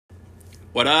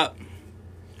What up?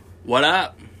 What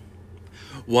up?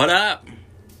 What up?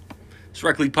 It's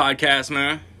Rec League Podcast,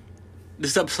 man.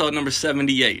 This is episode number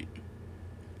 78.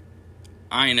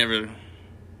 I ain't ever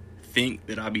think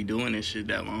that I'd be doing this shit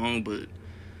that long, but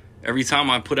every time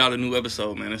I put out a new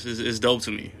episode, man, it's dope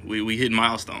to me. We hit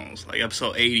milestones. Like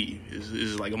episode 80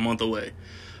 is like a month away.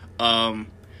 On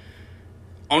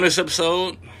this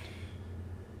episode,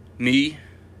 me,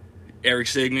 Eric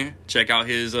Signan, check out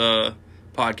his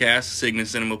podcast, Signan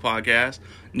Cinema Podcast.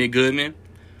 Nick Goodman,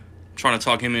 trying to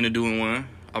talk him into doing one.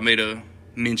 I made a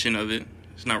mention of it.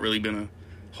 It's not really been a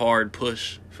hard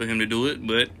push for him to do it,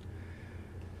 but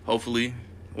hopefully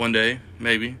one day,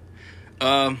 maybe.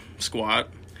 Squad.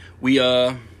 We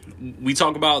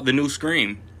talk about the new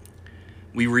Scream.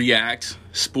 We react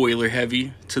spoiler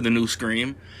heavy to the new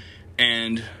Scream,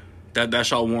 and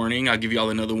that's y'all warning. I'll give y'all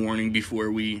another warning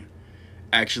before we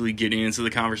actually get into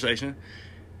the conversation.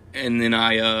 And then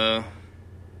I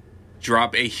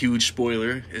drop a huge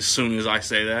spoiler as soon as I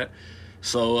say that.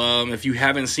 So if you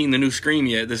haven't seen the new Scream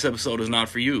yet, this episode is not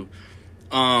for you.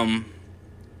 Yeah,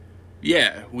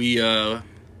 we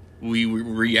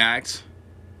react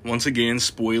once again,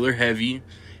 spoiler heavy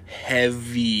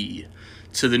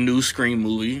to the new Scream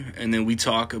movie, and then we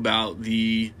talk about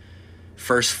the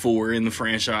first 4 in the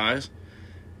franchise.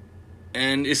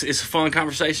 And it's a fun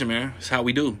conversation, man. It's how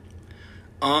we do.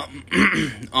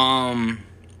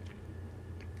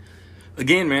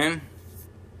 Again, man,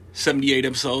 78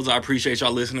 episodes. I appreciate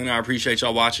y'all listening. I appreciate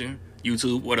y'all watching.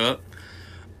 YouTube, what up?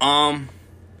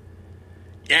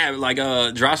 Yeah, like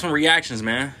drop some reactions,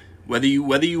 man. Whether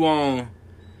you on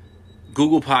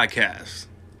Google Podcasts,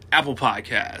 Apple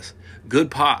Podcasts,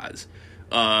 Good Pods,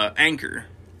 Anchor.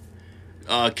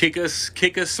 Kick us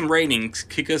some ratings,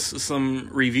 kick us some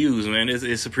reviews, man.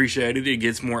 It's appreciated. It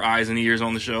gets more eyes and ears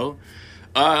on the show.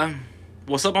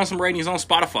 What's up on some ratings on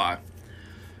Spotify?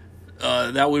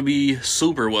 That would be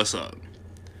super. What's up?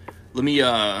 Let me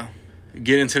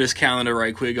get into this calendar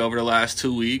right quick over the last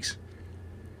 2 weeks.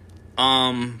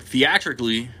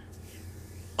 Theatrically,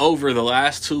 over the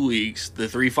last 2 weeks, the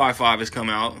 355 has come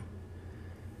out.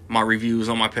 My review is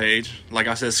on my page. Like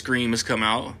I said, Scream has come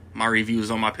out. My review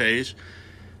is on my page.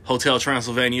 Hotel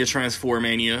Transylvania,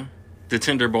 Transformania, The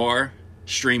Tender Bar,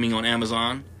 streaming on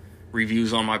Amazon.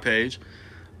 Reviews on my page.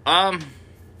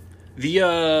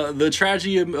 The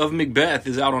Tragedy of Macbeth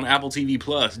is out on Apple TV+.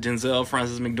 Denzel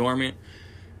Francis McDormand,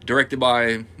 directed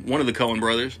by one of the Coen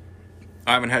brothers.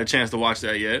 I haven't had a chance to watch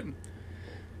that yet.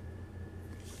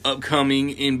 Upcoming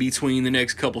in between the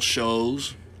next couple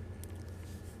shows,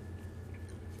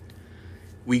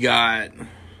 we got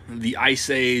the Ice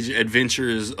Age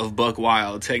Adventures of Buck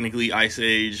Wild. Technically Ice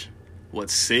Age,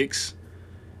 6?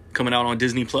 Coming out on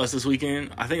Disney Plus this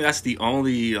weekend. I think that's the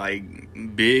only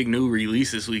big new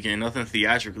release this weekend. Nothing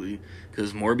theatrically,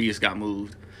 because Morbius got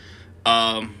moved.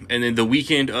 And then the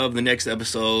weekend of the next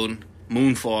episode,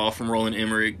 Moonfall from Roland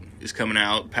Emmerich is coming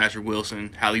out. Patrick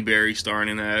Wilson, Halle Berry starring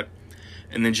in that.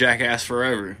 And then Jackass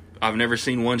Forever. I've never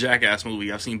seen one Jackass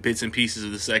movie. I've seen bits and pieces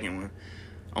of the second one.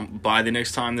 By the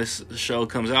next time this show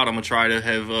comes out, I'm going to try to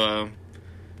have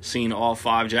seen all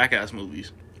 5 Jackass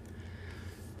movies.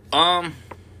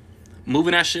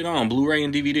 Moving that shit on, Blu-ray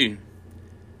and DVD.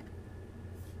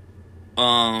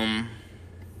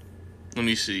 Let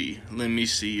me see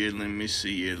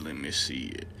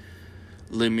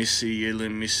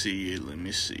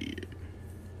it.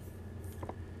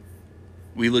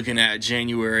 We looking at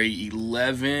January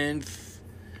 11th,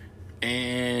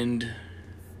 and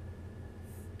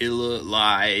it looked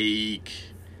like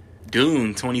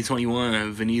Dune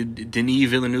 2021.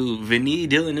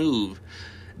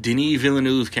 Denis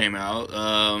Villeneuve came out.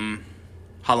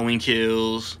 Halloween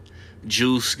Kills.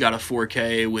 Juice got a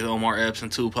 4K with Omar Epps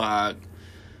and Tupac.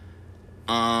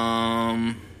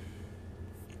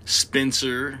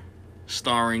 Spencer,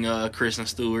 starring Kristen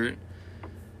Stewart,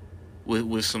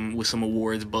 with some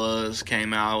awards buzz,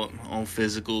 came out on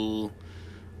physical.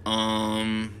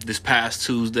 This past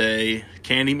Tuesday,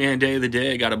 Candyman Day of the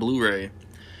Dead got a Blu-ray.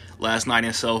 Last Night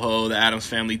in Soho, The Addams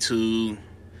Family 2.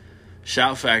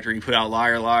 Shout Factory put out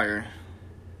Liar Liar.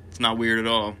 It's not weird at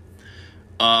all.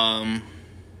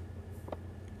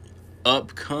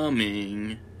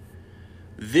 Upcoming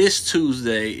this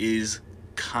Tuesday is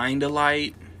kinda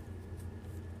light.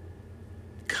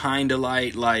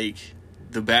 Like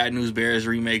the Bad News Bears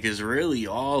remake is really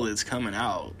all that's coming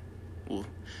out. Well,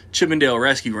 Chippendale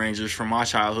Rescue Rangers from my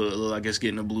childhood look like it's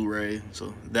getting a Blu-ray,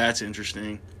 so that's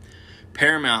interesting.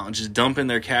 Paramount just dumping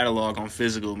their catalog on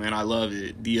physical, man. I love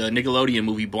it. The Nickelodeon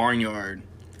movie Barnyard,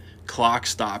 Clock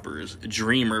Stoppers,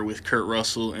 Dreamer with Kurt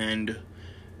Russell and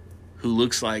who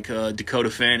looks like Dakota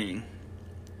Fanning.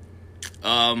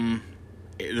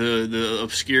 The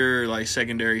obscure like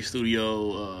secondary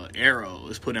studio Arrow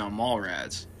is putting out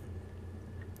Mallrats.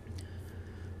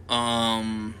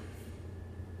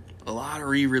 A lot of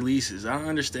re-releases. I don't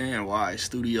understand why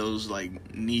studios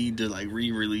like need to like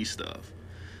re-release stuff.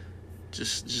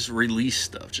 Just release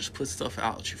stuff. Just put stuff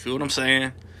out. You feel what I'm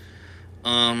saying?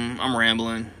 I'm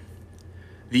rambling.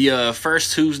 The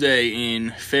first Tuesday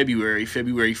in February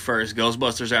 1st,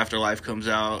 Ghostbusters Afterlife comes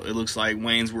out. It looks like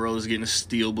Wayne's World is getting a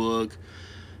steelbook.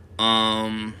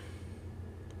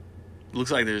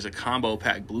 Looks like there's a combo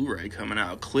pack Blu-ray coming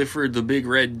out. Clifford the Big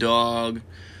Red Dog.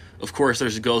 Of course,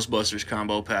 there's a Ghostbusters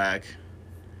combo pack.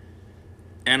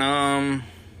 And,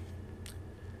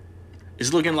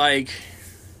 it's looking like...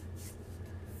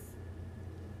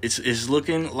 It's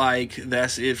looking like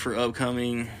that's it for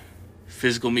upcoming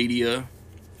physical media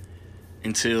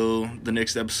until the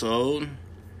next episode.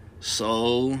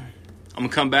 So, I'm going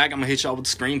to come back. I'm going to hit y'all with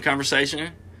the Scream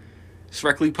conversation. It's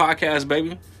Rec League Podcast,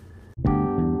 baby.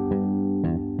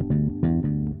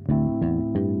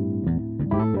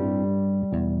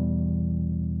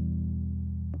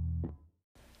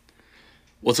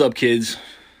 What's up, kids?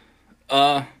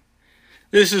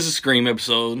 This is a Scream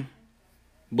episode,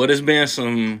 but it's been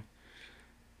some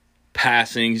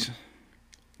passings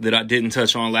that I didn't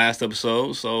touch on last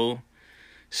episode. So,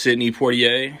 Sidney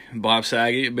Poitier, Bob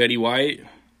Saget, Betty White,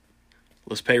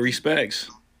 let's pay respects.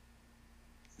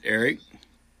 Eric?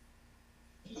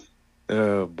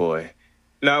 Oh, boy.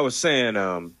 Now, I was saying,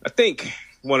 I think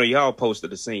one of y'all posted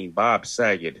the scene, Bob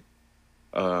Saget.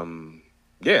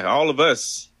 Yeah, all of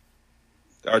us,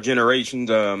 our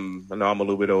generations, I know I'm a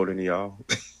little bit older than y'all.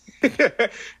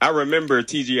 I remember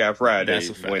TGI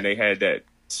Fridays when they had that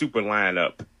super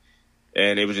lineup,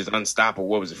 and it was just unstoppable.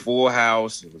 What was it? Full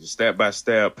House. It was a Step by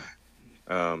Step,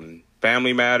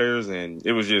 Family Matters, and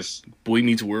it was just Boy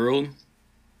Meets World.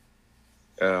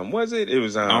 Was it? It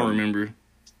was. I don't remember.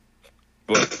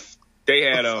 But they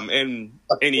had in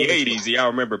the 80s. Y'all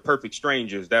remember Perfect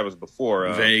Strangers? That was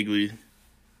before. Vaguely.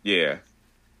 Yeah,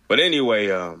 but anyway,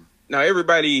 now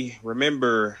everybody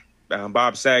remember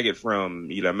Bob Saget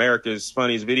from either America's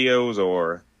Funniest Videos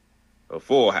or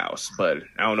Full House, but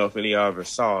I don't know if any of y'all ever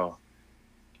saw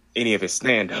any of his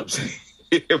stand-ups.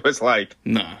 It was like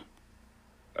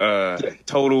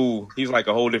total. He's like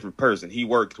a whole different person. He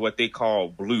worked what they call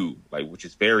blue, like, which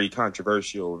is very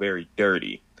controversial, very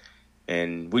dirty,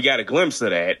 and we got a glimpse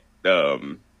of that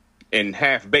in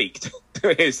Half Baked,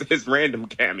 his random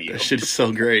cameo. That shit is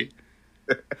so great.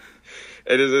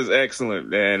 It is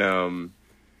excellent, and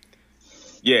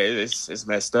yeah, it's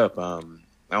messed up.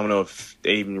 I don't know if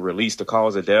they even released the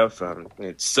cause of death.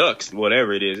 It sucks.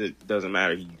 Whatever it is, it doesn't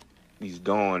matter. He's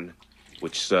gone,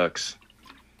 which sucks.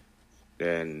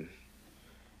 And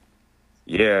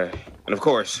yeah, and of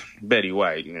course Betty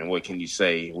White. You know, what can you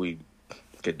say? We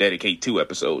could dedicate 2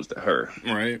 episodes to her,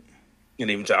 right?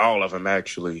 And even to all of them,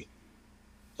 actually.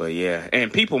 But yeah,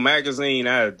 and People Magazine.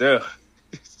 Look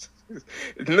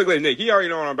like Nick. He already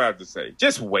know what I'm about to say.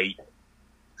 Just wait.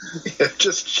 Yeah,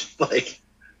 just like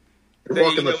you're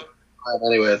walking the line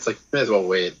anyway. It's like may as well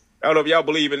wait. I don't know if y'all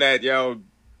believe in that. Y'all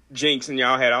jinx and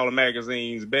y'all had all the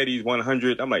magazines. Betty's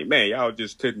 100. I'm like, man, y'all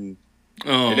just couldn't.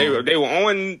 Oh. They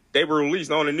were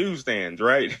released on the newsstands,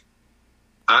 right?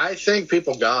 I think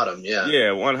people got them. Yeah.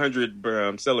 Yeah, 100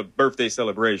 birthday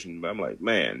celebration. But I'm like,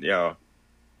 man, y'all.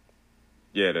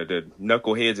 Yeah, the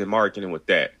knuckleheads in marketing with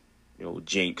that,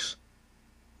 jinx.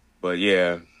 But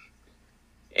yeah.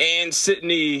 And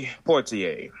Sidney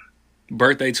Poitier.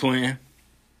 Birthday twin.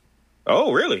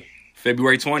 Oh, really?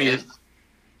 February 20th.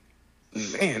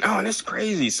 Man, oh, that's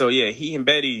crazy. So, yeah, he and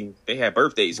Betty, they had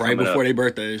birthdays right before their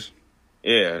birthdays.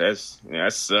 Yeah, that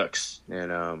sucks.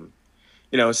 And,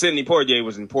 Sidney Poitier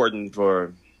was important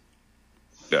for,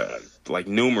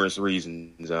 numerous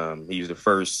reasons. He was the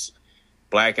first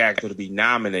Black actor to be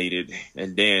nominated,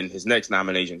 and then his next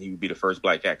nomination, he would be the first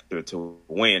Black actor to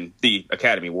win the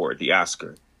Academy Award, the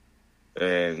Oscar.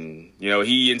 And,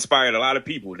 he inspired a lot of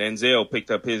people. Denzel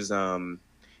picked up his,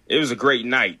 it was a great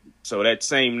night. So that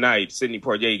same night, Sidney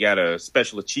Poitier got a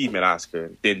Special Achievement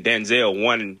Oscar. Then Denzel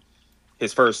won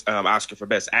his first Oscar for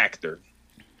Best Actor,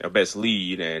 Best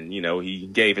Lead. And, he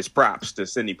gave his props to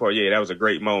Sidney Poitier. That was a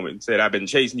great moment. He said, I've been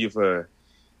chasing you for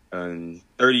 30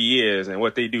 years, and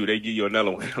what they do, they give you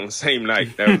another one on the same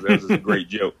night. That was a great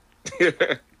joke.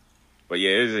 But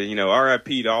yeah, it's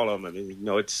R.I.P. to all of them.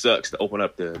 It sucks to open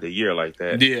up the year like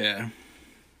that. Yeah.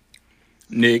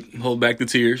 Nick, hold back the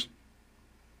tears.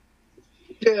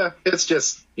 Yeah, it's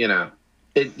just,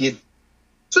 especially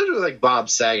like Bob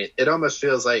Saget, it almost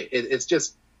feels like it's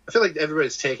just, I feel like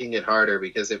everybody's taking it harder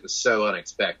because it was so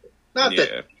unexpected. Not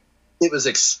that it was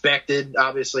expected,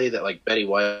 obviously, that like Betty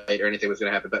White or anything was going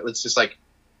to happen, but it's just like,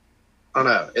 I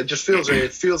don't know. It just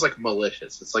feels like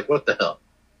malicious. It's like, what the hell?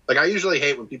 Like, I usually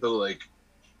hate when people are like,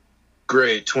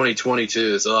 great, 2022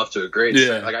 is off to a great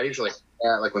start. Like, I usually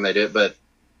like when they do it, but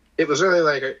it was really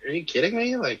like, are you kidding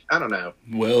me? Like, I don't know.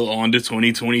 Well, on to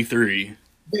 2023.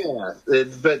 Yeah,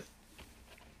 but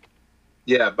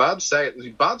yeah, Bob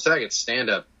Saget's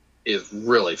stand-up is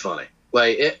really funny.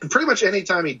 Like, pretty much any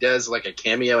time he does like a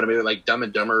cameo in a movie, like Dumb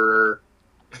and Dumber,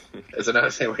 is another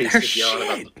thing where he's just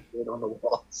yelling about the shit on the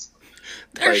walls.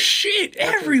 There's like, shit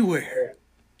everywhere.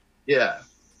 Yeah,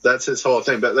 that's his whole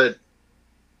thing. But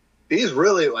he's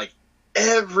really like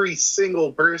every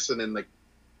single person in the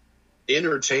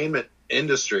entertainment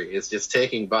industry is just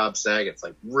taking Bob Saget's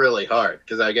like really hard,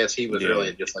 because I guess he was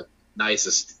really just like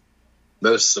nicest,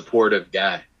 most supportive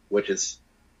guy, which is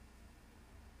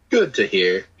good to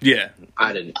hear. Yeah,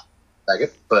 I didn't like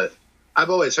it, but I've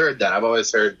always heard that. I've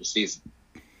always heard just he's,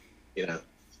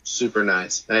 super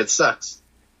nice, and it sucks.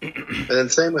 And then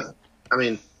same with,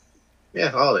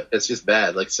 all of it. It's just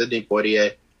bad. Like Sidney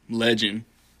Poitier, legend.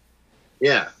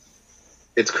 Yeah,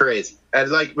 it's crazy. And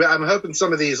like, I'm hoping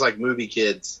some of these like movie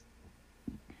kids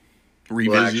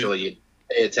will actually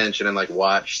pay attention and like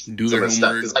watch do some their of the stuff.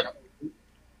 homework. 'Cause, like,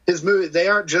 his movie, they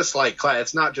aren't just like,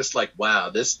 it's not just like, wow,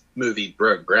 this movie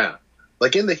broke ground.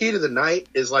 Like In the Heat of the Night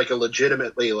is like a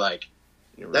legitimately like,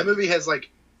 that movie has like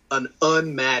an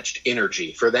unmatched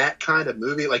energy for that kind of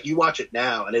movie. Like you watch it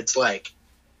now and it's like,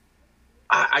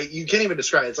 you can't even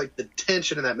describe it. It's like the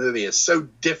tension in that movie is so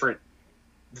different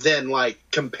than like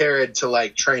compared to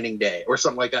like Training Day or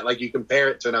something like that. Like you compare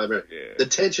it to another movie. Yeah. The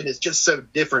tension is just so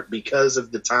different because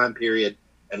of the time period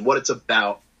and what it's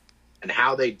about and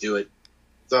how they do it.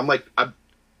 So I'm like,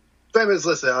 famous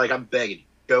listener, like I'm begging you,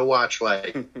 go watch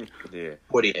like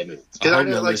Poitier movies. Because I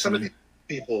know like some of these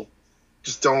people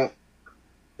just don't,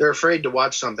 they're afraid to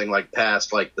watch something like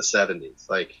past like the 70s.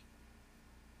 Like,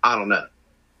 I don't know.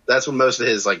 That's when most of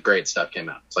his like great stuff came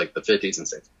out. It's like the 50s and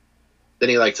 60s. Then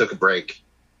he like took a break.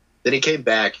 Then he came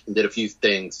back and did a few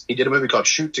things. He did a movie called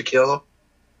Shoot to Kill.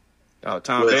 Oh,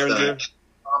 Tom Berenger.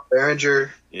 Tom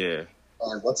Berenger. Yeah.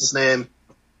 And what's his name?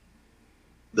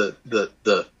 The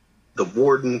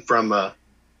warden from okay.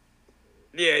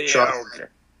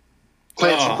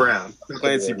 Clancy Brown.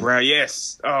 Clancy Brown,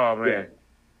 yes. Oh man. Yeah.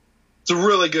 It's a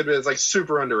really good movie. It's like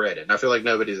super underrated. And I feel like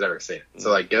nobody's ever seen it.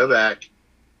 So like go back,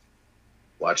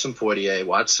 watch some Poitier,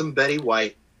 watch some Betty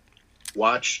White,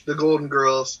 watch The Golden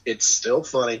Girls. It's still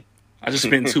funny. I just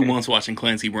spent 2 months watching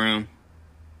Clancy Brown.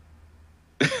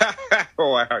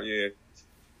 Wow, yeah.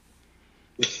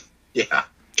 Yeah.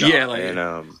 Yeah,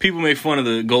 like people make fun of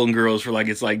The Golden Girls for like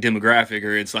it's like demographic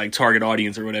or it's like target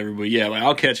audience or whatever, but yeah, like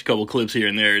I'll catch a couple clips here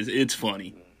and there. It's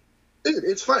funny.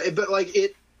 It's funny, but like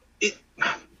it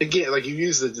again, like you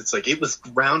use it, it's like it was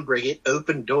groundbreaking. It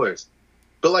opened doors,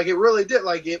 but like it really did.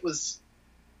 Like it was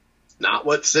not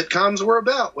what sitcoms were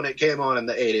about when it came on in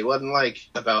the 80s. It wasn't like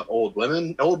about old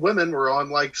women. Old women were on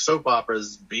like soap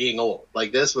operas being old.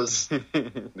 Like this was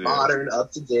modern,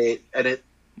 up to date, and it.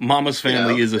 Mama's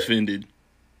Family is offended.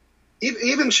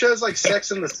 Even shows like Sex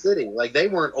and the City, like they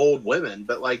weren't old women,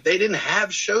 but like they didn't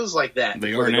have shows like that.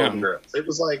 They are now. Golden Girls. It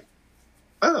was like,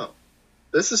 oh,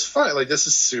 this is fun. Like this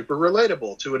is super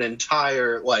relatable to an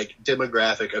entire like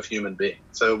demographic of human beings.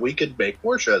 So we could make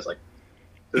more shows like.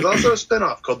 There's also a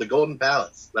spinoff called The Golden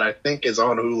Palace that I think is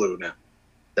on Hulu now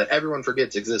that everyone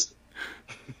forgets existed.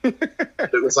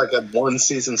 It was like a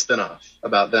 1-season spinoff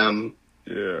about them.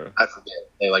 Yeah. I forget.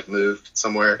 They like moved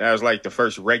somewhere. That was like the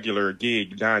first regular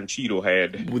gig Don Cheadle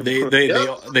had.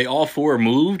 They all four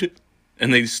moved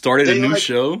and they started a new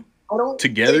show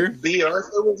together. B.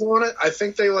 Arthur was on it. I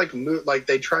think they like moved, like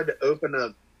they tried to open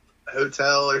a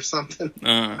hotel or something.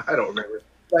 I don't remember.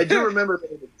 I do remember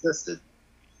that it existed.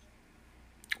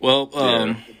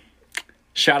 Well,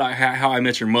 shout out How I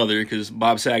Met Your Mother, because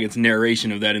Bob Saget's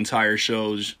narration of that entire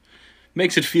show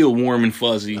makes it feel warm and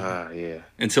fuzzy. Yeah.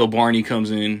 Until Barney comes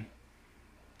in.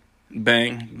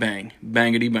 Bang, bang,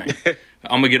 bangity bang.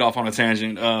 I'm gonna get off on a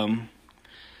tangent.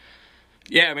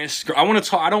 Yeah, man. I want to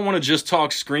talk. I don't want to just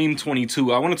talk Scream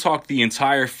 22. I want to talk the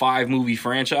entire 5-movie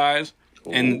franchise.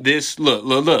 Ooh. And this,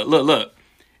 look.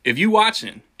 If you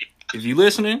watching, if you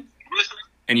listening,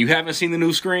 and you haven't seen the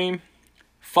new Scream,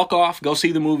 fuck off, go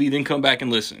see the movie, then come back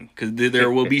and listen. Because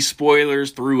there will be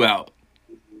spoilers throughout.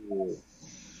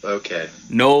 Okay.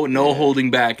 No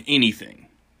holding back anything.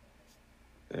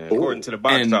 According to the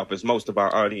box office, most of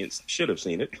our audience should have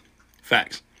seen it.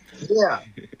 Facts. Yeah.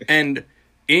 And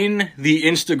in the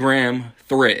Instagram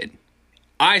thread,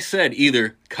 I said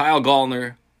either Kyle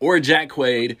Gallner or Jack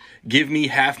Quaid give me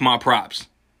half my props.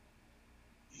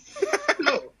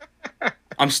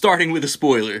 I'm starting with a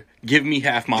spoiler. Give me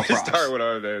half my props. Start with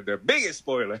the biggest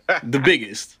spoiler. The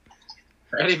biggest.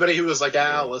 For anybody who was like,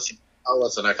 I'll listen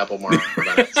a couple more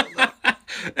minutes.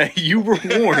 Hey, you were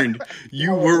warned.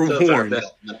 You were warned.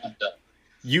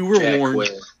 You were warned.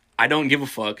 I don't give a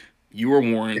fuck. You were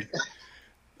warned.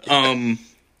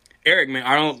 Eric, man,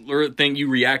 I don't think you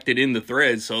reacted in the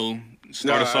thread, so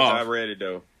start us off. I read it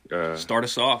though. Start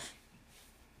us off.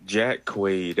 Jack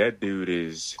Quaid, that dude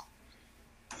is.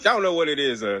 I don't know what it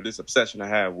is. This obsession I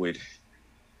have with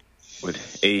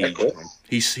age.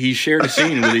 He shared a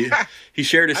scene with he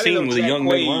shared a scene with a young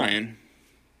Meg Lion.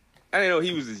 I didn't know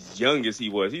he was as young as he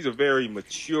was. He's a very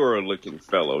mature looking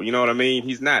fellow. You know what I mean?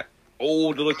 He's not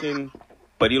old looking,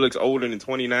 but he looks older than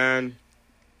 29.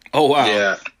 Oh wow!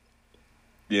 Yeah.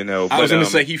 You know, I was going to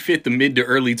say he fit the mid to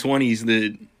early 20s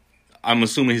that I'm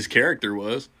assuming his character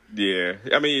was. Yeah,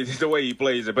 I mean the way he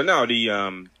plays it. But no,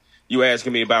 you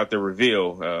asking me about the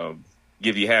reveal?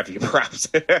 Give you half of your props.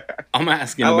 I'm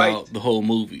asking about the whole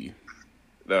movie.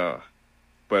 But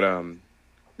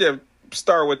yeah,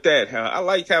 start with that. I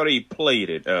liked how they played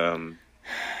it.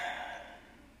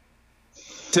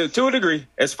 To a degree,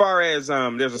 as far as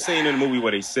there's a scene in the movie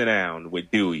where they sit down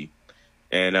with Dewey,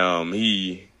 and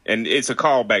and it's a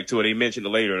callback to it. They mentioned it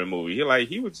later in the movie.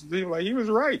 He was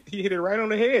right. He hit it right on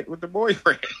the head with the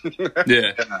boyfriend.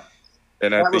 Yeah,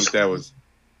 and I think that was.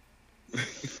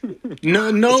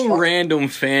 No random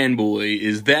fanboy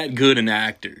is that good an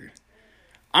actor.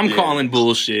 I'm calling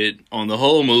bullshit on the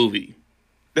whole movie.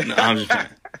 No, I'm just kidding.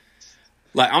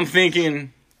 I'm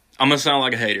thinking, I'm gonna sound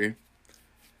like a hater.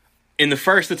 In the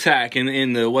first attack,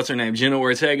 in the what's her name, Jenna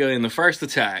Ortega, in the first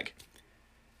attack,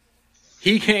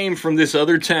 he came from this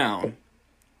other town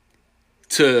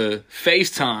to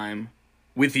FaceTime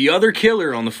with the other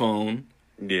killer on the phone.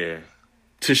 Yeah.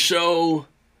 To show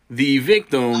the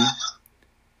victim.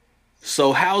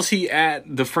 So how's he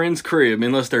at the friend's crib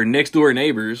unless they're next door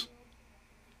neighbors?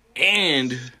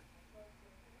 And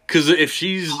because if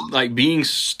she's being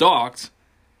stalked,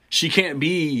 she can't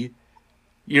be,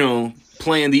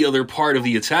 playing the other part of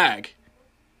the attack.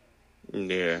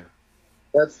 Yeah.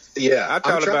 I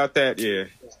thought about that. Yeah.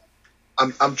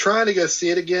 I'm trying to go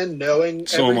see it again, knowing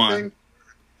everything,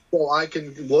 so I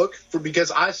can look for,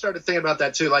 because I started thinking about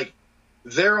that too.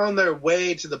 They're on their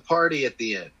way to the party at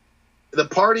the end. The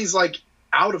party's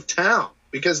out of town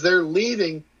because they're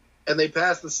leaving, and they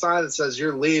pass the sign that says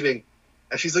you're leaving,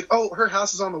 and she's like, "Oh, her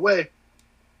house is on the way." And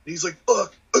he's like,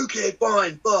 "Fuck, okay,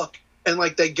 fine, fuck," and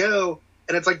they go,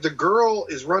 and it's the girl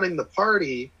is running the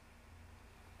party.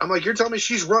 I'm like, you're telling me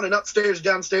she's running upstairs,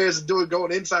 downstairs, and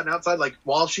going inside and outside,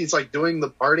 while she's doing the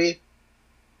party?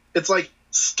 It's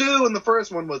Stu in the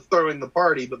first one was throwing the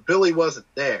party, but Billy wasn't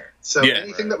there, so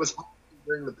anything that was happening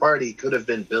during the party could have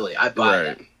been Billy. I buy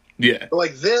that. Yeah.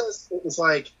 But this, it was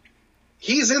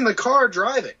he's in the car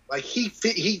driving.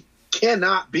 He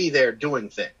cannot be there doing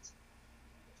things.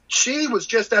 She was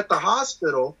just at the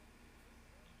hospital.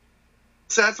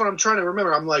 So that's what I'm trying to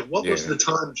remember. I'm what was the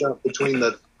time jump between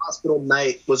the hospital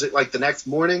night? Was it the next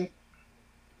morning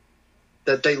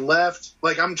that they left?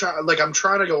 I'm trying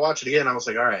to go watch it again. I was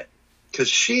all right, because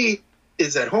she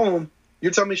is at home.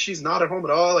 You're telling me she's not at home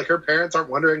at all? Her parents aren't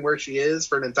wondering where she is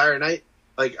for an entire night?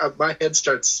 My head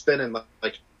starts spinning.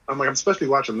 I'm supposed to be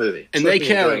watching a movie. And they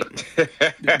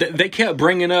kept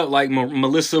bringing up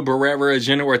Melissa Barrera,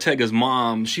 Jenna Ortega's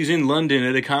mom. She's in London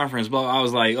at a conference. But I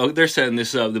was like, oh, they're setting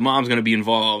this up. The mom's going to be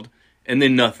involved, and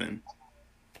then nothing.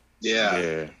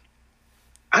 Yeah.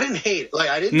 I didn't hate it.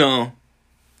 I didn't. No.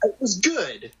 It was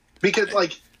good because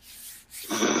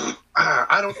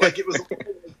I don't it was.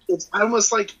 It's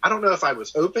almost I don't know if I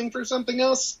was hoping for something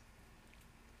else.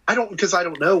 Because I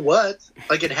don't know what.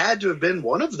 It had to have been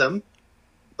one of them.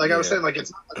 I was saying,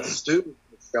 it's not Stu would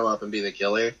show up and be the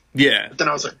killer. Yeah. But then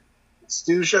I was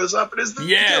Stu shows up and is the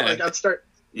killer. I'd start.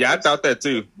 Yeah, I thought that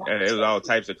too. It was all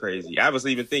types of crazy. I was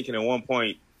even thinking at one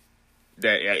point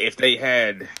that if they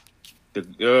had to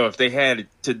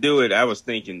do it, I was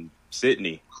thinking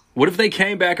Sydney. What if they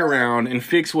came back around and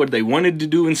fixed what they wanted to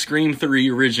do in Scream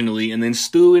 3 originally, and then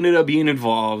Stu ended up being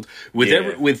involved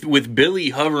with Billy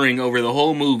hovering over the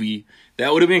whole movie?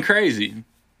 That would have been crazy.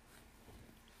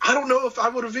 I don't know if I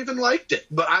would have even liked it,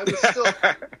 but I was still,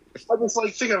 I was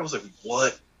thinking, I was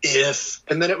what if?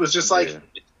 And then it was just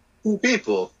two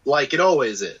people, it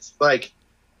always is.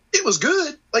 It was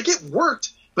good, it worked,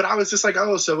 but I was just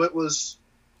oh, so it was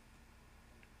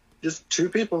just two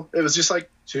people. It was just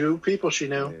two people she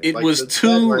knew. It was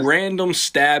two random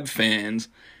stab fans,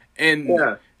 and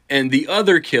the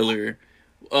other killer,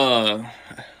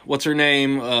 what's her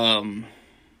name?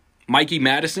 Mikey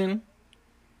Madison,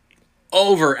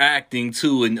 overacting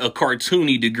to a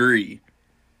cartoony degree.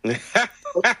 But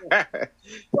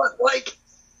like,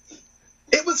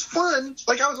 it was fun.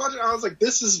 Like I was watching, I was like,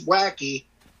 this is wacky,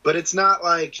 but it's not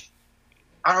like,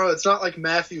 I don't know, it's not like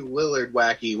Matthew Lillard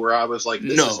wacky where I was like,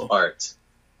 this is art.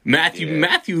 Matthew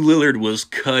Lillard was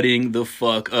cutting the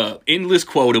fuck up. Endless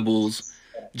quotables,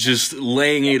 just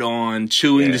laying it on,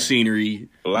 chewing the scenery.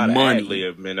 A lot of money.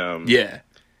 ad-lib and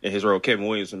in his role, Kevin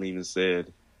Williamson even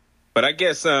said. But I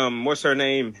guess what's her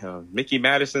name? Mickey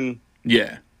Madison.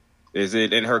 Yeah. Is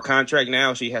it in her contract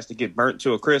now? She has to get burnt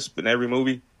to a crisp in every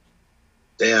movie.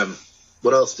 Damn.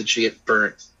 What else did she get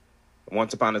burnt?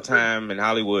 Once Upon a Time in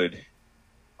Hollywood.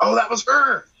 Oh, that was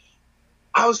her.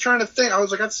 I was trying to think. I was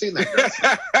like, I've seen that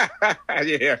girl.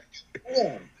 Yeah,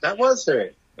 that was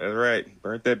her. That's right.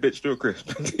 Burnt that bitch to a crisp.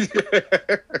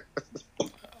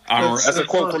 That's a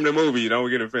quote from the movie. Don't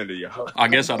get offended, y'all. I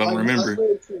guess I don't remember. I'm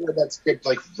really sure that script,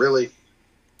 like, really.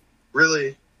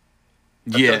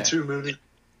 Yeah. Two movie.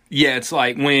 Yeah, it's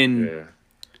like when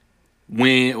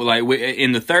like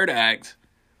in the third act,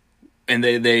 and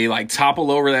they like topple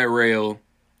over that rail,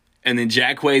 and then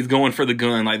Jack Quaid's going for the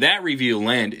gun. Like that reveal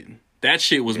landed. That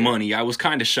shit was money. I was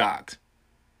kind of shocked.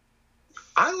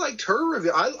 I liked her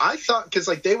reveal. I thought, because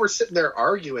like they were sitting there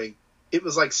arguing, it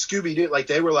was like Scooby Doo. Like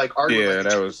they were like arguing. Yeah, like,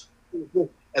 that was.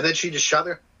 And then she just shot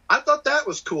there. I thought that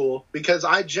was cool because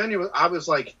I was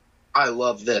like, I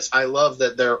love this. I love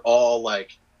that they're all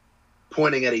like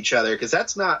pointing at each other because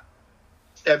that's not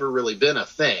ever really been a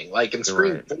thing. Like in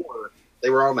Scream 4, they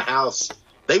were on the house.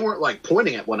 They weren't like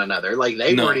pointing at one another. Like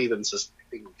they weren't even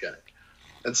suspecting each other.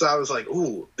 And so I was like,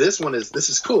 ooh, this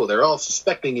is cool. They're all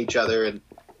suspecting each other, and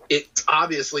it's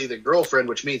obviously the girlfriend,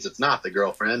 which means it's not the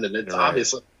girlfriend, and it's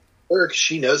obviously her 'cause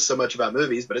she knows so much about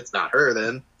movies, but it's not her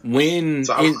then. When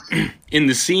in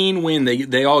the scene when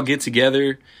they all get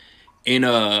together in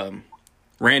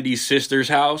Randy's sister's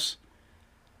house,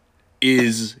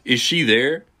 is she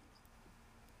there?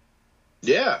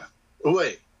 Yeah.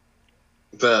 Wait.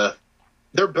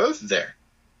 They're both there.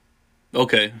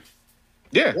 Okay.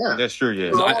 Yeah, that's true.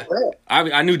 Yeah,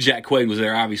 I knew Jack Quaid was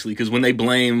there obviously because when they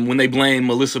blame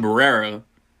Melissa Barrera,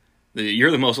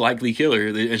 you're the most likely killer,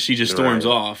 and she just storms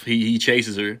off. He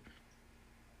chases her.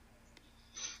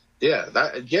 Yeah,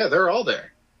 they're all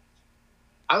there.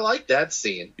 I like that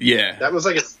scene. Yeah, that was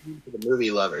like a scene for the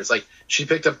movie lovers. Like she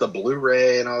picked up the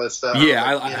Blu-ray and all this stuff.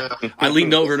 Yeah, I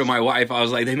leaned over to my wife. I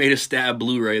was like, "They made a stab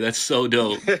Blu-ray. That's so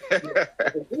dope."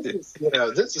 This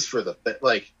is for the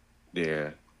like.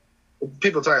 Yeah.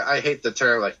 People talk. I hate the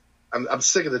term. Like I'm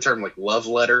sick of the term like love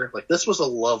letter. Like this was a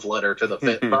love letter to the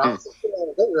fit. But I was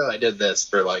like, they really did this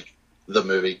for like the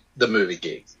movie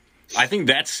geeks. I think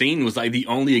that scene was like the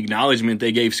only acknowledgement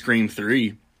they gave Scream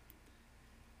 3.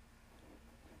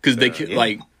 Because they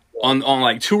like on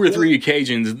like 2 or 3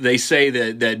 occasions they say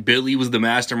that Billy was the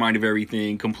mastermind of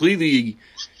everything, completely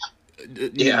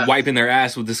wiping their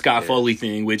ass with the Scott Foley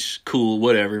thing, which cool,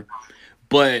 whatever.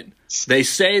 But they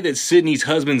say that Sydney's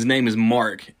husband's name is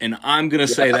Mark, and I'm gonna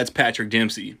say that's Patrick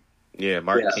Dempsey. Yeah,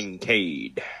 Mark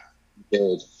Kincaid.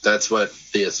 That's what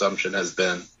the assumption has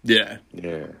been. Yeah.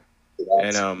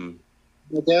 And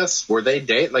I guess were they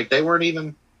date? Like they weren't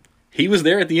even. He was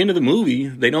there at the end of the movie.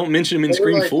 They don't mention him in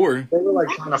Scream 4. They were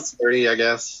like kind of flirty, I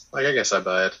guess. Like I guess I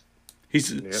buy it.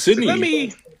 He's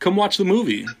Sydney. Come watch the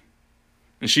movie,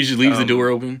 and she just leaves the door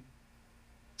open.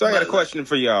 So I got a question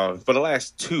for y'all. For the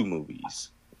last 2 movies,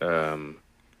 well,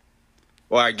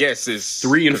 I guess it's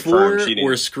 3 and 4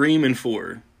 or Scream and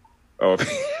 4. Oh,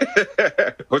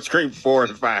 well, Scream 4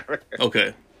 and 5.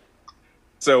 Okay.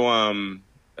 So,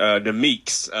 the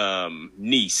Meeks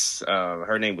niece,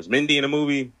 her name was Mindy in the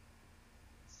movie.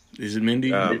 Is it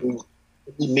Mindy?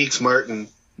 Meeks Martin.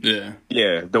 Yeah.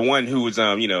 Yeah, the one who was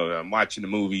watching the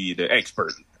movie, the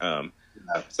expert.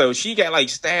 So she got like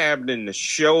stabbed in the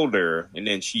shoulder, and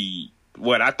then she,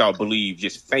 what I believed,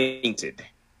 just fainted.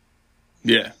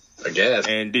 Yeah, I guess.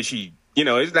 And did she?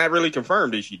 It's not really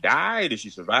confirmed. Did she die? Did she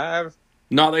survive?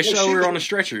 No, they show her on a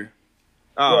stretcher.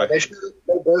 Oh, they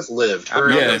both lived.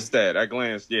 I glanced that. I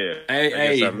glanced. Yeah. I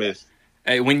guess I missed.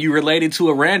 Hey, when you related to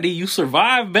a Randy, you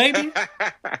survived, baby.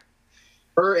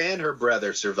 Her and her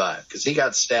brother survived because he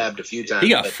got stabbed a few times. He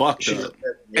got fucked up.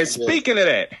 And speaking of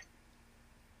that,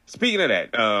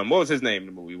 what was his name in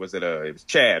the movie? Was it was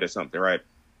Chad or something, right?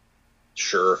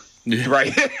 Sure.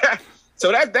 Right.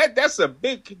 So that's a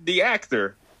big, the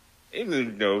actor,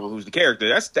 even though who's the character,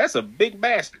 that's a big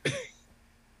bastard.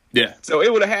 Yeah. So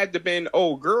it would have had to been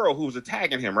old girl who was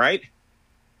attacking him, right?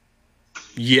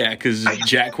 Yeah, because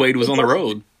Jack Quaid was on the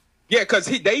road. Yeah, because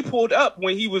they pulled up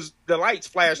when the lights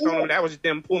flashed on him. That was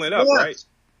them pulling up, right?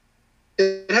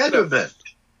 It had to have been.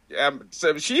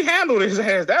 So she handled his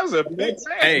ass. That was a big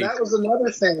thing. Hey. That was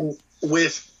another thing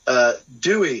with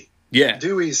Dewey. Yeah.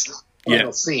 Dewey's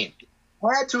final scene.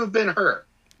 Had to have been her.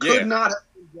 Could not have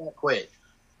been Jack Quaid.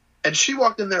 And she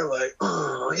walked in there like,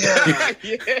 oh, yeah.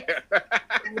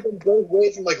 And both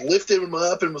ways and, like, lifted him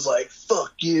up and was like,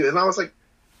 fuck you. And I was like,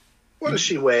 what does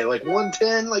she weigh? Like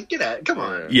 110? Like, get at it. Come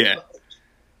on. Yeah.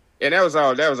 And that was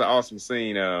an awesome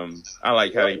scene. I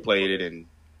like how they played it, and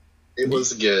it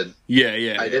was good.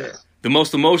 Yeah. I did it. The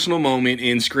most emotional moment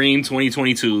in Scream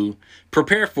 2022.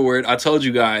 Prepare for it. I told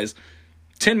you guys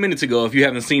 10 minutes ago, if you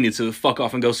haven't seen it, to fuck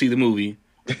off and go see the movie.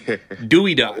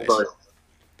 Dewey dies.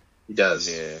 He does.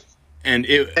 Yeah. And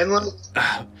like,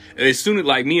 as soon as,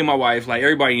 like, me and my wife, like,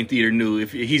 everybody in theater knew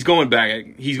if he's going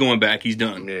back, he's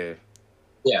done. Yeah.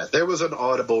 Yeah, there was an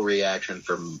audible reaction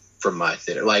from my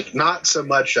theater. Like, not so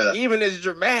much even as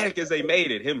dramatic as they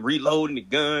made it, him reloading the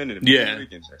gun and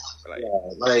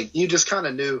like you just kind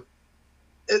of knew.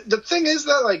 The thing is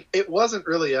that, like, it wasn't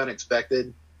really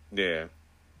unexpected. Yeah.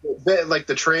 Like,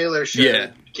 the trailer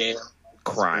showed Gail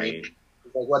crying.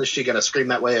 Like, what, is she going to scream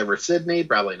that way over Sydney?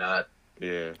 Probably not.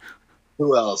 Yeah.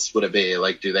 Who else would it be?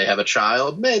 Like, do they have a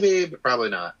child? Maybe, but probably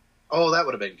not. Oh, that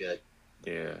would have been good.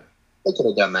 Yeah. They could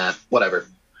have done that. Whatever.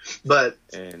 But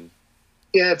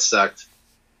yeah, it sucked.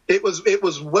 It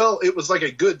was like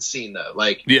a good scene though.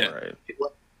 Like, right.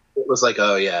 It was like,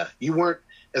 oh yeah, you weren't,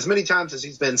 as many times as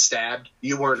he's been stabbed,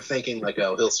 you weren't thinking like,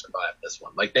 oh, he'll survive this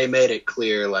one. Like, they made it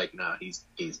clear, like, no, he's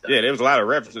done. Yeah, there was a lot of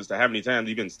references to how many times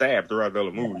he's been stabbed throughout the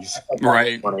other movies.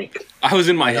 Right. I was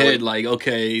in my head like,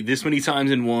 okay, this many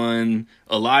times in 1,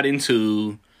 a lot in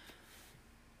 2,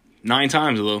 9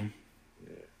 times though.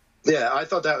 Yeah, I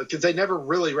thought that, because they never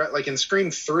really, like, in Scream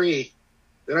 3,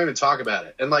 they don't even talk about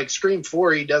it. And, like, Scream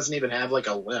 4, he doesn't even have, like,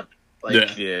 a limp.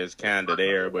 Like, yeah, it's kind of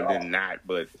there, but then not.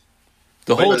 But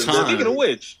the whole time. Speaking of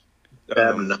which,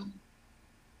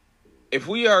 if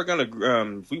we are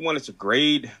gonna, if we wanted to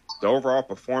grade the overall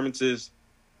performances,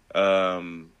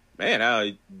 man,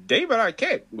 David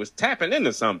Arquette was tapping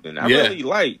into something. I really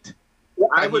liked.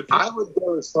 I would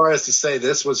go as far as to say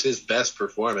this was his best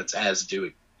performance as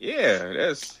Dewey. Yeah,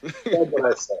 that's what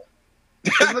I said.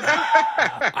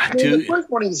 Dude, the first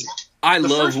one is. I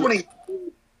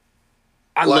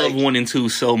love 1 and 2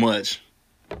 so much.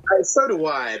 So do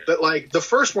I, but like the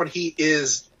first one, he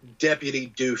is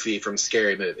Deputy Doofy from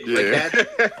Scary Movie. Yeah.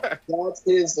 Like that's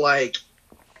his like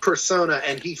persona,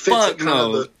 and he fits it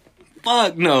kind of.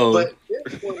 Fuck no. But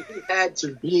this one, he had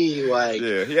to be like.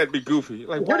 Yeah, he had to be goofy.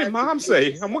 Like, what did Mom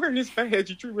say? I'm wearing this badge.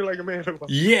 You treat me like a man.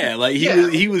 Yeah, like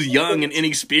he was young and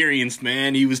inexperienced,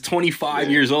 man. He was 25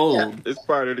 years old. Yeah. It's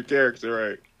part of the character,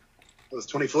 right? I was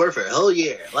 24 for a whole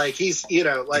year. Like, he's,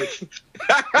 like,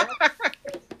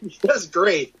 that's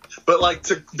great. But, like,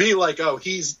 to be like, oh,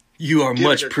 he's... You are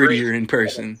much prettier in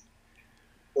person.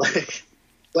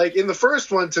 Like, in the first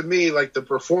one, to me, like, the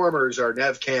performers are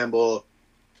Neve Campbell,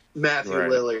 Matthew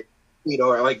Lillard,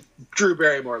 like, Drew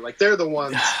Barrymore. Like, they're the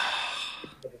ones...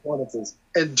 the performances.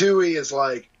 And Dewey is,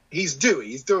 like, he's Dewey.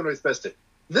 He's doing his best.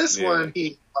 This one,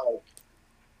 he...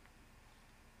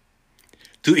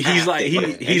 Dude, he's like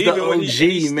he's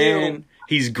the OG, man.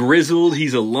 He's grizzled.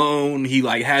 He's alone. He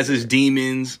like has his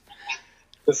demons.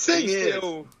 The thing he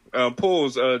still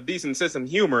pulls a decent sense of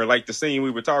humor, like the scene we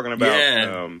were talking about.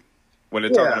 Yeah. When they're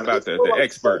talking about the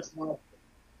expert.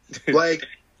 Like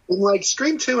in like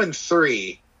Scream 2 and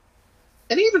 3,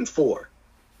 and even 4,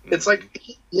 it's like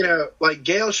like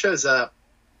Gail shows up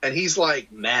and he's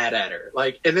like mad at her.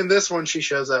 Like, and then this one she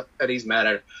shows up and he's mad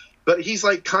at her, but he's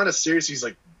like kind of serious. He's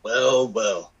like,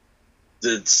 well,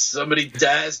 did somebody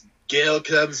die? Gail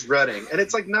comes running. And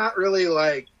it's like not really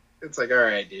like, it's like, all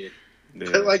right, dude. Yeah.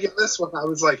 But like in this one, I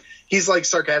was like, he's like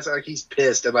sarcastic, like he's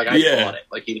pissed, and like I bought it.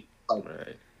 Like he's like,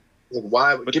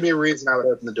 why? Give me a reason I would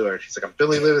open the door. She's like, I'm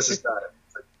Billy Lewis's daughter.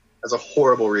 Like, that's a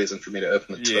horrible reason for me to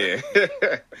open the door.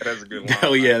 Yeah, that's a good one.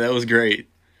 Oh yeah, that was great,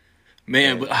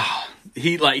 man. But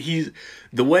he's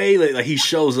the way like he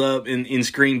shows up in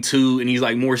Scream 2, and he's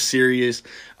like more serious.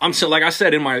 I'm so like I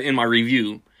said in my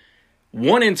review,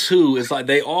 1 and 2 is like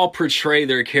they all portray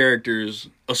their characters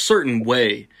a certain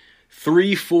way.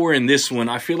 3, 4, and this one,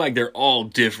 I feel like they're all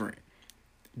different.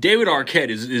 David Arquette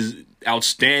is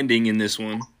outstanding in this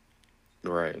one,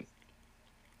 right?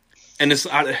 And it's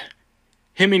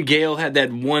him and Gail had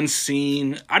that one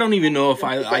scene. I don't even know if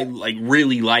I like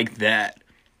really like that.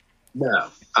 No,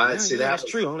 I see that's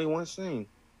true. Only one scene.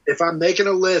 If I'm making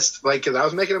a list, like, because I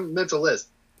was making a mental list,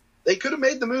 they could have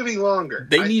made the movie longer.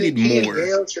 They needed more.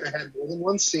 Gail should have had more than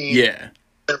one scene. Yeah.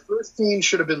 Their first scene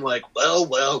should have been like, well,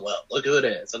 look who it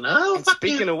is. And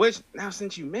speaking of which, now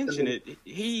since you mention it,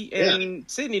 he and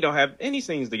Sydney don't have any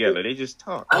scenes together. They just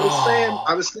talk.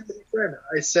 I was saying to a friend,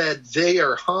 I said, they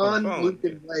are Han, Luke,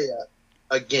 and Leia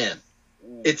again.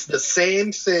 It's the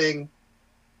same thing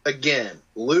again.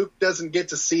 Luke doesn't get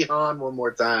to see Han one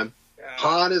more time.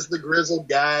 Han is the grizzled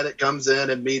guy that comes in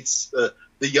and meets the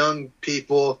young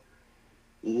people.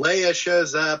 Leia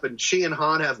shows up, and she and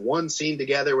Han have one scene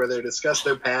together where they discuss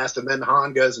their past, and then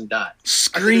Han goes and dies.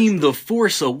 Scream The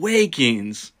Force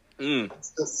Awakens. It's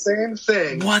the same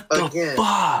thing. What the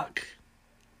fuck?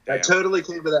 I totally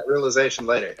came to that realization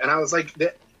later. And I was like,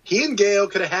 he and Gale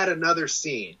could have had another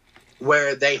scene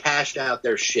where they hashed out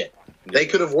their shit. They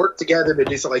could have worked together to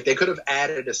do something. Like, they could have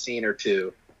added a scene or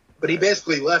two. But he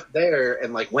basically left there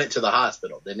and, like, went to the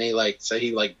hospital. Then they, like, so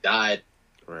he, like, died.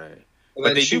 Right.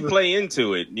 But they do play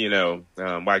into it, you know,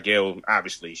 why Gail,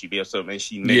 obviously, she be something, and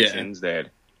she mentions that,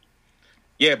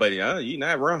 but you're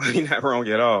not wrong. You're not wrong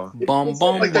at all.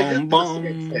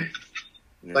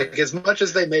 Like, as much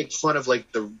as they make fun of,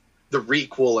 like, the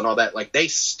requel and all that, like, they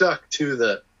stuck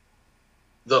to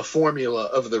the formula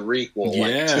of the requel,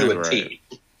 like, to a T.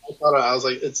 I was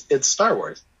like, it's Star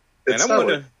Wars.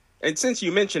 And since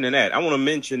you mentioned that, I want to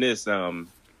mention this,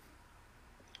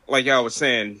 like I was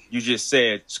saying, you just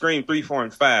said Scream 3, 4,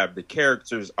 and 5, the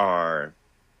characters are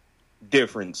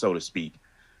different, so to speak.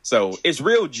 So it's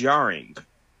real jarring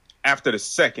after the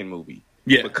second movie.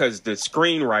 Yeah. Because the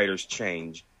screenwriters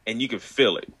change, and you can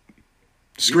feel it.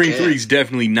 Scream 3 is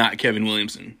definitely not Kevin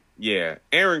Williamson. Yeah.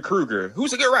 Aaron Kruger,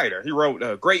 who's a good writer. He wrote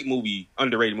a great movie,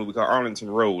 underrated movie called Arlington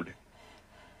Road.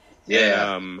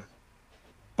 Yeah.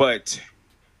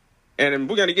 And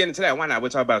we're going to get into that. Why not? We'll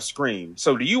talk about Scream.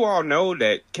 So do you all know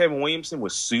that Kevin Williamson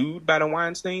was sued by the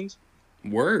Weinsteins?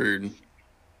 Word.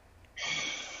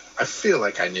 I feel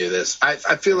like I knew this. I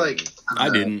feel like... I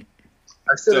didn't.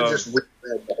 I should have just read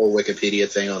the whole Wikipedia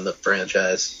thing on the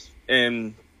franchise.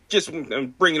 And just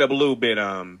bring it up a little bit.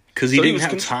 Because he didn't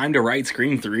have time to write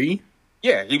Scream 3?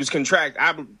 Yeah, he was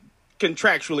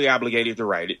contractually obligated to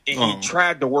write it. And he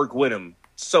tried to work with him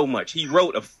so much. He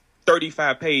wrote a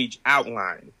 35-page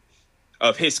outline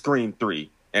of his Scream 3.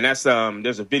 And that's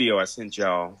there's a video I sent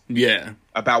y'all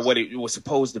about what it was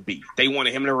supposed to be. They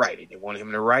wanted him to write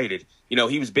it. You know,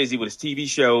 he was busy with his TV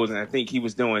shows, and I think he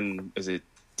was doing, is it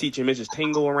Teaching Mrs.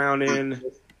 Tingle around then?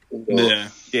 Yeah.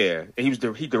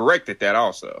 And he directed that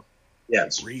also.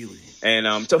 Yes. Really?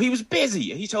 And so he was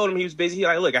busy. He told him he was busy. He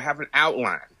like, look, I have an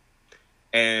outline.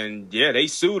 And they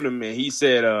sued him, and he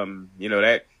said, you know,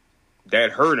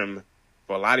 that hurt him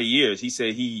for a lot of years. He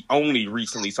said he only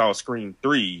recently saw Scream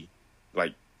 3,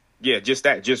 like,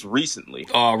 just recently.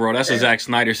 Oh, bro, that's a Zack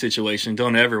Snyder situation.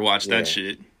 Don't ever watch that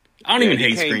shit. I don't even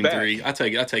hate Scream 3. I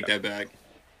take that back.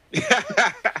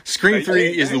 Scream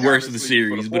 3 is the worst of the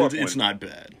series, but it's not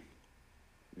bad.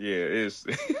 Yeah, it is.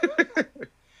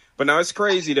 But now it's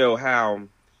crazy though how,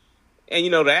 and you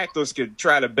know, the actors could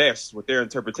try the best with their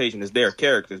interpretation as their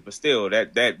characters, but still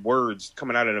that words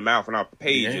coming out of the mouth and off the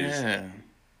pages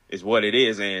is what it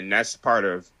is, and that's part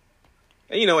of.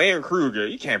 And you know, Aaron Kruger,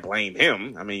 you can't blame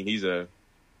him. I mean, he's a.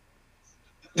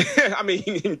 I mean,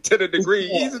 to the degree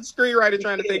he's a screenwriter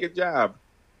trying to take a job,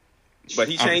 but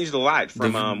he changed a lot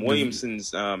from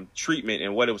Williamson's treatment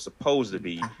and what it was supposed to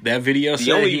be. That video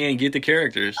said he ain't get the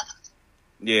characters.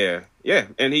 Yeah,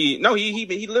 and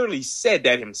he literally said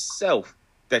that himself,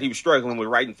 that he was struggling with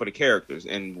writing for the characters,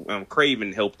 and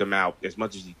Craven helped him out as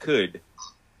much as he could.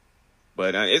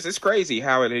 But it's crazy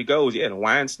how it goes. Yeah, the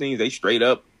Weinsteins, they straight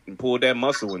up and pulled that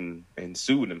muscle and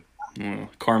sued him.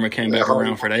 Karma came back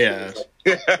around for their ass.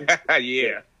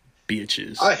 Yeah.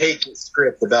 Bitches. I hate the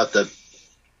script about the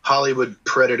Hollywood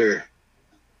predator.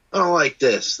 I don't like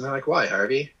this. And they're like, why,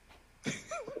 Harvey?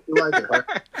 You like it,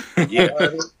 Harvey?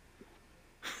 Yeah.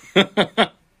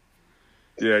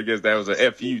 Yeah, I guess that was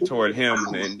a FU toward him,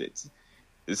 and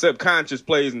the subconscious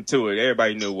plays into it.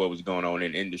 Everybody knew what was going on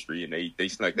in the industry, and they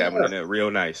snuck that one in there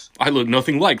real nice. I look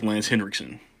nothing like Lance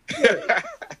Henriksen.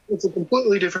 It's a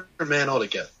completely different man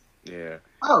altogether. Yeah.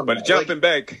 But jumping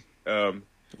back, the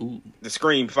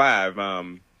Scream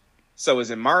 5. So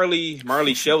is it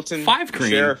Marley Shelton? 5 Cream.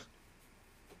 Sheriff?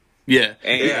 Yeah.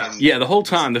 Yeah, the whole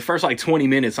time, the first like 20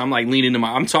 minutes, I'm like leaning to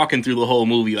I'm talking through the whole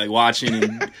movie, like watching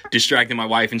and distracting my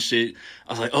wife and shit.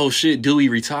 I was like, oh shit, Dewey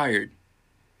retired.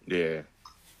 Yeah.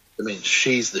 I mean,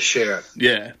 she's the sheriff.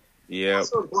 Yeah. Yeah. I'm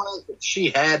so glad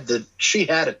that she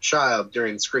had a child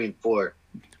during Scream 4.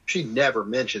 She never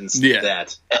mentions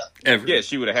that. Ever. Yeah,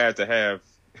 she would have had to have.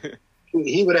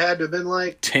 He would have had to have been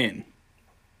like 10.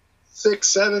 6,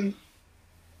 7,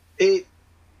 8.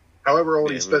 However old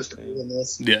he's supposed to be in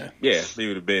this. Yeah. Yeah, he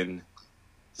would have been.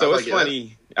 So it's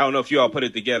funny. I don't know if you all put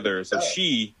it together. So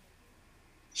she,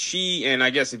 and I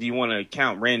guess if you want to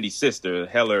count Randy's sister,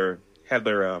 Heather,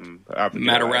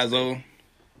 Matarazzo.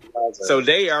 So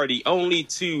they are the only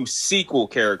two sequel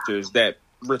characters that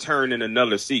return in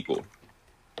another sequel.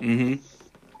 Mm-hmm.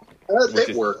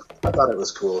 It worked. I thought it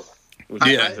was cool. Which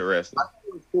is interesting. I thought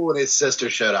it was cool when his sister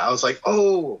showed up. I was like,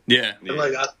 oh. Yeah. And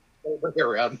like, look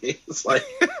around me. It's like,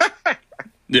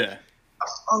 yeah.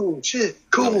 Oh, shit.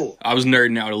 Cool. I was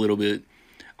nerding out a little bit.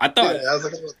 I thought I was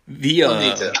like,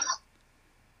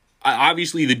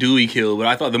 obviously the Dewey kill, but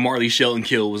I thought the Marley Shelton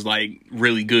kill was like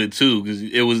really good too because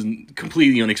it was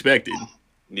completely unexpected.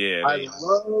 Yeah,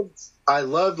 I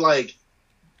loved like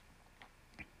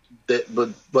but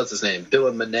what's his name,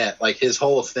 Dylan Minnette, like his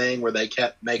whole thing where they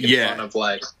kept making fun of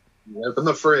like open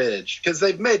the fridge because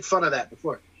they've made fun of that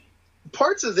before.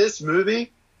 Parts of this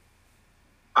movie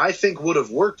I think would have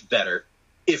worked better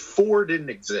if 4 didn't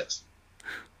exist.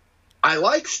 I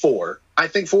like 4. I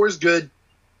think 4 is good.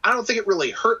 I don't think it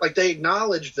really hurt. Like, they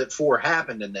acknowledged that 4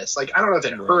 happened in this. Like, I don't know if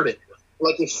it hurt it.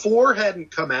 Like, if 4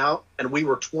 hadn't come out and we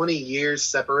were 20 years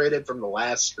separated from the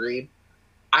last screen,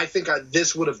 I think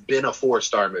this would have been a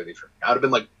 4-star movie for me. I would have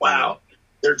been like, wow,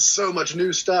 there's so much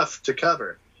new stuff to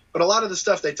cover. But a lot of the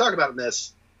stuff they talk about in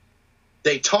this,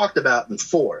 they talked about in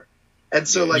 4. And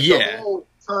so, like, the whole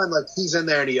time, like, he's in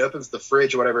there and he opens the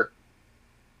fridge or whatever,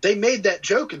 they made that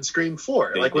joke in Scream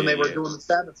 4. Like, when they were doing the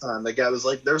Sabaton, the guy was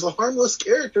like, there's a harmless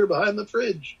character behind the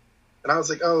fridge. And I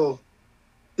was like, oh,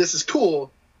 this is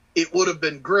cool. It would have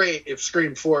been great if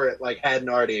Scream 4 hadn't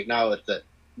already acknowledged that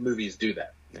movies do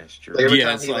that. That's true. Like, every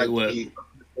time he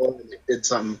did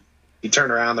something, he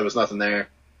turned around, there was nothing there.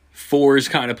 4 is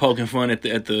kind of poking fun at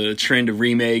the trend of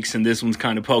remakes, and this one's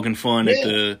kind of poking fun at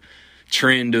the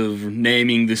trend of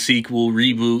naming the sequel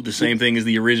reboot the same thing as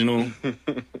the original.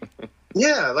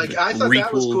 Yeah, like, I thought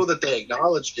that was cool that they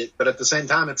acknowledged it, but at the same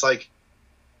time, it's like,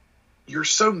 you're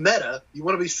so meta. You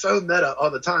want to be so meta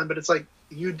all the time, but it's like,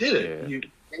 you did it. Yeah. You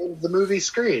named the movie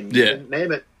Scream. You didn't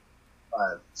name it.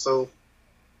 So,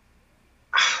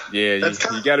 yeah,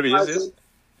 you got to be.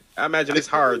 I imagine it's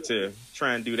hard to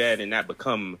try and do that and not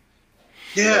become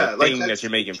the thing that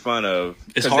you're making fun of.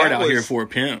 It's hard out here for a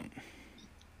pimp.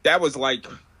 That was like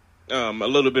a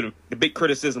little bit of the big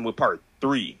criticism with Part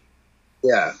 3.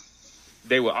 Yeah.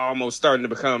 They were almost starting to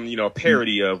become, a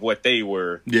parody of what they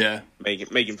were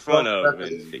making fun of,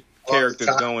 and the characters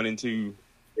going into.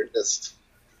 Just,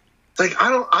 like,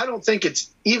 I don't think it's,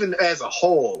 even as a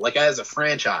whole, like as a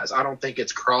franchise, I don't think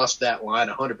it's crossed that line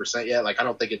 100% yet. Like, I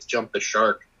don't think it's jumped the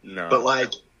shark. No. But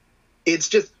like, it's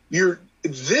just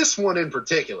this one in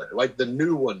particular, like the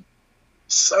new one,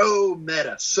 so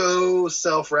meta, so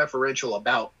self-referential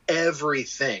about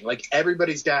everything. Like,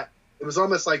 everybody's got. It was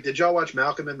almost like, did y'all watch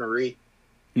Malcolm and Marie?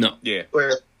 No. Yeah.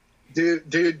 Where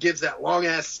dude gives that long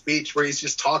ass speech where he's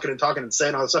just talking and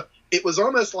saying all this stuff. It was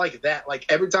almost like that. Like,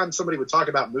 every time somebody would talk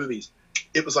about movies,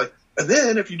 it was like, and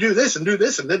then if you do this, and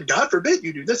then God forbid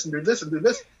you do this and do this and do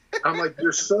this. I'm like,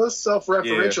 you're so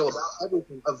self-referential about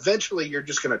everything. Eventually, you're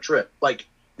just gonna trip. Like,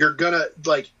 you're gonna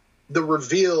the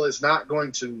reveal is not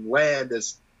going to land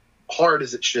as hard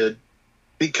as it should,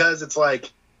 because it's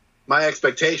like, my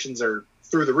expectations are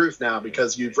through the roof now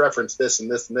because you've referenced this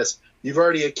and this and this. You've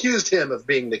already accused him of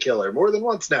being the killer more than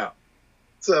once now.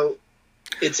 So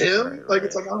it's him. Right.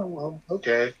 It's like, oh, well,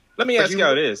 okay. Let me ask you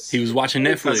how it is. He was watching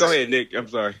Netflix. Go ahead, Nick. I'm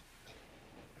sorry.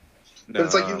 No. But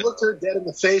it's like, you looked her dead in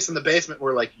the face in the basement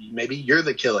where, like, maybe you're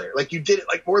the killer. Like, you did it,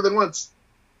 like, more than once.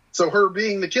 So her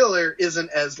being the killer isn't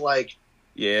as, like...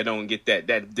 Yeah, I don't get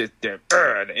the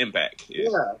impact.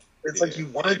 Yeah. It's like, you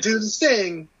want to do the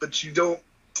thing, but you don't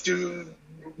do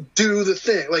the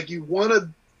thing. Like, you want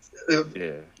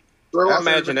to... I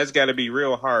imagine that's got to be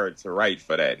real hard to write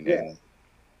for that. Yeah.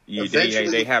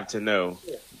 They have to know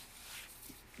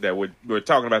that we're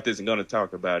talking about this and going to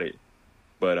talk about it.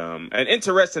 But an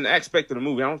interesting aspect of the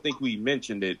movie, I don't think we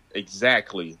mentioned it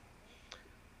exactly.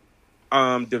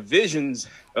 The visions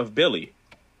of Billy.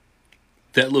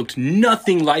 That looked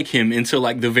nothing like him until,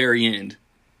 like, the very end.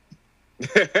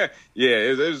 Yeah,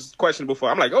 it was questionable before.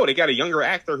 I'm like, oh, they got a younger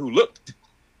actor who looked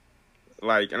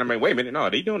like, and I'm like, wait a minute, no, are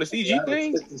they doing a CG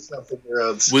thing?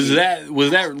 Was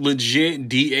that legit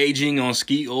de-aging on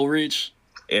Skeet Ulrich?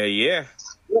 Yeah.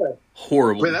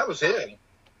 Horrible. I mean, that was him.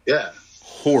 Yeah.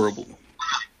 Horrible.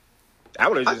 I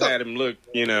would have just had him look,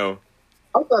 I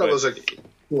thought it was a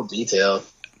cool detail.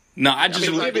 No, I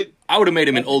would have made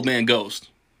him an old man ghost.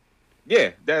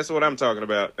 Yeah, that's what I'm talking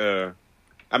about.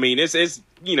 I mean, it's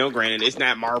granted, it's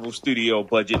not Marvel Studio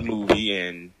budget movie,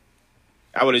 and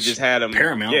I would have just had him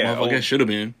Paramount. Motherfucker, should have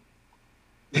been.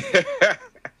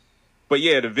 But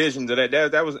yeah, the visions of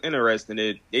that was interesting.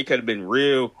 It could have been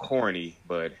real corny,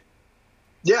 but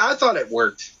yeah, I thought it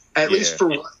worked. At least for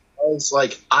what it was,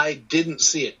 like, I didn't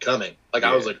see it coming. Like,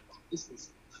 I was like,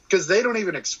 because they don't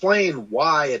even explain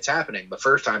why it's happening the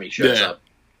first time he shows up.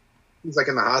 He's like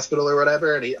in the hospital or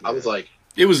whatever, and I was like,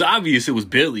 it was obvious it was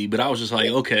Billy, but I was just like,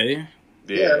 okay.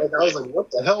 Yeah, like, I was like, what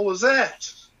the hell was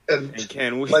that? And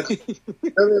can we? Like,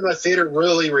 everyone in my theater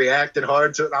really reacted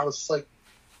hard to it, and I was just like,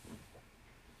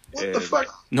 what the fuck?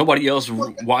 Nobody else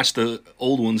watched the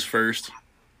old ones first.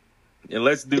 And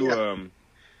let's do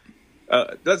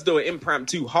an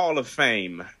impromptu Hall of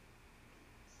Fame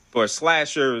for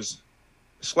slasher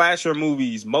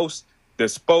movies, most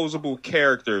disposable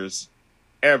characters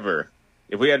ever.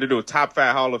 If we had to do a top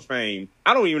 5 Hall of Fame,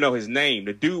 I don't even know his name.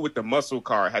 The dude with the muscle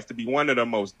car has to be one of the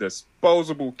most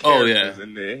disposable characters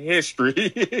in the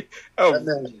history. And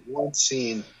then one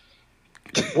scene,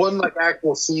 one like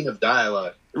actual scene of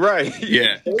dialogue. Right.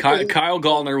 Yeah. Kyle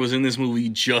Gallner was in this movie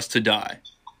just to die.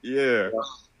 Yeah.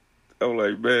 I'm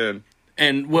like, man.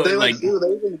 And what they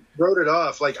even wrote it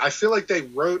off. Like, I feel like they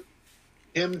wrote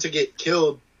him to get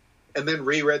killed and then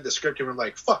reread the script and were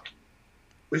like, fuck,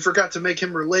 we forgot to make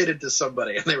him related to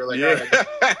somebody. And they were like,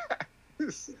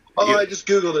 I just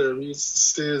Googled him. He's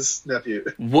Stu's nephew.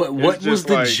 What was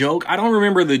the joke? I don't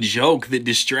remember the joke that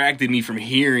distracted me from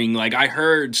hearing. Like, I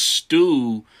heard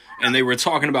Stu, and they were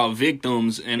talking about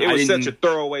victims, and it was such a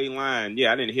throwaway line.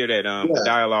 Yeah, I didn't hear that the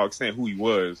dialogue saying who he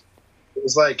was. It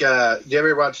was like, do you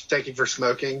ever watch Thank You for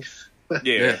Smoking?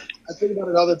 Yeah. I think about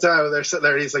it all the time when they're sitting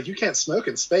there and he's like, you can't smoke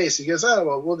in space. He goes, oh,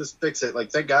 well, we'll just fix it. Like,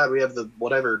 thank God we have the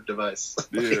whatever device.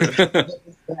 Yeah. They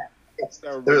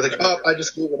were like, oh, I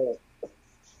just Googled it.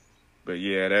 But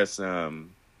yeah, that's and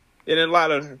a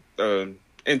lot of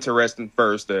interesting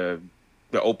first the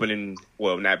opening,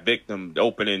 well, not victim, the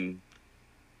opening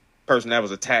person that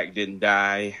was attacked didn't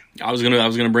die. I was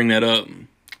gonna bring that up.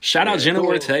 Shout out Jenna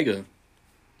Ortega.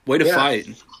 Way to fight.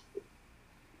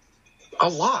 A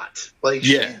lot. Like,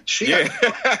 she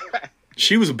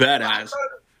she was a badass.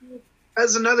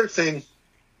 As another thing,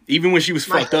 even when she was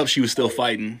fucked up, she was still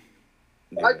fighting.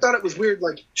 I thought it was weird.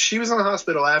 Like, she was in the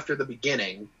hospital after the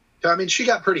beginning. I mean, she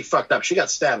got pretty fucked up. She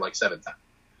got stabbed like 7 times.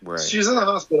 Right. She was in the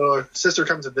hospital. Her sister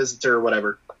comes to visit her or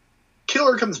whatever.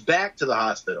 Killer comes back to the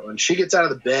hospital, and she gets out of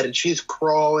the bed, and she's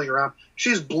crawling around.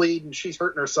 She's bleeding. She's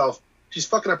hurting herself. She's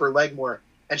fucking up her leg more.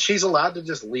 And she's allowed to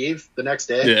just leave the next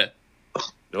day. Yeah.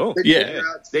 Oh, yeah.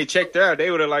 They checked her out.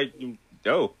 They would have like,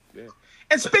 oh. Yeah.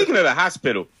 And speaking of the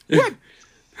hospital, what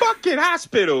fucking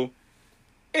hospital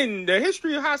in the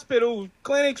history of hospital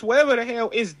clinics, whatever the hell,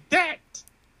 is that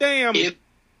damn empty?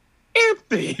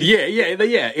 Yeah.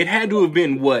 It had to have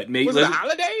been what? Maybe was it a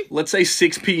holiday? Let's say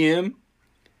 6 p.m.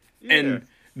 And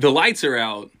the lights are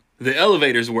out. The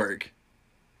elevators work.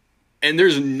 And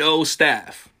there's no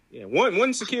staff. Yeah,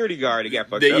 one security guard got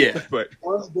fucked up. Yeah. But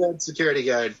one dead security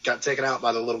guard got taken out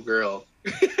by the little girl.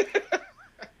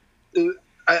 It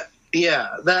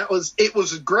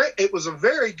was great. It was a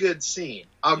very good scene.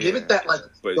 I'll give it that. Like,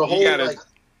 but the whole like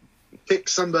pick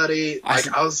somebody.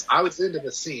 Like, I was into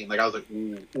the scene. Like, I was like,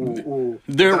 ooh.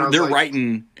 They're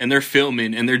writing and they're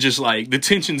filming and they're just like, the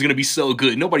tension's gonna be so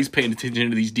good. Nobody's paying attention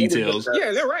to these details.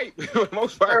 Yeah, they're right. For the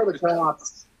most part. Where are the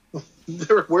cops?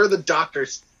 Where are the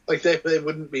doctors? Like, they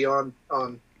wouldn't be on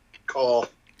call.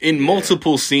 In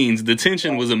multiple scenes, the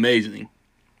tension was amazing.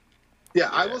 Yeah,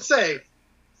 I will say,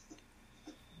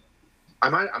 I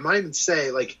might even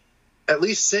say, like, at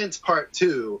least since part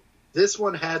 2, this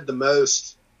one had the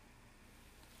most,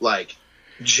 like,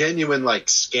 genuine, like,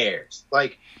 scares.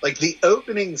 Like the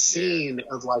opening scene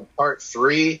of, like, part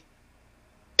 3,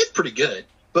 it's pretty good.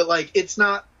 But, like, it's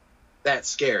not that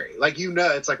scary. Like,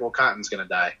 it's like, well, Cotton's gonna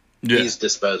die. Yeah. He's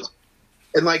disposable.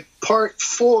 And, like, part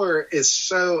 4 is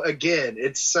so, again,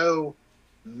 it's so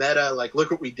meta. Like, look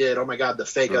what we did. Oh, my God, the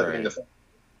fake opening.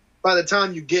 By the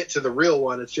time you get to the real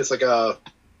one, it's just like,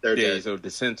 they're dead. So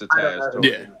desensitized.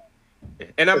 Yeah.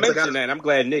 And I mentioned that. I'm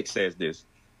glad Nick says this.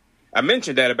 I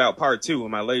mentioned that about part 2 in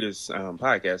my latest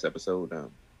podcast episode.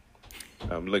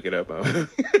 Look it up.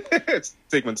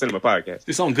 Sigmund Cinema Podcast.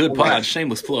 It's on Good Pod.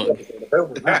 Shameless plug.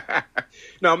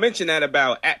 No, I mentioned that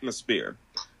about atmosphere.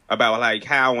 About, like,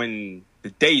 how in the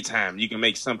daytime you can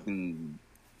make something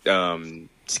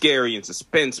scary and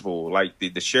suspenseful, like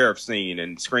the sheriff scene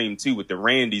and Scream 2 with the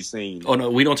Randy scene. Oh, no,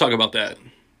 we don't talk about that.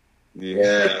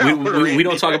 Yeah. we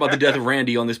don't talk about the death of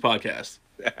Randy on this podcast.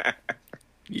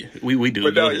 Yeah, we do.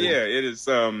 But no, it is.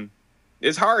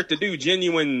 It's hard to do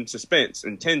genuine suspense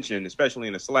and tension, especially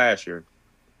in a slasher.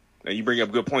 And you bring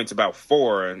up good points about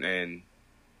 4, and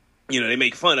they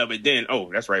make fun of it. Then,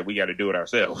 oh, that's right, we got to do it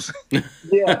ourselves.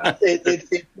 Yeah,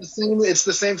 it's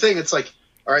the same thing. It's like,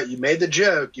 all right, you made the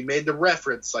joke, you made the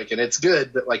reference, like, and it's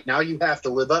good, but like now you have to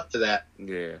live up to that.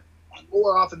 Yeah.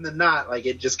 More often than not, like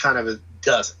it just kind of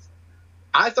doesn't.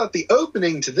 I thought the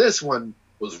opening to this one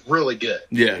was really good.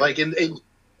 Yeah. Like in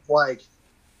like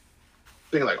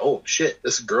being like, oh shit,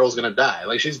 this girl's gonna die.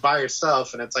 Like she's by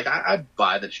herself, and it's like I'd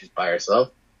buy that she's by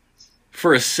herself.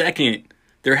 For a second,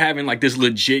 they're having like this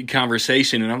legit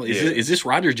conversation, and I'm like, is this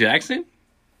Roger Jackson?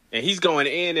 And he's going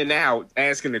in and out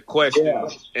asking the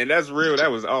questions, and that's real.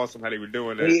 That was awesome how they were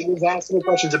doing that. He was asking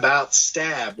questions about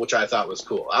Stab, which I thought was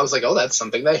cool. I was like, oh, that's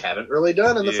something they haven't really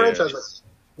done in the franchise. Like,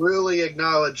 really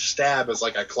acknowledge Stab as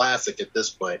like a classic at this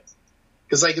point.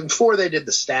 Because like before they did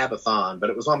the Stabathon, but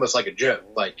it was almost like a joke.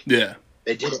 Like they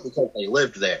did it because they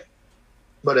lived there.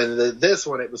 But in this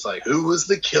one, it was like, who was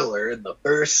the killer in the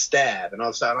first Stab? And all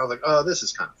of a sudden, I was like, oh, this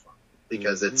is kind of fun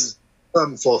because it's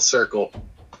come full circle.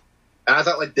 And I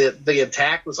thought like the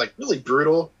attack was like really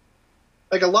brutal.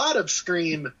 Like a lot of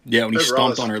Scream. Yeah, when he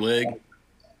stomped on her leg.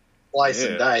 Slice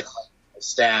and dice, like,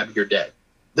 stab, you're dead.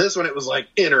 This one, it was like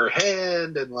in her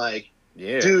hand and like,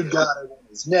 dude got it on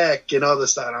his neck and all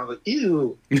this stuff. And I was like,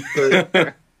 ew.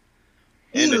 But,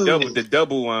 and the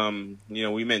double,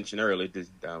 we mentioned earlier, this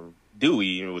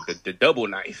Dewey with the double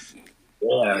knife.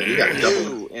 Yeah, you got a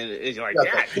double. And it's like,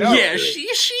 no. Yeah,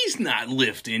 she's not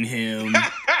lifting him.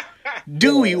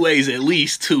 Dewey weighs at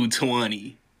least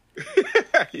 220.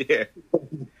 Yeah.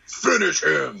 Finish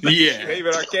him. Yeah.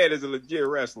 David Arquette is a legit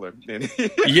wrestler.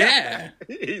 Yeah.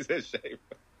 He's a shaper.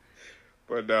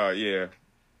 But, yeah.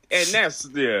 And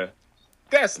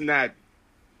that's not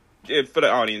it for the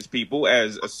audience, people.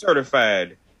 As a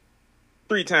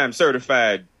 3-time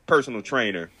certified personal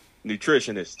trainer,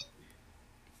 nutritionist,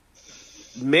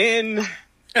 men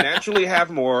naturally have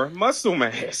more muscle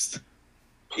mass.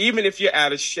 Even if you're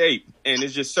out of shape, and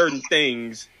it's just certain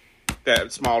things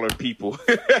that smaller people.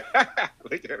 But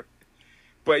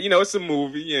it's a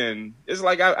movie, and it's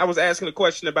like I was asking a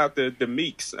question about the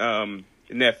Meeks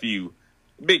nephew,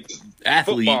 big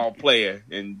athlete, football player,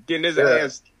 and getting his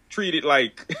ass treated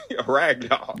like a rag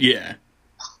doll. Yeah.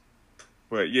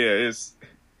 But it's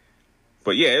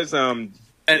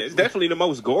definitely the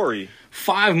most gory.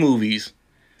 5 movies.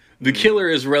 The killer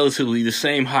is relatively the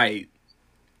same height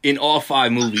in all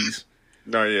 5 movies.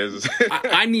 No, yes.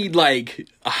 I need like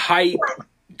a height.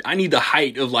 I need the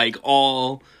height of like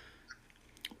all.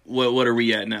 What are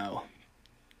we at now?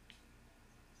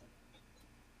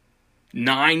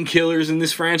 9 killers in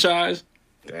this franchise.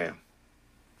 Damn.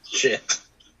 Shit.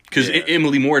 Because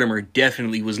Emily Mortimer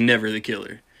definitely was never the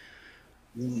killer.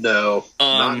 No,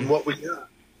 not in what we got.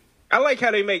 I like how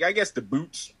they make, I guess, the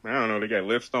boots. I don't know, they got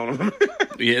lifts on them.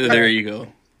 Yeah, there you go.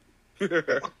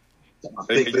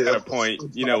 They got a point.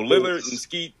 Lillard and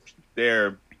Skeet,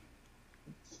 they're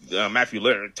Matthew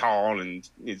Lillard tall and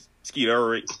Skeet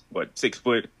Ulrich, 6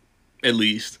 foot at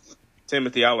least.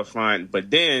 Timothy Olyphant, but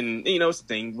then it's the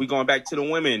thing. We going back to the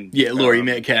women. Yeah, Laurie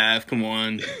Metcalf. Come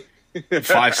on,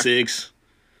 5'6".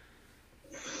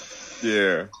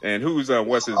 Yeah, and who's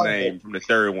what's his name from the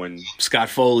third one? Scott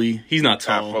Foley. He's not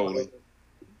tall. Scott Foley.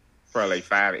 Probably like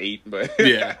 5'8", but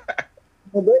yeah.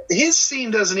 His scene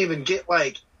doesn't even get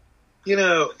like,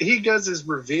 he does his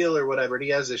reveal or whatever, and he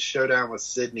has his showdown with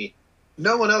Sydney.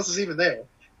 No one else is even there,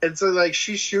 and so like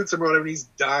she shoots him or whatever, and he's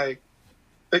dying.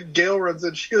 And Gail runs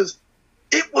in, she goes,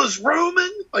 "It was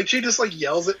Roman!" Like she just like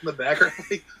yells it in the background.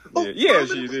 Like, yeah,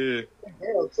 she did.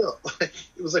 Like,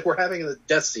 it was like we're having a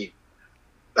death scene.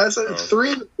 That's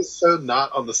 3 is so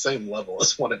not on the same level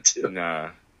as 1 and 2.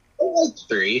 Nah, I like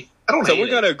 3. I don't. So hate we're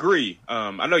gonna agree.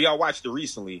 I know y'all watched it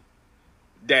recently.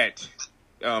 That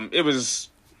it was,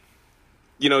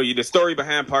 the story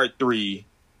behind part 3.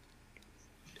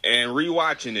 And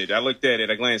rewatching it, I looked at it.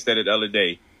 I glanced at it the other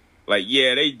day. Like,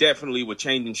 yeah, they definitely were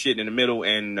changing shit in the middle.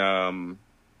 And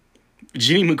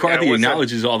Jenny McCarthy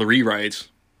acknowledges all the rewrites.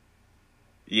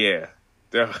 Yeah.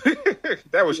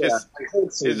 That was just,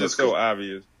 it's just so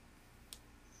obvious.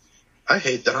 I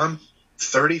hate that I'm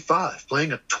 35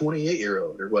 playing a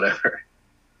 28-year-old or whatever.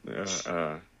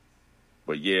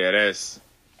 But yeah, that's.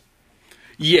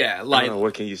 Yeah, like. I don't know,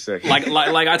 what can you say?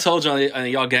 like I told y'all,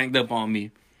 and y'all ganged up on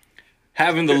me.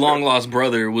 Having the long lost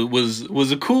brother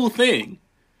was a cool thing.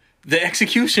 The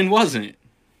execution wasn't.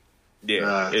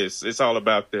 Yeah, it's all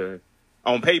about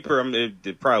on paper.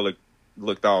 It probably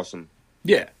looked awesome.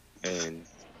 Yeah,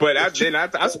 but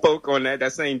I spoke on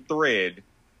that same thread.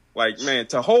 Like, man,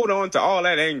 to hold on to all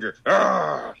that anger.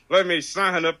 Let me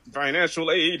sign up financial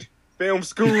aid, film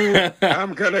school.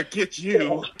 I'm gonna get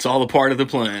you. It's all a part of the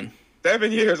plan.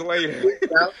 7 years later.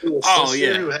 Oh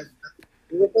yeah.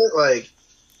 with it,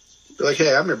 like,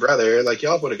 hey, I'm your brother. Like,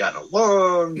 y'all would have gotten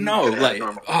along. No, like,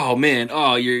 oh man,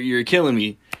 oh you're killing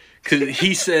me, because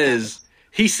he says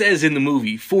in the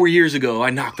movie, 4 years ago I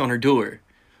knocked on her door,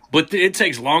 but it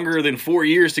takes longer than 4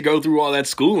 years to go through all that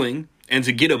schooling and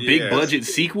to get a big budget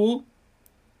sequel.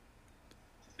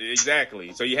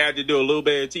 Exactly. So you had to do a little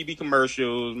bit of TV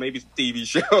commercials, maybe some TV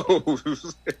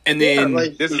shows, and then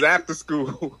this is after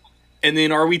school. And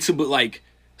then are we to like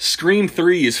Scream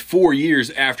 3 is 4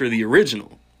 years after the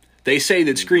original? They say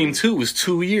that Scream 2 was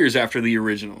 2 years after the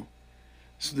original.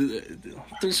 So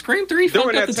the Scream 3 fucked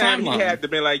During up that the time, timeline. he had to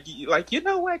be like, you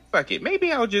know what? Fuck it.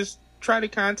 Maybe I'll just try to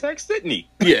contact Sydney.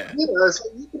 Yeah. You know, so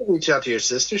you could reach out to your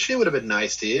sister. She would have been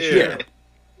nice to you. Yeah.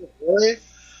 Really?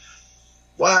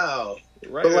 Wow.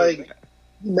 Right. But like,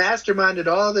 you masterminded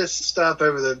all this stuff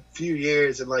over the few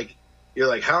years, and like, you're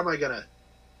like, how am I gonna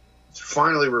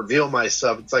finally reveal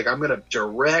myself? It's like, I'm gonna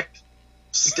direct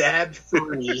Stab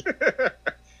 3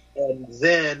 and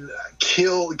then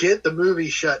get the movie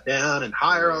shut down and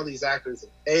hire all these actors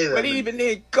and pay them. But even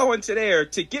then, going to there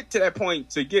to get to that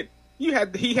point, he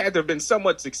had to have been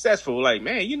somewhat successful. Like,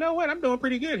 man, you know what? I'm doing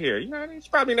pretty good here. You know, it's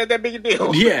probably not that big a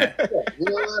deal. Yeah. You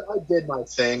know what? I did my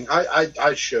thing.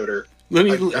 I showed her. Let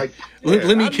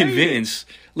me convince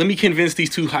these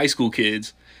two high school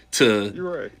kids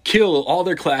to kill all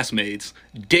their classmates,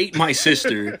 date my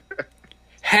sister,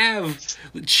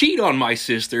 cheat on my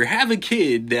sister, have a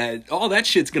kid that all that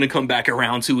shit's gonna come back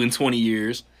around to in 20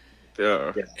 years.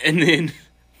 Yeah. And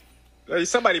then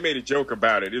somebody made a joke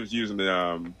about it. It was using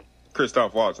the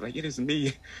Christoph Waltz. Like, it is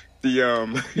me, the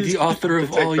author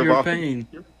of all your pain.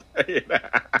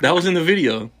 That was in the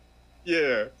video.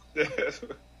 Yeah.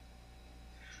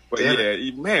 But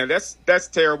yeah, man, that's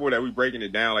terrible that we're breaking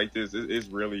it down like this. It's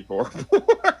really horrible.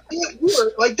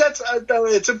 Like,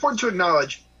 it's important to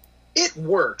acknowledge it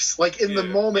works. Like, in the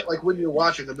moment, like when you're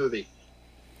watching the movie,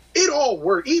 it all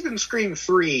works. Even Scream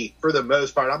 3, for the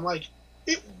most part, I'm like,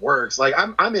 it works. Like,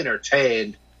 I'm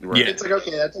entertained. Right. Yeah. It's like,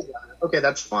 okay,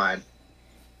 that's fine.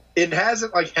 It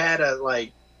hasn't like had a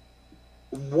like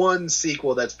one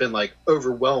sequel that's been like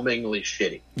overwhelmingly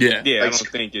shitty. Yeah. Yeah, Like, I don't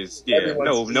think it's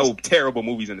no terrible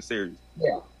movies in the series.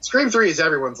 Yeah, Scream 3 is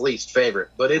everyone's least favorite,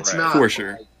 but it's not for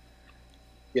sure. Like,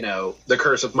 you know, the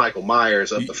Curse of Michael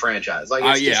Myers of the franchise. Like,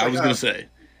 it's just I like, was gonna say.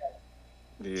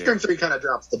 Yeah. Scream 3 kind of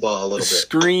drops the ball a little bit.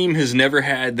 Scream has never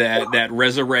had that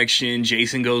resurrection,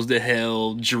 Jason Goes to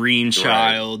Hell, Dream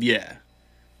Child, yeah.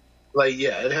 Like,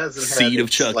 yeah, it hasn't Seed had of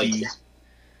Chucky. Like,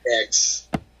 X.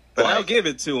 But I'll give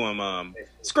it to him.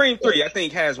 Scream 3, I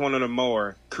think, has one of the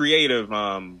more creative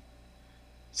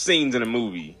scenes in the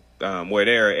movie where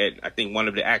they're at, I think, one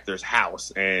of the actors'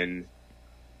 house and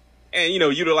you know,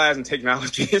 utilizing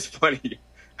technology. It's funny.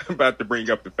 I'm about to bring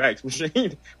up the fax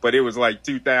machine, but it was like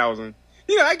 2000.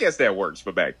 You know, I guess that works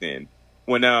for back then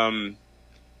when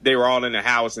they were all in the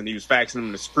house and he was faxing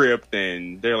them the script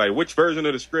and they're like, which version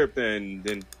of the script? And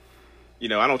then, you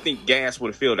know, I don't think gas would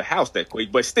have filled the house that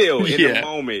quick, but still, in the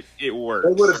moment, it works.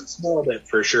 They would have smelled it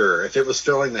for sure if it was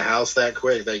filling the house that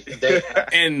quick. They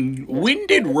And when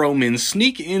did Roman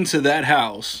sneak into that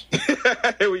house?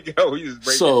 Here we go. He's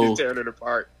just breaking tearing it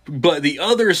apart. But the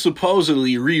other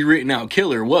supposedly rewritten out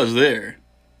killer was there.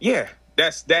 Yeah,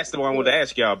 that's the one I wanted to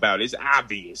ask y'all about. It's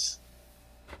obvious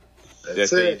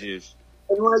That's it. just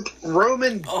And like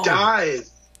Roman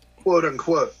dies, quote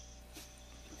unquote,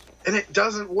 and it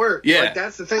doesn't work. Yeah. Like,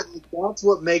 that's the thing. That's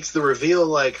what makes the reveal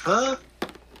like, huh?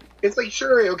 It's like,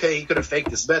 sure, okay, he could have faked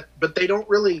this bet, but they don't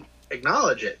really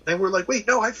acknowledge it. They were like, wait,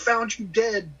 no, I found you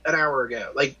dead an hour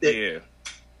ago. Like,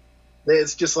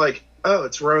 it's just like, oh,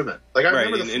 it's Roman. Like, I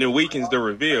remember and it weakens the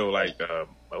reveal. Like,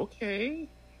 okay.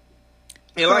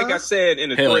 And like I said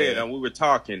in the thread, we were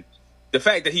talking, the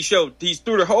fact that he's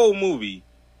through the whole movie,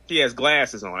 he has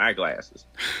glasses on, eyeglasses.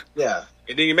 Yeah.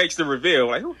 And then he makes the reveal,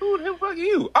 like, who the hell fuck are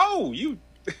you? Oh, you.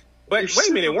 But wait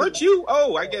a minute, weren't you?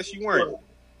 Oh, I guess you weren't.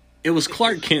 It was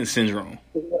Clark Kent syndrome.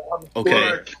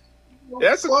 Okay.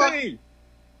 That's the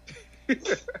thing.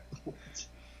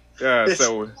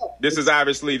 So this is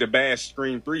obviously the Bash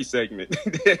Scream 3 segment.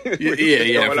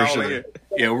 Yeah, for sure.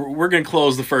 Yeah, we're going to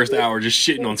close the first hour just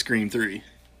shitting on Scream 3.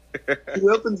 He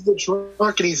opens the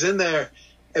trunk and he's in there.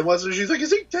 And she's like,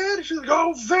 is he dead? And she's like,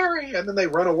 oh, very. And then they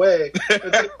run away. It's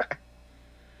like,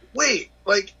 wait,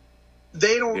 like,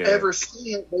 they don't ever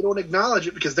see it. They don't acknowledge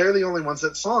it because they're the only ones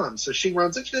that saw him. So she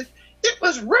runs in. She's like, it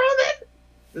was Roman.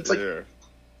 It's like,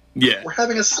 we're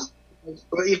having a...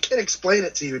 Well, you can't explain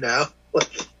it to you now. Like,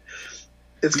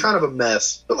 it's kind of a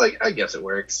mess. But, like, I guess it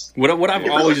works. What I've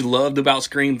always loved about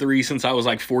Scream 3 since I was,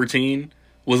 like, 14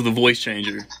 was the voice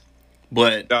changer.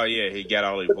 But... Oh, yeah, he got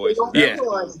all his voices. Yeah.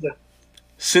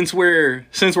 since we're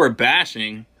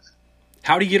bashing,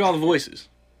 how do you get all the voices?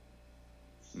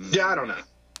 Yeah, I don't know.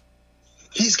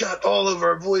 He's got all of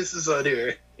our voices on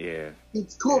here. Yeah.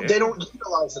 It's cool. Yeah. They don't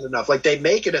utilize it enough. Like, they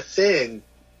make it a thing,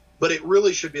 but it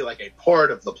really should be like a part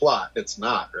of the plot. It's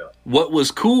not really. What was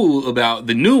cool about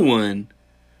the new one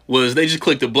was they just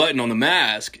clicked a button on the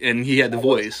mask and he had the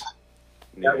voice.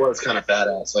 That was kind of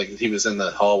badass. Like, he was in the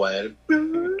hallway.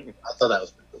 I thought that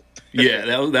was pretty cool. Yeah,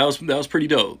 that was pretty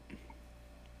dope.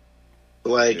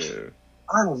 Like, Yeah.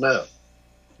 I don't know.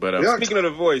 But We are speaking of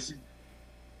the voice,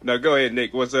 no, go ahead,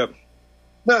 Nick. What's up?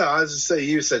 No, I was just saying,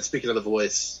 you said, speaking of the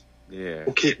voice, Yeah.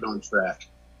 we'll keep it on track.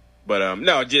 But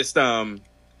no, just I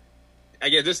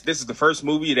guess this is the first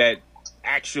movie that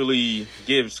actually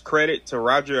gives credit to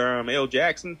Roger L.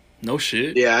 Jackson. No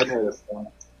shit. Yeah, I know this one.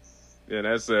 Yeah,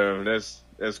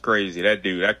 that's crazy. That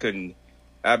dude,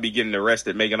 I'd be getting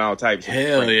arrested making all types of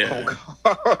Hell prank yeah. phone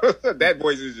calls. That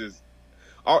voice is just.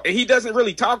 He doesn't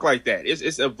really talk like that.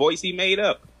 It's a voice he made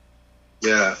up.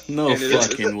 Yeah. No And it's-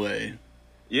 fucking way.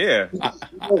 Yeah.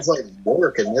 It was like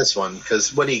work in this one,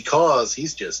 because when he calls,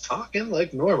 he's just talking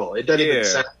like normal. It doesn't Yeah. even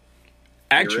sound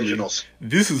the Actually, original.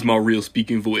 this is my real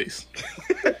speaking voice.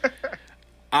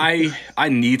 I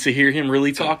need to hear him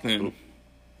really talk then.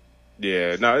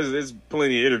 Yeah. No, there's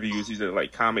plenty of interviews. He's at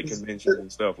like comic conventions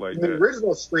and stuff like In the that.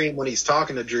 original Scream, when he's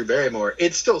talking to Drew Barrymore,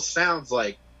 it still sounds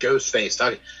like Ghostface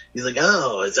talking. He's like,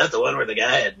 "Oh, is that the one where the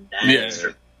guy had knives?" Yeah.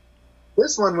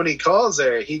 This one, when he calls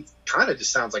there, he kind of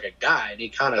just sounds like a guy, and he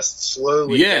kind of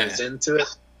slowly Yeah. goes into it.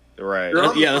 Right.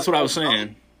 You're Yeah, that's what I was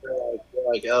saying.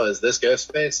 You're like, "Oh, is this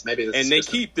Ghostface? Maybe this." And is they Ghostface."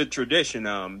 keep the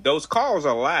tradition. Those calls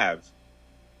are live.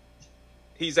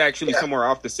 He's actually Yeah. somewhere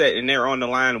off the set, and they're on the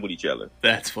line with each other.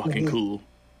 That's fucking cool.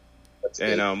 That's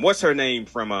good. And what's her name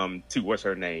from what's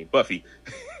her name? Buffy.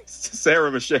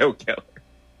 Sarah Michelle Gellar.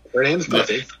 Her name's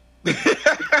Buffy.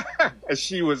 And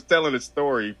she was telling a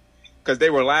story because they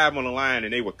were live on the line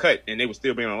and they were cut and they would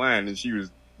still be on the line, and she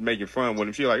was making fun with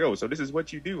him. She like, "Oh, so this is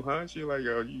what you do, huh?" She like,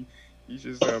 "Oh, you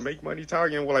just make money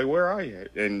talking." We're like, "Where are you?"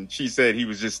 And she said he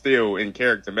was just still in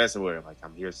character messing with her. Like,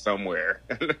 "I'm here somewhere."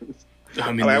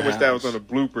 I mean, I wish that was on a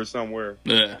blooper somewhere.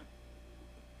 Yeah.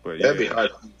 But That'd be yeah.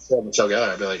 hard. So Michelle Gellar,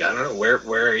 I'd be like, "I don't know, where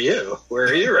are you? Where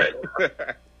are you right now?"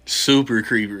 Super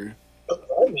creeper.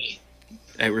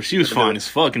 Hey, where she was fine as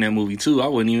fuck in that movie too. I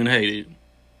wouldn't even hate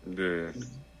Yeah.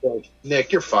 Like,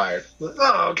 Nick, you're fired.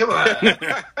 Oh, come on. it.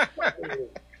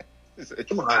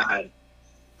 Come on.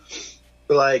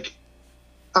 But like,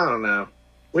 I don't know.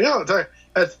 We don't talk.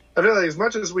 I feel like as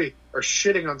much as we are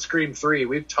shitting on Scream 3,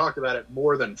 we've talked about it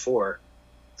more than 4.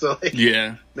 So like,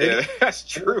 Yeah. maybe Yeah,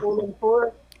 that's more true. than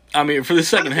 4. I mean, for the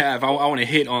second half, I want to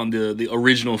hit on the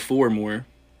original 4 more.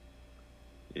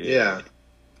 Yeah.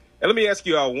 And let me ask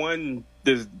you all one.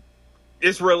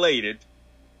 It's related.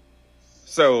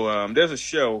 So there's a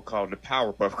show called The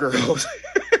Powerpuff Girls,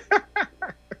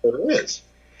 There is.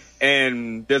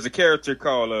 and there's a character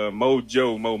called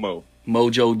Mojo Momo.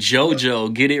 Mojo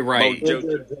Jojo, get it right.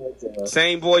 Mojo.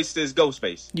 Same voice as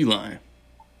Ghostface. You lying.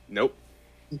 Nope.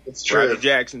 It's true. Roger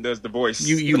Jackson does the voice.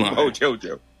 You lying.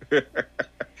 Mojo.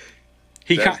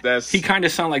 He That's- he kind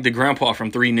of sound like the grandpa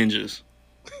from Three Ninjas.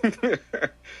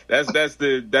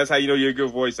 That's how you know you're a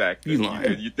good voice actor. You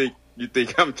lying. You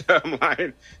think I'm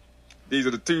lying? These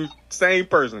are the two same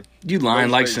person. You lying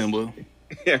like Ghostface. Simba.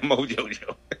 Yeah, Mojo.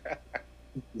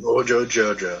 Mojo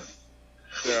Jojo.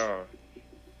 Yeah.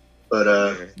 But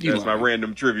You That's my lying.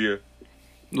 random trivia.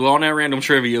 Well, on that random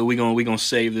trivia, we gonna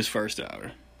save this first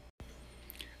hour.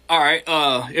 All right.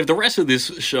 If the rest of this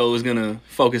show is gonna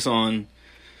focus on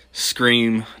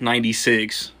Scream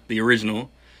 '96, the original,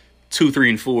 2, 3,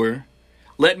 and 4,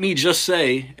 let me just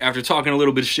say, after talking a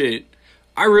little bit of shit,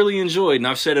 I really enjoyed, and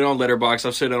I've said it on Letterboxd,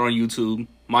 I've said it on YouTube,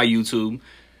 my YouTube.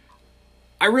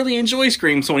 I really enjoy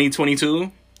Scream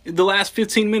 2022. The last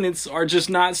 15 minutes are just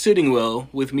not sitting well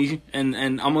with me, and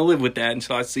I'm gonna live with that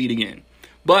until I see it again.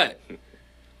 But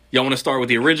y'all want to start with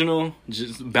the original?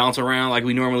 Just bounce around like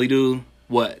we normally do?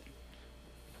 What?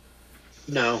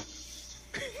 no.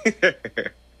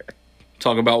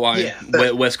 Talk about why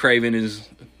Yeah. Wes Craven is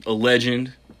a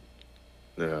legend,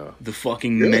 Yeah. the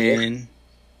fucking Yeah. man.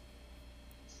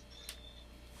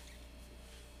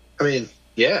 I mean,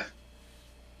 yeah.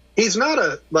 He's not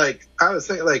I was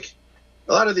thinking, like,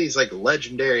 a lot of these, like,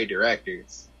 legendary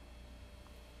directors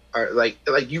are, like,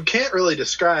 you can't really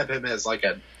describe him as, like,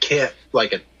 a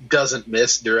doesn't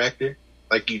miss director.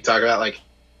 Like, you talk about, like,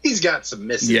 he's got some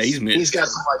misses. Yeah, he's missed. He's got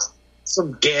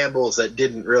some gambles that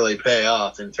didn't really pay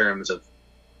off in terms of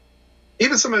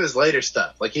even some of his later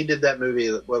stuff. Like, he did that movie,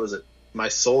 what was it? My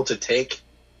Soul to Take.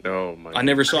 Oh my! I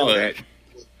never saw that.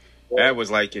 That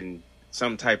was like in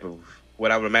some type of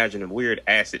what I would imagine a weird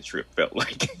acid trip felt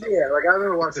like. Yeah, like I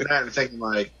remember watching that and thinking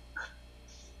like,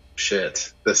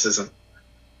 shit, this isn't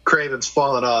Craven's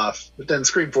fallen off. But then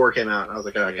Scream 4 came out and I was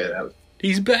like, okay, that was.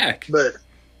 He's back. But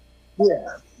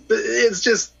yeah, but it's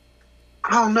just,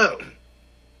 I don't know.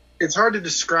 It's hard to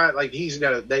describe. Like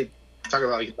they talk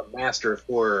about like the master of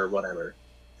horror or whatever,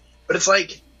 but it's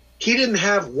like he didn't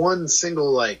have one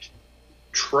single like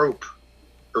trope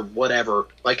or whatever,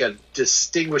 like a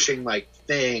distinguishing like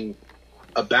thing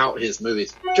about his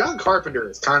movies. John Carpenter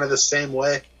is kind of the same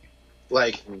way.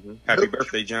 Like, Happy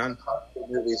birthday, John. Carpenter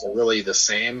movies are really the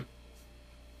same.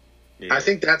 Yeah. I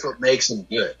think that's what makes him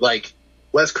good. Like,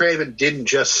 Wes Craven didn't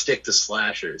just stick to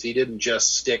slashers. He didn't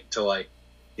just stick to like,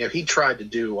 you know, he tried to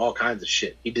do all kinds of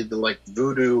shit. He did the like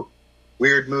voodoo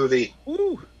weird movie.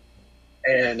 Woo.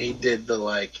 And he did the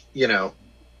like, you know,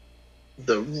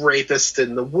 the rapist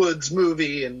in the woods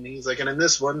movie, and he's like, and in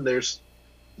this one there's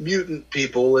mutant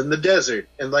people in the desert,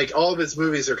 and like all of his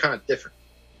movies are kind of different.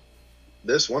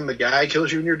 This one, the guy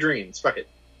kills you in your dreams. Fuck it.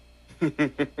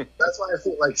 That's why I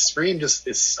feel like Scream just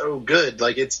is so good.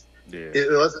 Like it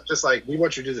wasn't just like, we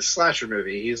want you to do the slasher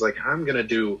movie. He's like, I'm gonna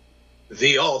do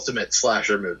the ultimate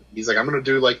slasher movie. He's like, I'm gonna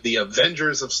do like the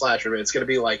Avengers of slasher movie. It's gonna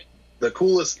be like the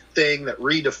coolest thing that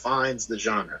redefines the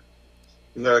genre.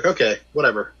 And they're like, okay,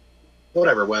 whatever,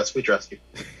 Wes, we trust you.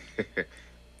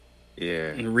 Yeah.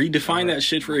 And redefine that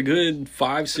shit for a good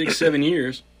 5, 6, 7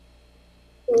 years.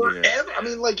 Forever. I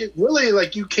mean, like, it really,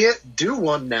 like, you can't do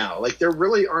one now. Like, there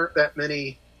really aren't that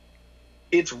many.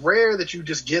 It's rare that you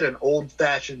just get an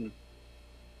old-fashioned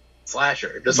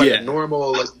slasher. Just, like, a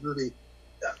normal, like, movie.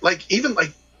 Like, even,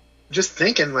 like, just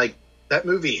thinking, like, that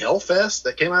movie Hellfest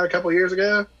that came out a couple years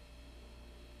ago,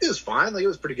 it was fine. Like, it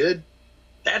was pretty good.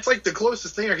 That's, like, the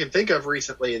closest thing I can think of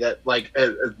recently that, like,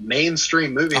 a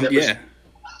mainstream movie that was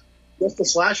just a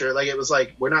slasher. Like, it was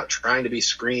like, we're not trying to be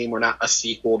Scream. We're not a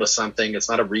sequel to something. It's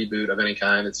not a reboot of any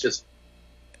kind. It's just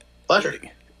slasher.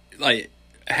 Like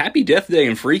Happy Death Day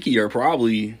and Freaky are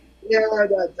probably... Yeah,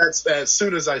 that's as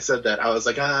soon as I said that, I was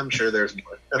like, I'm sure there's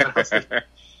more. Like,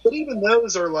 but even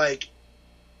those are like,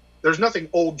 there's nothing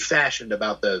old-fashioned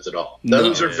about those at all.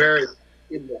 Those are very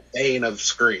in the vein of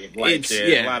Scream. Like, It's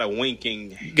a lot of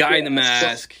winking. Guy in the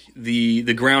Mask,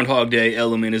 the Groundhog Day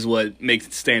element is what makes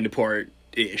it stand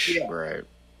apart-ish. Yeah. Right.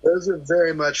 Those are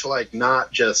very much like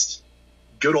not just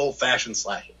good old-fashioned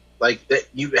slasher. Like, that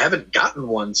you haven't gotten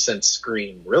one since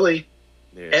Scream, really.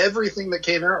 Yeah. Everything that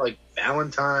came out, like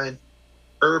Valentine,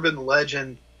 Urban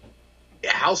Legend,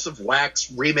 House of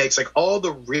Wax remakes, like all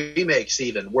the remakes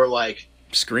even were like,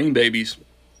 Scream babies.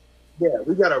 yeah,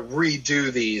 we got to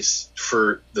redo these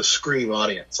for the Scream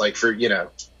audience. Like, for, you know.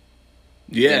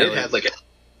 Yeah. And it had like a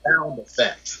sound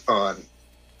effect on.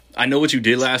 I Know What You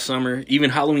Did Last Summer.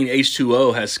 Even Halloween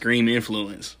H2O has Scream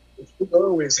influence. It's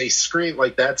always a Scream,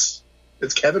 like it's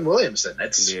Kevin Williamson.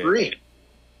 That's Scream.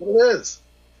 What it is.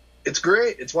 It's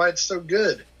great. It's why it's so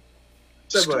good.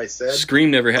 That's what I said.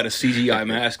 Scream never had a CGI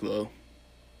mask, though.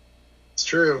 It's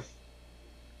true.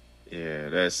 Yeah,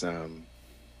 that's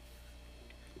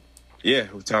yeah,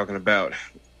 we're talking about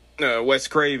Wes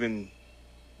Craven.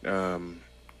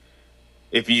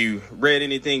 If you read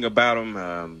anything about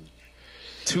him,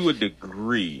 to a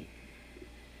degree,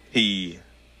 he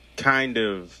kind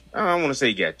of, I don't want to say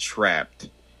he got trapped,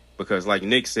 because like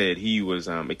Nick said, he was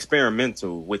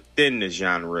experimental within the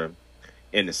genre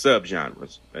and the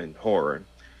subgenres and horror.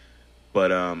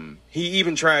 But he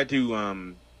even tried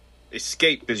to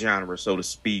escape the genre, so to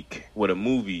speak, with a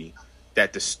movie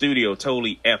that the studio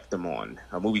totally effed him on,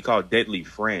 a movie called Deadly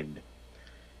Friend.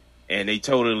 And they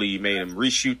totally made him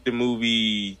reshoot the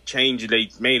movie, they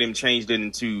made him change it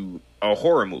into a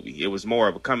horror movie. It was more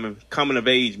of a coming of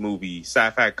age movie,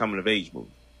 sci-fi coming of age movie.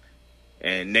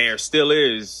 And there still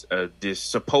is this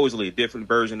supposedly a different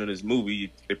version of this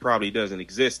movie. It probably doesn't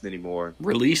exist anymore.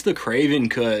 Release the Craven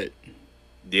cut.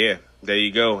 Yeah, there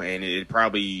you go. And it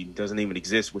probably doesn't even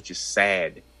exist, which is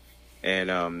sad.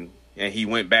 And he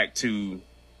went back to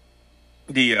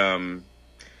the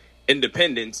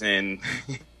Independence, and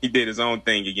he did his own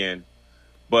thing again.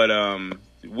 But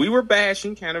we were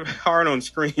bashing kind of hard on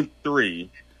Scream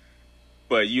 3.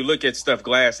 But you look at stuff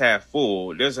glass half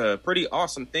full, there's a pretty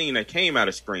awesome thing that came out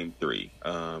of Scream 3.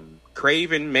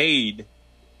 Craven made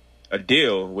a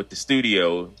deal with the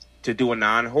studio to do a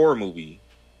non-horror movie.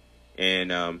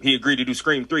 And he agreed to do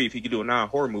Scream 3 if he could do a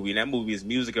non-horror movie. And that movie is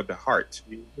Music of the Heart.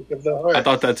 Music of the Heart. I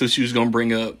thought that's what she was going to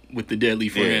bring up with the Deadly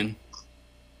Friend.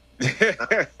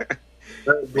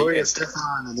 Gloria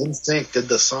Stefan and Instinct did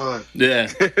the song. Yeah.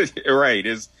 Right.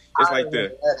 It's like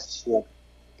the...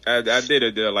 I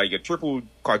did a triple,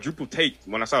 quadruple take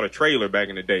when I saw the trailer back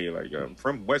in the day, like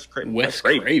from Wes Craven. Wes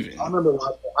Craven. I remember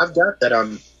I've got that.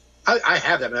 I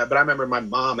have that, but I remember my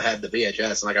mom had the VHS,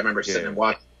 and like I remember sitting and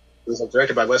watching. It was like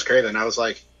directed by Wes Craven. I was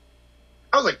like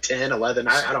 10, 11.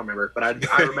 I don't remember, but I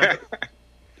remember.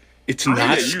 It's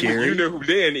not scary. You knew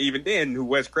even then who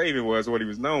Wes Craven was, what he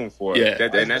was known for. Yeah,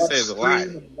 and that says a lot.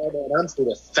 I'm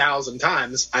 1,000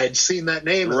 times. I had seen that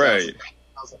name. Right.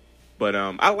 But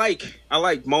I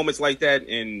like moments like that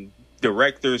in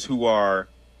directors who are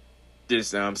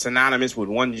just synonymous with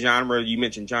one genre. You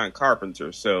mentioned John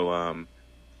Carpenter, so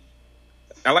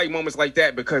I like moments like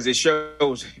that because it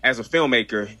shows as a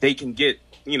filmmaker they can get,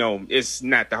 it's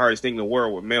not the hardest thing in the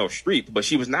world with Meryl Streep, but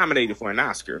she was nominated for an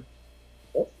Oscar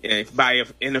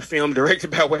in a film directed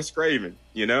by Wes Craven,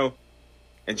 And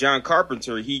John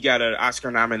Carpenter, he got an Oscar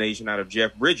nomination out of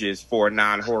Jeff Bridges for a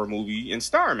non-horror movie in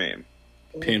Starman.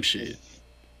 Pimp shit.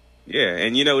 Yeah,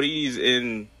 and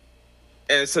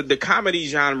and so the comedy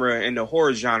genre and the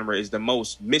horror genre is the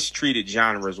most mistreated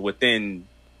genres within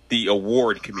the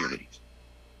award communities.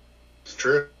 It's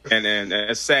true. And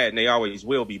it's sad, and they always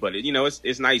will be. But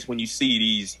it's nice when you see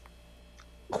these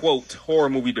quote horror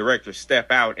movie directors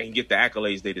step out and get the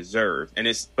accolades they deserve.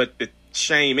 But the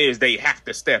shame is they have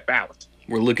to step out.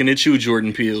 We're looking at you,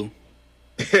 Jordan Peele.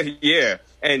 Yeah,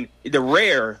 and the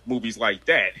rare movies like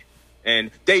that.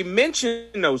 And they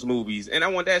mention those movies, and I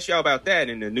want to ask y'all about that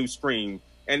in the new Scream.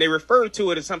 And they refer to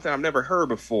it as something I've never heard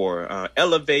before,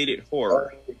 elevated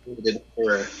horror.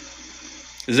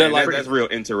 Is that that's real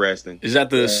interesting? Is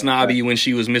that the snobby when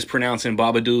she was mispronouncing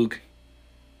Babadook?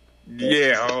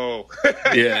 Yeah. Oh.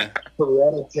 Yeah.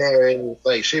 Hereditary.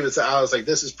 Like I was like,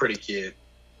 this is pretty cute.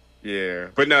 Yeah,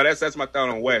 but no, that's my thought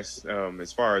on Wes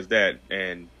as far as that,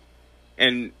 and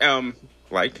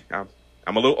like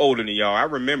I'm a little older than y'all. I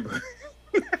remember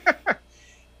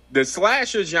the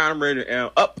slasher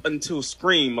genre up until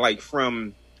Scream, like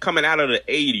from coming out of the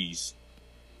 80s,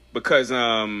 because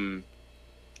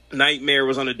Nightmare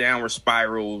was on a downward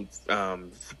spiral.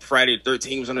 Friday the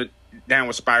 13th was on a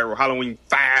downward spiral. Halloween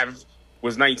 5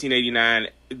 was 1989.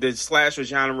 The slasher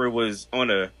genre was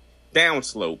on a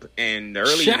downslope, and the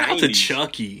early shout 90s. Out to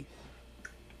Chucky.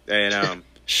 And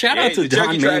shout out to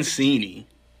Don Mancini.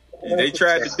 They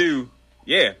tried to do.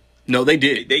 Yeah. No, they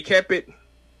did. They kept it.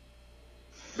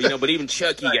 But even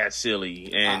Chucky got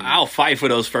silly. And I'll fight for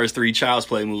those first 3 Child's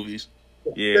Play movies.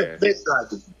 Yeah.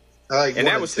 And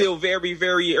that was still very,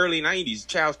 very early 90s.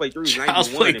 Child's Play 3 was 91. Child's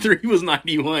Play 3 was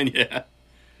 91, yeah.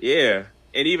 Yeah.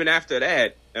 And even after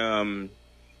that, I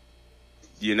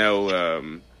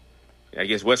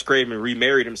guess Wes Craven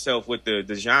remarried himself with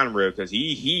the genre because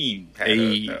he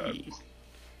had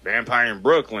Vampire in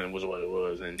Brooklyn was what it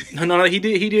was. And no, he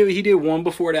did one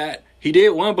before that. He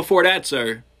did one before that,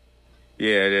 sir.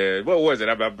 Yeah, what was it?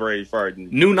 I'm brave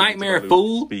farting. New Nightmare,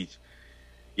 fool. Speech.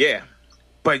 Yeah,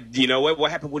 but you know what?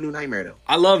 What happened with New Nightmare though?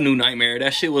 I love New Nightmare.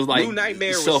 That shit was like New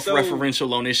Nightmare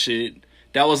self-referential on this shit.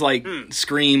 That was like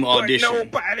Scream audition.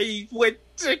 But nobody went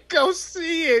to go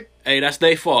see it. Hey, that's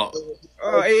their fault.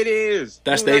 It is.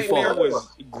 That's their fault.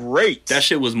 Was great. That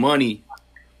shit was money.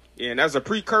 Yeah, and that's a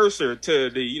precursor to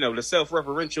the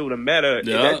self-referential, the meta.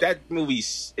 Yep. That movie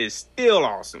is still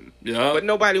awesome. Yeah. But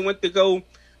nobody went to go.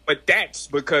 But that's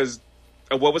because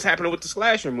of what was happening with the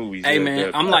slasher movies. Hey,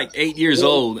 man, I'm like 8 years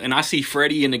old, and I see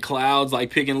Freddy in the clouds,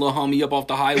 like picking little homie up off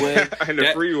the highway. In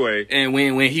the freeway. And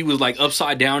when he was like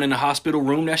upside down in the hospital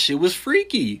room, that shit was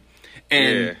freaky.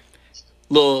 And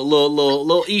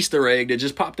little Easter egg that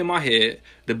just popped in my head.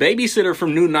 The babysitter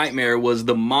from New Nightmare was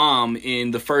the mom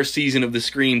in the first season of the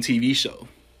Scream TV show.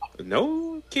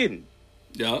 No kidding.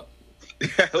 Yup.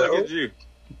 Look at you.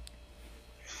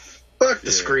 Fuck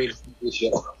the Scream TV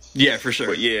show. Yeah, for sure.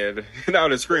 But yeah, now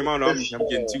the Scream, I don't know, I'm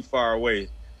getting too far away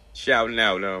shouting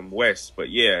out West. But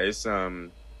yeah, it's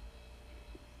almost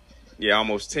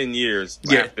 10 years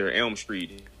after Elm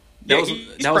Street. That was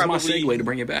my segue to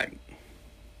bring it back.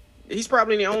 He's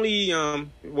probably the only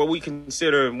what we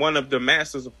consider one of the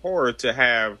masters of horror to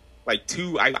have like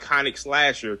 2 iconic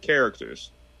slasher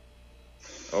characters.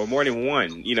 Or more than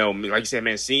one. Like you said,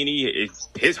 Mancini,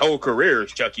 his whole career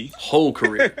is Chucky. Whole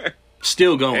career.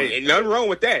 Still going. Ain't nothing wrong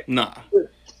with that. Nah.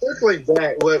 Circling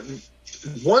back,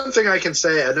 one thing I can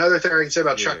say, another thing I can say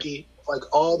about Chucky, like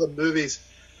all the movies,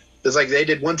 is like they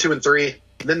did 1, 2, and 3,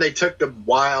 and then they took a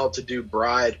while to do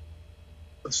Bride.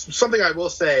 Something I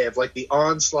will say of like the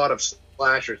onslaught of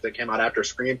slashers that came out after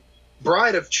Scream,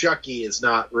 Bride of Chucky is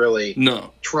not really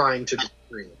trying to do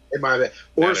Scream, in my opinion.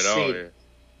 Or Scene. Yeah.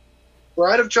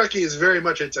 Bride of Chucky is very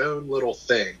much its own little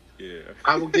thing. Yeah.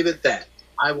 I will give it that.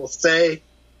 I will say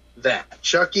that.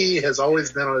 Chucky has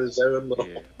always been on his own little.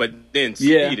 Yeah. But then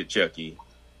Yeah. Seed of Chucky.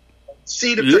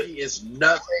 Seed of Chucky is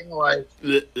nothing like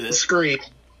Scream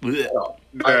at all.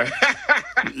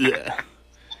 Yeah.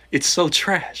 It's so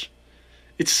trash.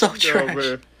 It's so trash.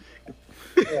 man.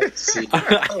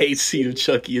 I hate Seed of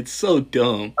Chucky. It's so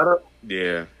dumb.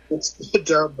 Yeah. It's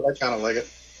dumb, but I kind of like it.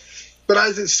 But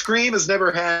I think Scream has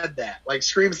never had that. Like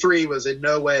Scream 3 was in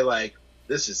no way like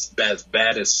this is as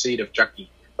bad as Seed of Chucky.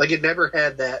 Like it never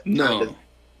had that. No. Kind of,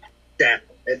 yeah,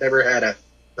 it never had a.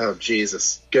 Oh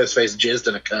Jesus! Ghostface jizzed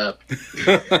in a cup.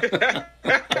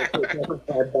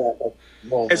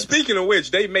 And speaking of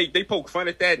which, they poke fun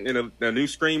at that in a new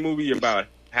Scream movie about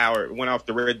how it went off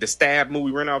the Stab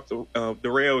movie went off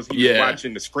the rails. He was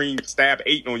watching the Scream Stab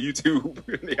 8 on YouTube.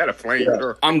 They had a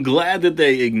flamethrower. I'm glad that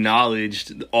they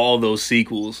acknowledged all those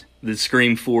sequels that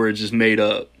Scream 4 just made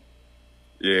up.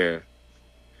 Yeah.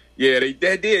 Yeah, they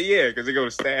did, yeah, because they go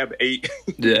to Stab 8.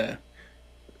 Yeah.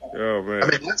 Oh, man. I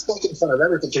mean, that's making fun of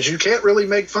everything because you can't really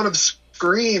make fun of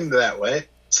Scream that way.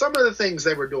 Some of the things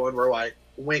they were doing were like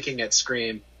winking at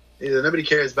Scream. Nobody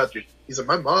cares about your. He's like,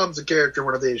 my mom's a character in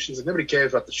one of these. She's like, nobody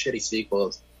cares about the shitty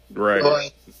sequels. Right.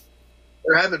 But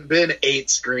there haven't been 8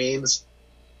 Screams.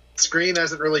 Scream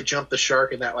hasn't really jumped the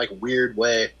shark in that like weird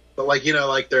way. But like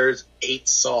like there's 8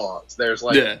 Saws. There's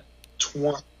like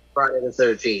 20 Friday the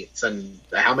 13th and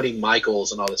how many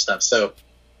Michaels and all this stuff. So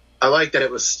I like that it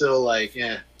was still like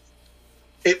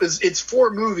it's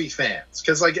for movie fans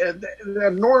because like a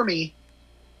normie.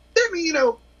 I mean,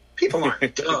 people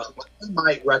aren't dumb. They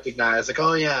might recognize, like,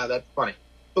 oh, yeah, that's funny.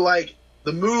 But, like,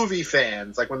 the movie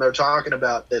fans, like, when they're talking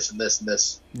about this and this and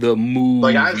this. The movies.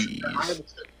 Like, I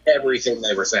understood everything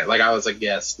they were saying. Like, I was like,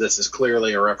 yes, this is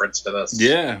clearly a reference to this.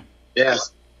 Yeah.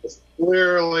 Yes, it's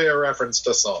clearly a reference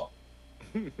to Saw.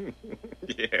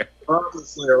 Yeah.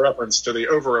 Obviously a reference to the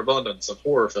overabundance of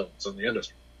horror films in the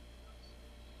industry.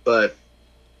 But,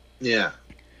 yeah.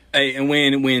 Hey, and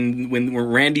when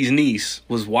Randy's niece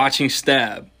was watching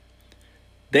Stab,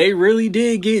 they really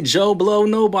did get Joe Blow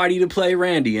Nobody to play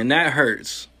Randy, and that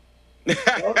hurts. I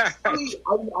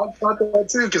thought that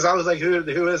too because I was like,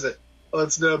 who is it? Oh,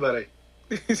 it's nobody.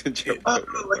 Because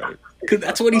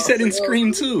that's what he said in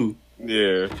Scream 2.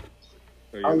 Yeah.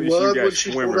 I love when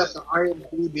she pulled up the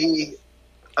IMDb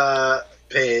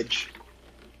page.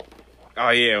 Oh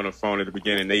yeah, on the phone at the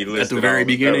beginning. They listed at the very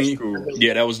beginning. That was cool.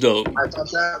 Yeah, that was dope. I thought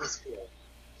that was cool.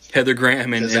 Heather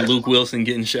Graham and Luke Wilson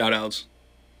getting shout outs.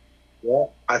 Yeah,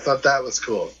 I thought that was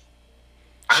cool.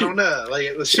 I don't know. Like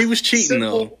it was. She was cheating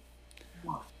simple.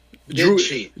 though.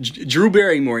 Cheat. Drew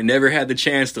Barrymore never had the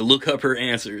chance to look up her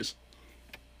answers.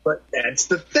 But that's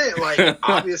the thing. Like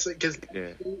obviously, because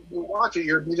you watch it,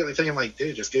 you're immediately thinking like,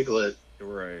 dude, just Google it.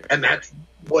 Right. And that's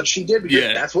what she did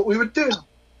because that's what we would do.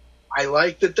 I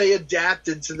like that they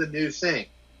adapted to the new thing.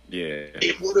 Yeah.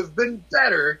 It would have been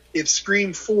better if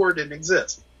Scream 4 didn't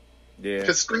exist. Yeah.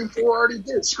 Because Scream 4 already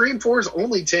did. Scream 4 is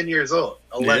only 10 years old.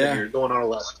 11 years, going on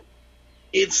 11.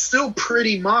 It's still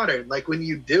pretty modern. Like, when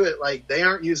you do it, like, they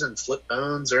aren't using flip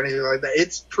phones or anything like that.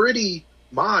 It's pretty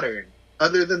modern.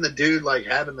 Other than the dude, like,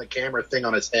 having the camera thing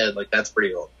on his head. Like, that's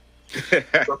pretty old.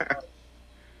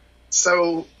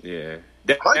 So, yeah.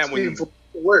 I like Scream 4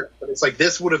 to work, but it's like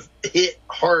this would have hit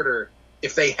harder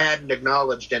if they hadn't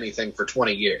acknowledged anything for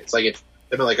 20 years. Like, if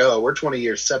they'd been like, oh, we're 20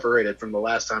 years separated from the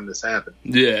last time this happened.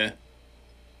 Yeah.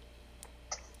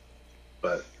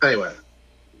 But anyway,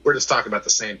 we're just talking about the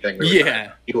same thing.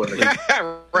 Yeah. You want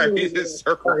to right. We just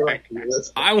circle back.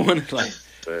 I want to, like,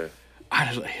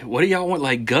 what do y'all want?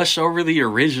 Like, gush over the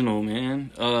original,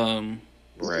 man.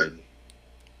 Right.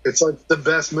 It's like the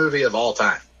best movie of all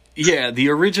time. Yeah, the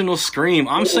original Scream.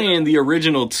 I'm saying the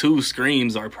original 2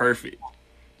 Screams are perfect.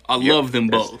 I love them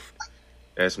both.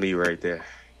 That's me right there.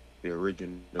 The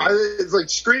original. It's like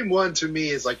Scream 1 to me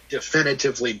is like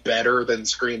definitively better than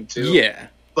Scream 2. Yeah.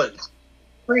 But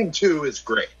Scream 2 is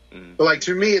great. But like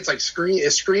to me, it's like Scream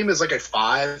is like a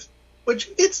 5, which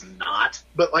it's not.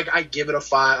 But like I give it a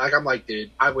 5. Like I'm like, dude,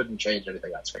 I wouldn't change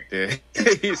anything about Scream.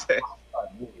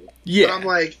 Yeah. But I'm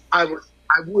like,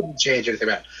 I wouldn't change anything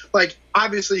about it. Like,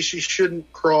 obviously, she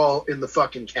shouldn't crawl in the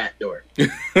fucking cat door.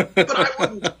 But I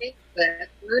wouldn't change that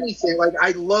or anything. Like,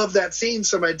 I love that scene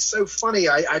so much. It's so funny.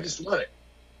 I just love it.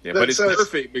 Yeah, but it's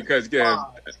perfect because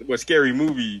what Scary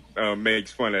Movie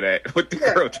makes fun of that with the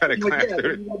girl trying to climb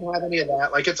through it. You wouldn't have any of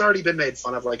that. Like, it's already been made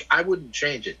fun of. Like, I wouldn't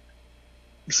change it.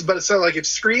 But so, like, if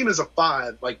Scream is a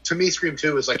 5, like, to me, Scream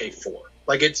 2 is like a 4.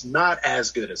 Like, it's not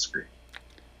as good as Scream.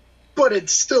 But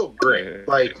it's still great. Yeah.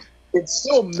 Like, it's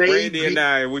still made. Randy and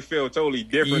I, we feel totally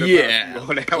different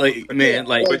about that. Like, man,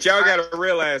 like, but y'all gotta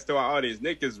realize to our audience,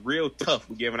 Nick is real tough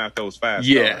with giving out those 5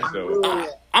 stars. So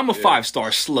I'm a 5-star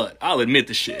slut. I'll admit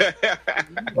the shit.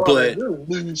 But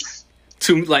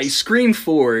to like Scream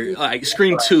 4, like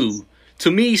Scream 2,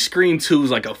 to me Scream 2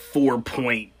 is like a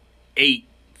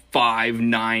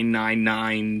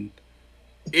 4.85999.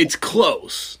 It's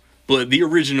close, but the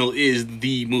original is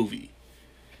the movie.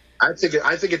 I think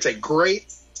it's a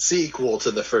great sequel to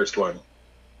the first one,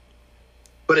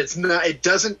 but it's not. It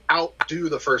doesn't outdo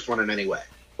the first one in any way.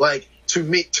 Like to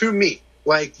me,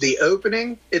 like the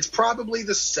opening, it's probably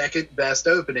the second best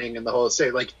opening in the whole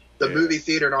series. Like the movie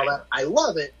theater and all that, I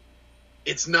love it.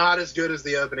 It's not as good as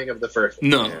the opening of the first one.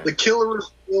 No, the killer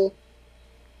reveal,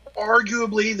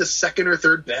 arguably the second or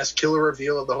third best killer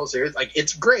reveal of the whole series. Like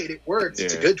it's great, it works,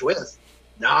 it's a good twist.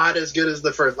 Not as good as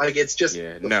the first. Like it's just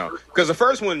no, because the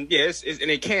first one, and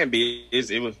it can be.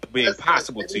 It would be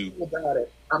impossible to. About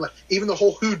it. I'm like, even the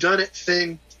whole whodunit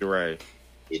thing. You're right.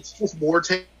 It's just more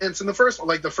tense in the first one.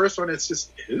 Like the first one, it's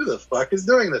just who the fuck is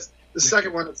doing this. The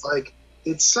second one, it's like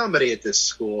it's somebody at this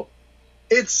school.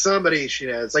 It's somebody she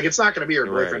knows. Like it's not going to be her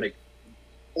boyfriend. Right.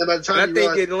 And by the time I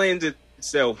think it lends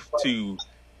itself to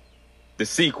the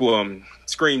sequel,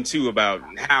 Scream 2, about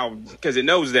how because it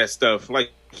knows that stuff. Like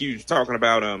you was talking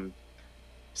about,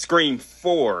 Scream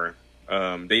 4.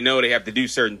 They know they have to do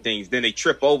certain things, then they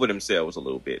trip over themselves a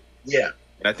little bit. Yeah.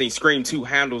 And I think Scream 2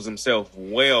 handles himself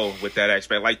well with that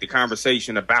aspect, like the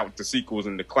conversation about the sequels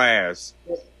in the class,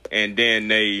 and then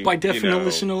they by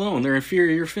definition alone, they're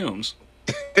inferior films.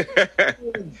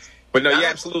 But no, you're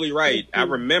absolutely right. I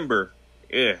remember,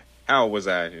 how old was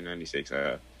I in '96?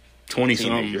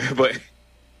 20-something.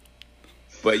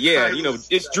 But yeah,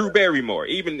 it's Drew Barrymore.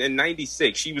 Even in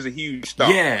 '96, she was a huge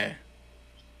star. Yeah,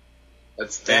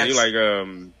 that's you're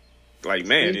like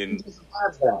man, and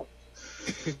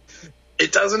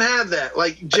it doesn't have that.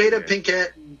 Like Jada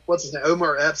Pinkett, and what's his name,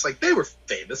 Omar Epps, like they were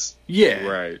famous. Yeah,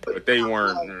 right, but they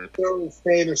weren't so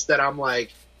famous that I'm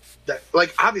like,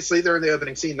 like obviously they're in the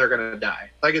opening scene, they're gonna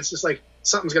die. Like it's just like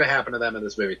something's gonna happen to them in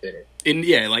this movie theater. And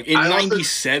like in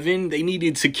 '97, they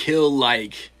needed to kill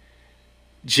like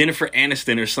Jennifer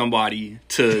Aniston or somebody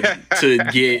to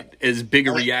get as big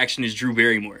a reaction as Drew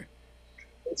Barrymore.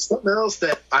 It's something else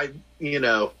that I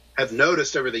have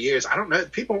noticed over the years. I don't know,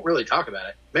 people don't really talk about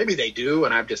it. Maybe they do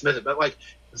and I've just missed it, but like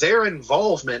their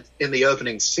involvement in the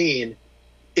opening scene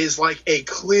is like a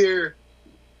clear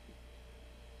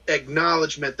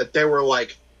acknowledgement that there were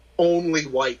like only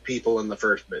white people in the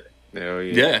first movie. Oh,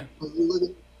 yeah. You look at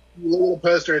the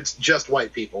poster, it's just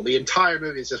white people. The entire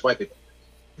movie is just white people.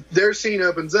 Their scene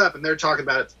opens up and they're talking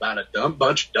about it's about a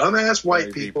bunch of dumbass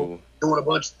white people doing a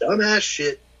bunch of dumbass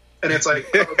shit, and it's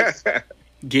like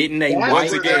getting their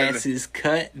white asses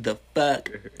cut the fuck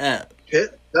up.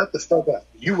 Cut the fuck up.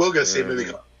 You will go see a movie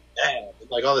called Dad,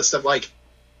 like all this stuff. Like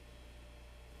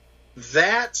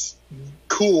that's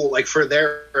cool, like for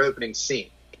their opening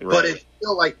scene, but it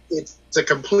feel like it's a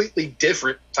completely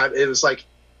different type. It was like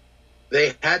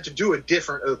they had to do a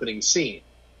different opening scene,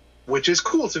 which is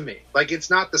cool to me. Like it's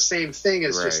not the same thing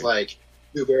as just like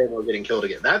Drew Barrymore getting killed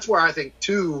again. That's where I think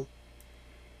 2,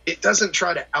 it doesn't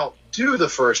try to outdo the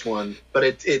first one, but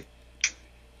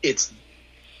it's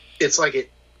like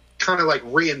it kind of like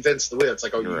reinvents the wheel. It's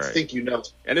like, you think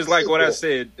and it's like what I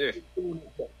said, and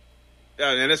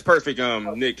it's perfect,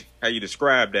 Nick, how you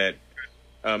described that,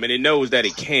 and it knows that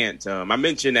it can't. I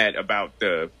mentioned that about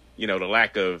the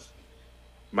lack of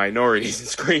minorities in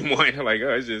Scream 1. Like,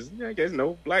 it's just, I guess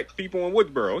no black people in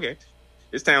Woodsboro. Okay,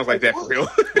 it sounds like that for real.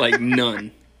 Like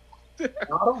none. Not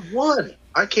a one.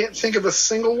 I can't think of a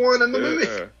single one in the movie.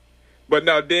 But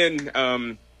no,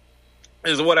 then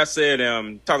is what I said.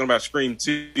 Talking about Scream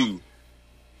 2.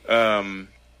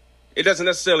 It doesn't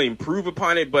necessarily improve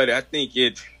upon it, but I think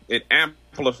it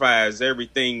amplifies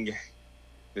everything.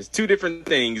 There's two different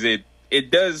things. It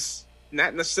does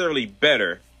not necessarily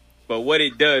better, but what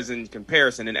it does in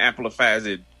comparison, it amplifies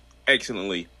it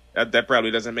excellently. That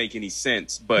probably doesn't make any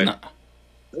sense, but nah.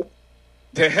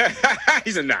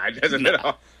 He said, nah, it doesn't at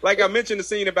all. Like I mentioned the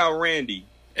scene about Randy.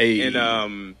 Hey.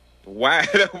 And why?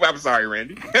 I'm sorry,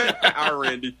 Randy. Our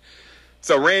Randy.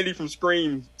 So Randy from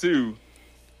Scream 2,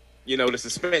 the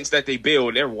suspense that they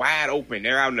build, they're wide open.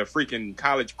 They're out in the freaking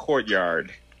college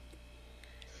courtyard.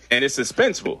 And it's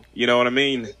suspenseful. You know what I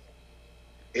mean?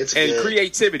 It's and good.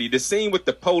 Creativity. The scene with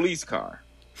the police car.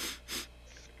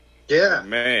 Yeah.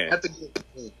 Man. That's a good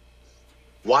scene.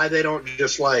 Why they don't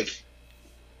just like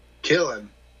kill him.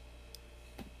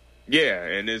 Yeah,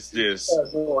 and it's just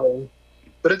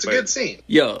but it's a good scene.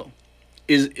 Yo,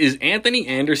 is Anthony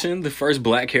Anderson the first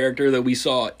black character that we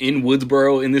saw in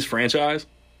Woodsboro in this franchise?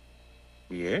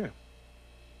 Yeah.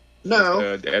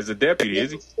 No. As a deputy,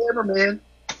 is he? Cameraman.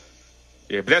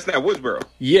 Yeah, but that's not Woodsboro.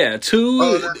 Yeah,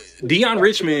 that's Dion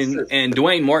Richmond true. and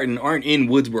Dwayne Martin aren't in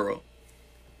Woodsboro.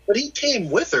 But he came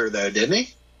with her, though, didn't he?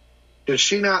 Does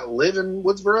she not live in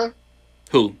Woodsboro?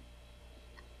 Who?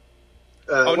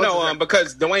 Oh no,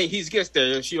 because Dwayne he gets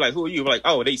there and she like, who are you? Like,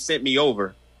 oh, they sent me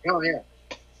over Oh, yeah.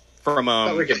 from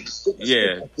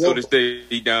yeah. So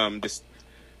this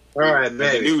All right, the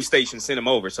maybe. news station sent him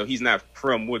over, so he's not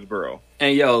from Woodsboro.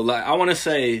 And yo, like I want to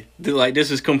say, like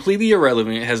this is completely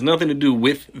irrelevant. It has nothing to do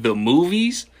with the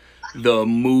movies. The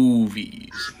movies.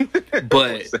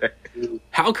 But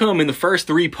how come in the first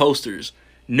 3 posters,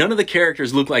 none of the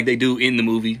characters look like they do in the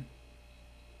movie?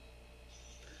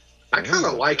 I kind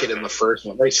of like it in the first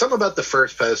one. Like, something about the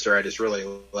first poster I just really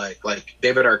like. Like,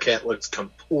 David Arquette looks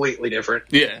completely different.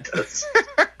 Yeah.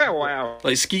 Wow.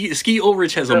 Like Ski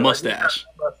Ulrich has a mustache.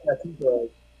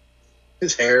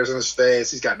 His hair's in his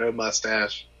face. He's got no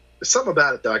mustache. There's something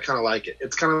about it, though. I kind of like it.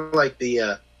 It's kind of like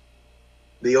the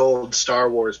old Star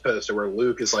Wars poster where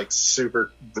Luke is, like,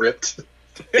 super ripped.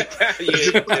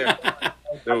 Yeah.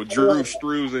 No, Drew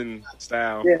Struzan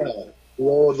style. Yeah. The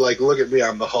old, like, look at me,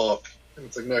 I'm the Hulk.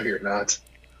 It's like, no, you're not.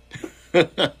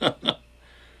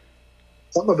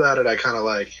 Something about it I kind of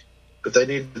like, but they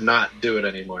need to not do it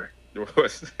anymore.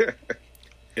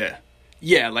 Yeah.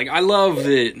 Yeah, like I love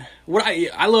that.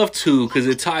 I love 2 because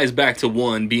it ties back to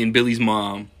 1 being Billy's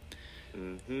mom,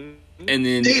 Mm-hmm. and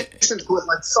then Decent twist,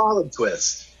 like solid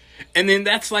twist. and then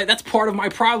that's part of my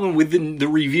problem with the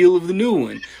reveal of the new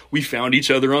one. We found each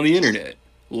other on the internet,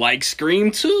 like Scream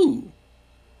 2.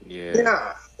 Yeah.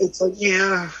 Yeah, it's like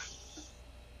yeah.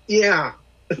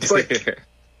 It's like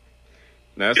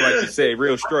Now, that's like you say,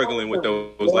 real struggling with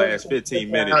those last 15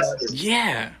 minutes.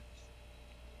 Yeah.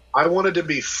 I wanted to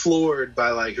be floored by,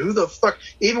 like, who the fuck.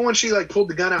 Even when she, like, pulled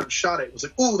the gun out and shot it was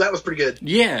like, ooh, that was pretty good.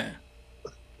 Yeah.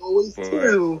 Always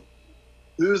two.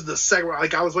 Who's the second one?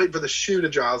 Like, I was waiting for the shoe to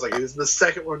draw. I was like, who's the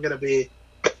second one gonna be?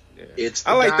 Yeah. It's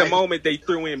I like guy- the moment they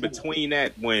threw in between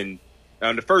that when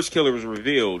the first killer was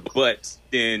revealed, but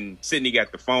then Sydney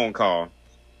got the phone call.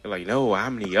 They're like, no,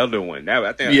 I'm the other one. I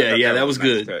thought that was a nice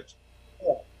good. touch.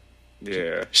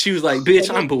 Yeah. She was like, bitch,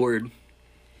 I'm bored.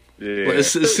 Yeah. But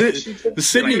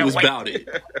Sydney was about it.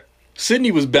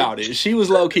 Sydney was about it. She was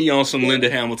low-key on some Linda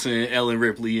Hamilton and Ellen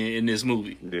Ripley in this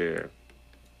movie. Yeah.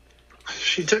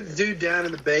 She took the dude down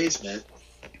in the basement,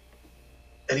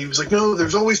 and he was like, no,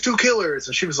 there's always 2 killers.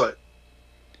 And she was like,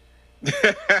 Yeah,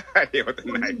 with the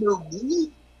knife. you know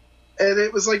me? And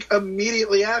it was like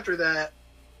immediately after that.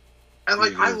 And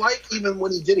like, I like even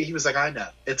when he did it, he was like, I know.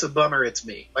 It's a bummer, it's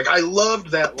me. Like, I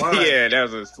loved that line. Yeah, that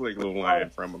was a slick little line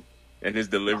from him. And his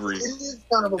delivery. It is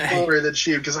kind of a bummer that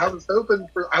she, because I was hoping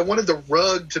for, I wanted the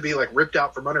rug to be like ripped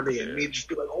out from under me and me just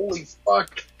be like, holy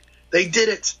fuck, they did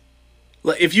it.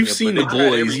 Like, if you've Yeah, seen but The not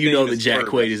Boys, you everything know is that Jack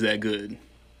perfect. Quaid is that good.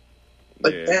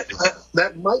 Like Yeah.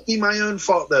 that might be my own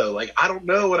fault though. Like, I don't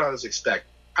know what I was expecting.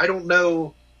 I don't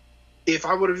know if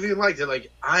I would have even liked it.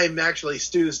 Like, I'm actually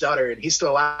Stu's daughter and he's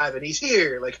still alive and he's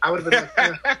here. Like, I would have been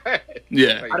like, eh.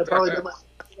 Yeah. I'd have probably been like,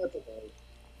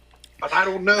 but I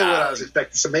don't know what I was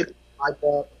expecting. So maybe I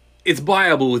thought, It's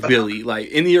viable with Billy. Like,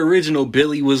 in the original,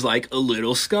 Billy was, like, a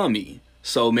little scummy.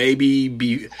 So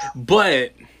maybe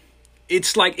but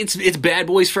it's like, it's Bad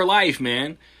Boys for life,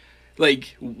 man.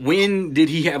 Like, when did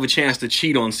he have a chance to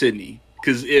cheat on Sydney?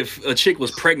 Because if a chick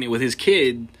was pregnant with his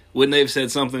kid, wouldn't they have said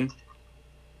something?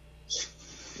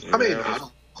 I mean,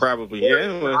 Probably,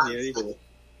 yeah. Well, yeah.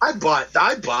 I buy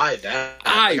that.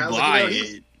 I Like, was buy like,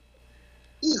 it.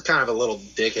 He's kind of a little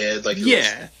dickhead. Like,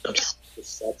 Yeah. Like,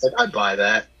 I buy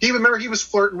that. He remember he was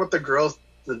flirting with the girls at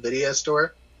the video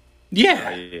store.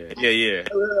 Yeah. Yeah.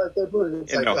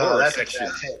 It's In the horror section.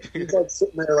 He's like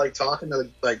sitting there like talking to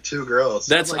like 2 girls.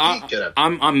 That's I'm like, he could have.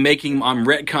 I'm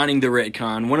retconning the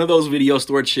retcon. One of those video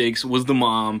store chicks was the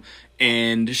mom,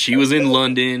 and she was in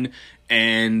London,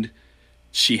 and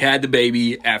she had the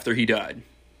baby after he died.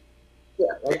 Yeah,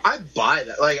 like, I buy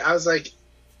that. Like, I was like,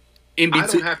 In I don't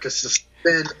between, have to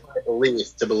suspend my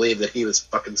belief to believe that he was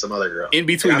fucking some other girl. in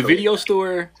between Like, the I video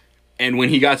store and when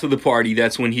he got to the party,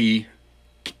 that's when he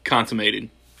consummated.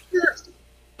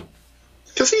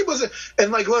 Because he wasn't,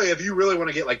 and like, look, if you really want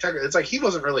to get like technical, it's like he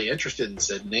wasn't really interested in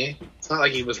Sydney. It's not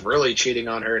like he was really cheating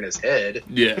on her in his head.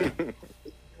 Yeah.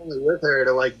 Only with her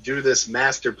to like do this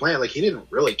master plan. Like, he didn't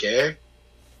really care.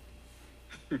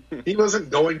 He wasn't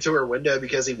going to her window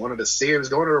because he wanted to see her. He was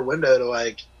going to her window to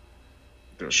like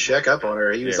check up on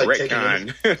her. He was like taking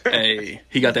it. retcon. Hey,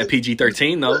 he got that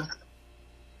PG-13 though.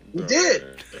 He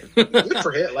did. Good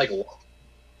for him. Like,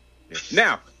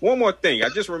 Now, one more thing. I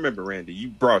just remember, Randy, you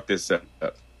brought this up.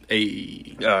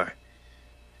 Hey.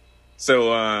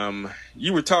 So,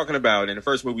 you were talking about in the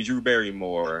first movie, Drew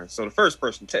Barrymore. So the first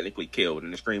person technically killed in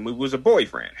the Scream movie was a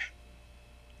boyfriend.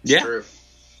 Yeah. True.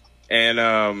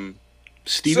 And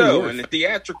Stephen so Dorff. in the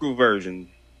theatrical version,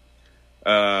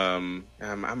 I'm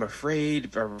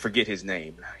afraid I forget his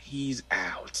name. He's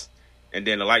out. And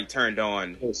then the light turned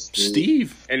on.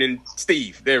 Steve. And then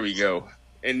Steve, there we go.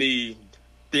 In the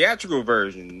theatrical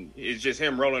version, it's just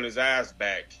him rolling his eyes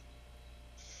back.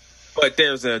 But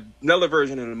there's another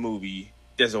version of the movie.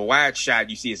 There's a wide shot.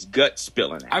 You see his gut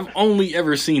spilling out. I've only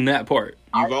ever seen that part.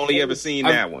 You've only ever seen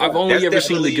that one. I've only That's ever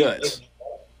seen the definitely- guts.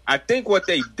 I think what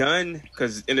they've done,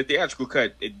 because in the theatrical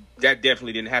cut, that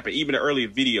definitely didn't happen. Even the earlier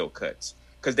video cuts.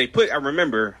 Because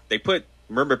remember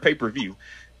pay-per-view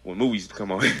when movies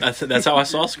come on. That's how I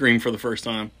saw Scream for the first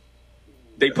time.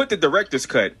 They put the director's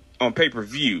cut on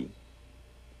pay-per-view.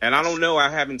 And I don't know, I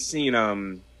haven't seen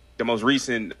the most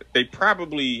recent. They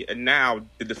probably, now,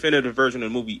 the definitive version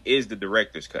of the movie is the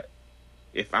director's cut.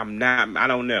 If I'm not, I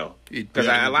don't know. Because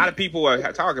a lot of people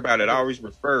talk about it, I always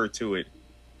refer to it.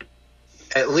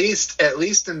 At least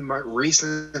in my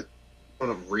recent,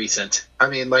 I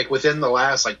mean, like within the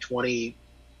last like 20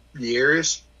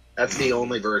 years, that's the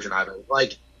only version I've ever,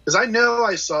 like, because I know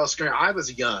I saw Scream. I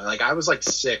was young, like I was like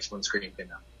 6 when Scream came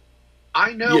out.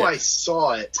 I know Yeah. I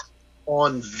saw it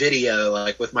on video,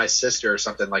 like with my sister or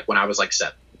something, like when I was like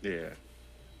 7. Yeah.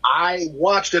 I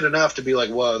watched it enough to be like,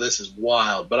 whoa, this is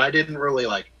wild, but I didn't really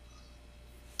like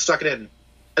suck it in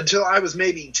until I was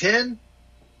maybe 10.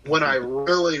 When I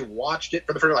really watched it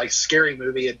for the first, like, Scary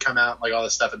Movie had come out, like all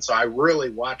this stuff, and so I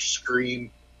really watched Scream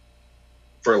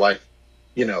for like,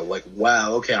 you know, like,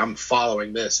 wow, okay, I'm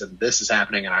following this and this is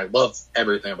happening and I love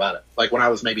everything about it. Like when I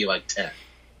was maybe like 10,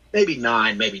 maybe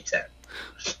 9, maybe 10.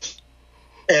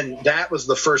 And that was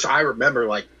the first I remember,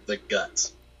 like, the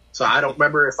guts. So I don't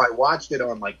remember if I watched it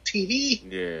on like TV.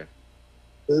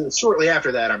 Yeah. Shortly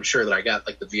after that, I'm sure that I got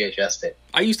like the VHS tape.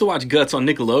 I used to watch Guts on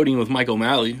Nickelodeon with Mike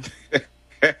O'Malley.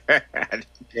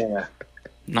 Yeah.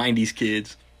 90s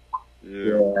kids.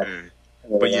 Yeah.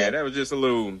 But yeah, that was just a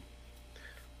little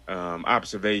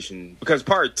observation. Because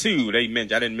part 2, I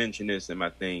didn't mention this in my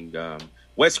thing.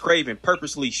 Wes Craven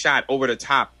purposely shot over the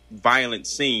top violent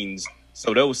scenes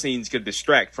so those scenes could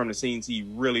distract from the scenes he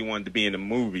really wanted to be in the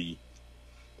movie.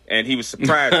 And he was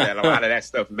surprised that a lot of that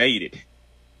stuff made it.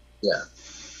 Yeah.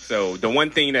 So the one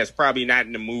thing that's probably not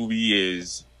in the movie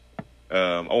is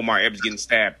Omar Epps getting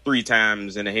stabbed 3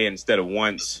 times in the head instead of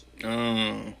once.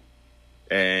 Oh.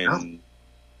 And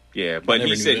yeah, but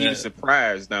he said he was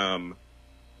surprised.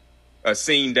 A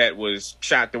scene that was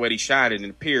shot the way he shot it and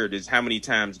appeared is how many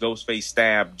times Ghostface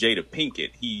stabbed Jada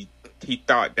Pinkett. He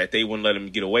thought that they wouldn't let him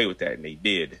get away with that, and they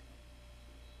did.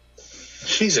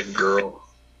 She's a girl.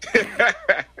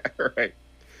 Right.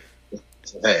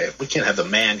 Hey, we can't have the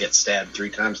man get stabbed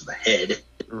 3 times in the head.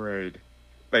 Right.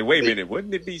 Like, wait a minute,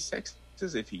 wouldn't it be sexist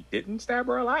if he didn't stab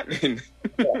her a lot?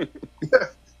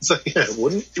 So yeah,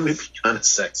 wouldn't it be kind of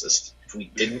sexist if we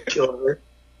didn't kill her?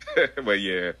 But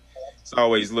yeah, it's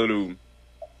always little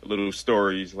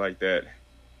stories like that,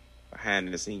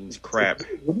 behind the scenes crap.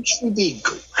 Wouldn't she be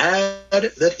glad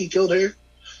that he killed her?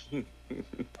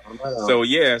 So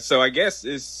yeah, so I guess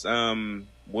it's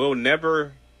we'll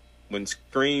never, when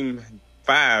Scream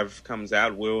 5 comes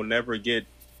out, we'll never get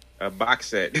a box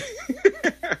set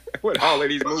with all of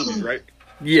these movies, right?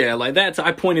 Yeah, like that's,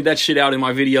 I pointed that shit out in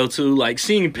my video too. Like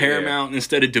seeing Paramount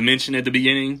instead of Dimension at the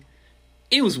beginning,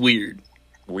 it was weird.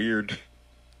 Weird.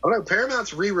 Oh no,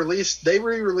 Paramount's re-released. They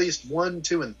re-released 1,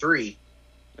 2, and 3.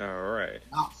 All right.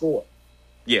 Not 4.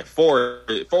 Yeah, 4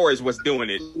 is what's doing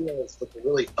it. It's with the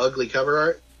really ugly cover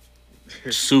art.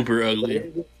 Super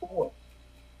ugly.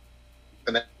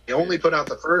 And they only put out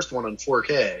the first one in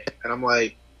 4K, and I'm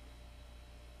like,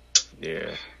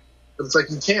 Yeah. it's like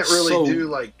you can't really So- do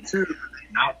like 2, and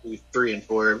not do 3 and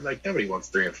 4. Like nobody wants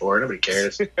 3 and 4. Nobody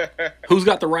cares. Who's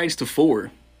got the rights to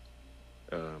 4?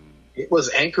 It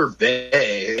was Anchor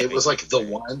Bay. It was like the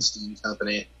Weinstein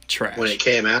Company Trash. when it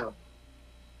came out.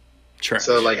 Trash.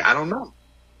 So like I don't know.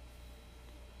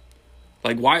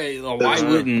 Like why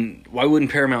wouldn't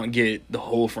Paramount get the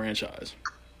whole franchise?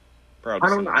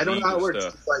 Probably I don't know some how it legal works.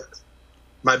 stuff. It's like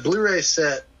my Blu-ray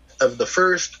set of the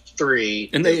first 3,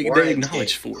 And they is warranted.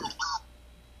 acknowledge 4.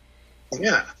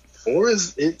 Yeah, 4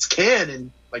 is it's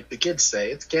canon. Like the kids say,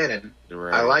 it's canon.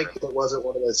 Right. I like that it wasn't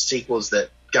one of those sequels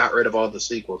that got rid of all the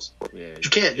sequels. Yeah. But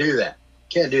you can't do that.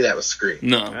 Can't do that with Scream.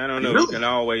 No. I don't know. Really? You can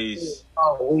always.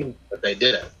 Halloween, but they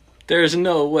did it. There's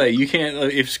no way. You can't,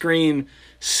 if Scream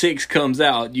 6 comes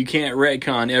out, you can't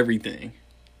retcon everything.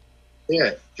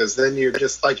 Yeah, because then you're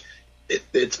just like,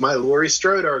 it's my Laurie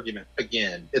Strode argument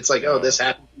again. It's like, oh, this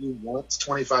happened to you once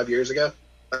 25 years ago.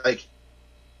 Like,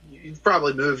 you've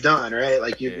probably moved on, right?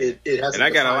 Like it hasn't. And I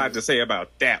got a lot to say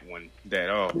about that one.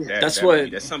 That's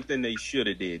something they should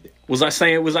have did. Was I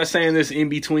saying this in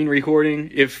between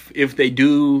recording? If they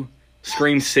do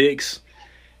Scream 6,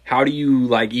 how do you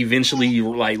like eventually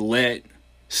like let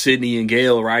Sydney and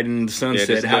Gale ride into the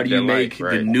sunset? How do you make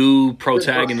the new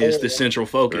protagonist the central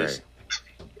focus?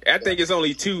 Right. I think it's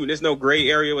only 2, and there's no gray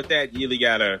area with that. You either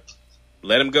gotta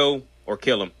let him go or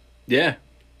kill him. Yeah.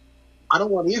 I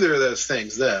don't want either of those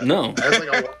things. Though. No. That's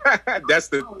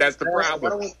the problem. I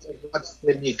don't want to watch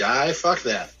Sydney die. Fuck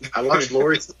that. I watched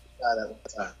Lori die that one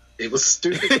time. It was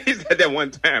stupid. He said that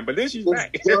one time, but then she's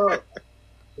back.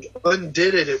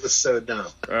 Undid it. It was so dumb.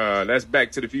 That's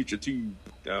Back to the Future 2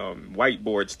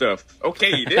 whiteboard stuff.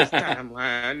 Okay, this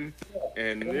timeline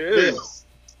and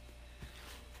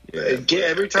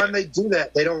every time they do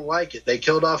that, they don't like it. They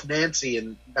killed off Nancy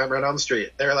in Nightmare on Elm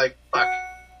Street. They're like, fuck.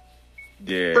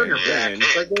 Yeah, bring her back.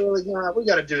 It's like they're like, nah, we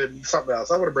got to do it something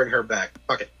else. I want to bring her back.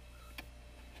 Fuck it.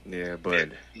 Yeah, but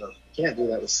can't do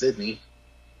that with Sydney.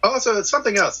 Also, it's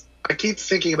something else. I keep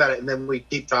thinking about it, and then we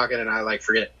keep talking, and I like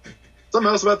forget it.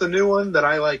 Something else about the new one that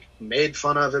I like made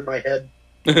fun of in my head.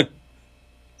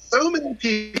 So many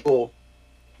people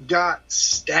got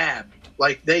stabbed,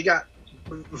 like they got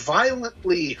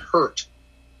violently hurt,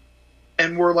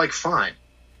 and were like fine.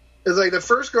 It's like the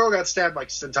first girl got stabbed like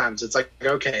 10 times. It's like,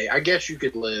 okay, I guess you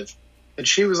could live. And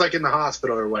she was like in the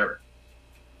hospital or whatever.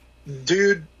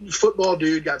 Football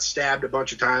dude got stabbed a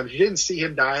bunch of times. You didn't see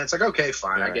him die. It's like, okay,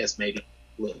 fine. Right. I guess maybe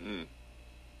live. Mm.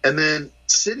 And then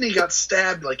Sydney got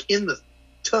stabbed like in the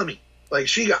tummy. Like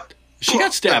she got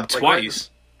stabbed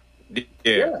twice. Like,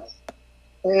 yeah.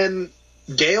 And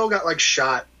Gale got like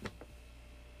shot.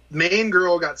 Main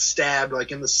girl got stabbed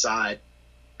like in the side.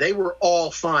 They were all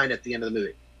fine at the end of the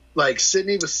movie. Like,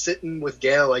 Sydney was sitting with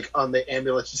Gale, like, on the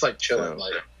ambulance, just, like, chilling.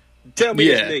 Like, tell me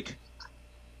this, Nick.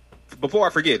 Before I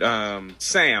forget,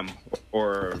 Sam,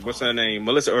 or what's her name?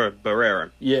 Melissa or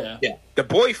Barrera. Yeah. The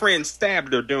boyfriend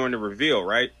stabbed her during the reveal,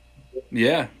 right?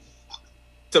 Yeah.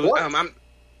 So, I'm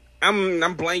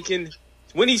blanking.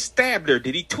 When he stabbed her,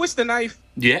 did he twist the knife?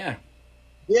 Yeah.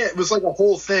 Yeah, it was like a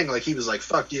whole thing. Like, he was like,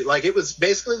 fuck you. Like, it was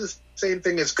basically the same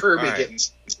thing as Kirby getting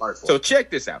smart for. So, check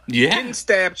this out. Yeah. Getting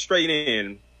stabbed straight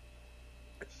in.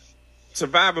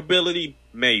 Survivability,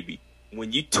 maybe.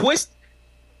 When you twist,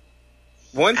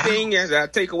 one thing as I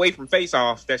take away from Face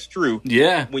Off, that's true.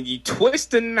 Yeah. When you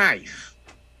twist the knife,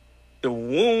 the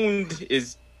wound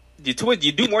is you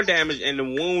do more damage, and the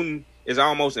wound is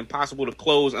almost impossible to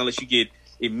close unless you get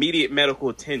immediate medical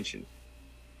attention.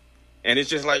 And it's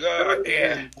just like, oh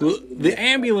yeah. Well, the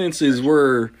ambulances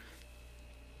were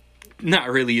not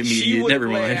really immediate. She would Never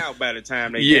have bled mind. out by the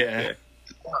time they get there.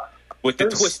 With the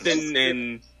twisting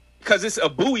and. Because it's a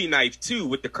Bowie knife, too,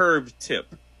 with the curved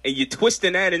tip. And you're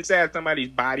twisting that inside somebody's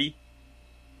body.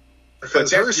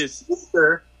 Because her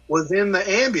sister was in the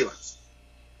ambulance.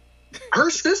 Her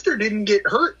sister didn't get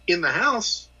hurt in the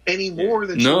house any more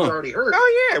than she was already hurt.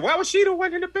 Oh, yeah. Why was she the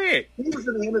one in the bed? She was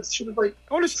in the ambulance. She was like...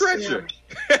 on the stretcher.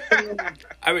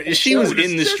 I mean, she was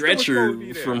in the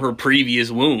stretcher from her previous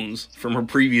wounds, from her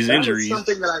previous injuries. That was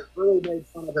something that I really made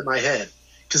fun of in my head.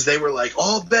 Because they were like,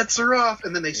 all bets are off,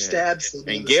 and then they stabbed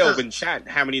Sydney. And Gale been shot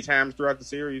how many times throughout the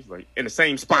series? Like, in the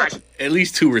same spot? At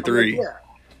least 2 or 3.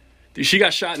 Yeah. She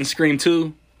got shot in Scream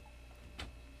 2.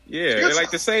 Yeah, they're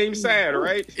like the same side,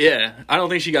 right? Yeah, I don't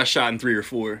think she got shot in 3 or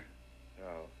 4. Oh.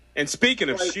 And speaking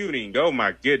of shooting, oh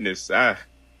my goodness.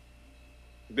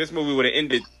 This movie would have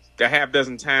ended a half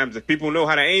dozen times if people know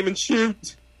how to aim and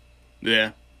shoot.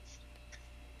 Yeah.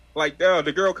 Like,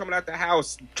 the girl coming out the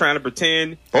house trying to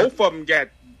pretend. Both of them got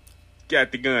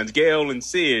the guns, Gale and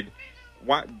Sid.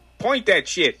 Point that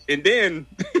shit, and then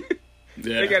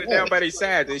they got it down by their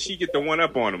side, and she get the one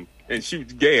up on them and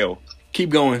shoots Gale. Keep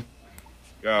going.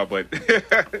 But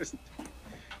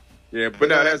yeah, but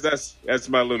no, that's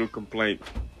my little complaint.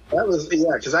 That was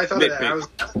because I thought of that. I was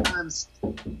sometimes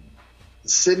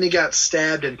Sydney got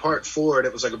stabbed in part 4, and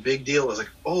it was like a big deal. It was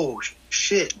like, oh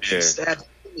shit, she stabbed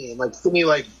Sydney, and like Sydney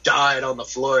like died on the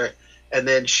floor, and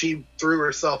then she threw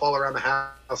herself all around the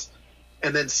house.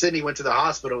 And then Sydney went to the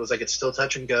hospital. It was like, it's still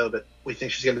touch and go, but we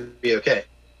think she's going to be okay.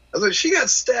 I was like, she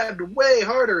got stabbed way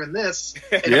harder in this.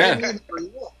 And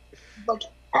like,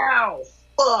 ow,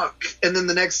 fuck. And then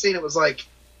the next scene, it was like,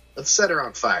 let's set her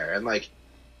on fire. And like,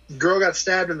 girl got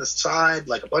stabbed in the side,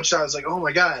 like a bunch of times. I was like, oh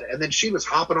my God. And then she was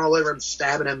hopping all over him,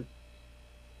 stabbing him.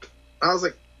 I was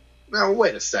like, no,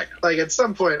 wait a second. Like, at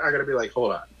some point, I got to be like,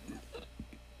 hold on.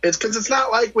 It's because it's not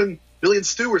like when Billy and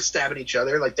Stu were stabbing each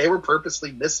other. Like, they were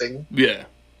purposely missing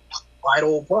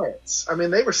vital parts. I mean,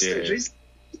 they were she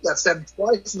got stabbed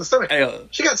twice in the stomach.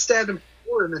 She got stabbed in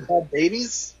 4 and then had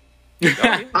babies.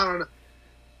 I don't know.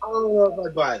 I don't know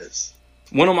if I buy this.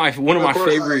 One of my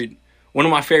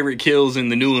course, favorite kills in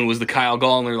the new one was the Kyle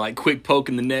Gallner like quick poke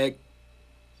in the neck.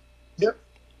 Yep.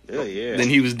 Yeah. Then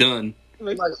he was done.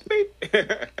 Like,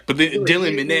 But then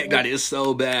Dylan Minnette got it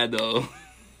so bad though.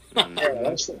 Yeah,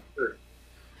 that shit hurt.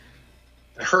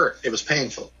 It hurt. It was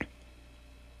painful.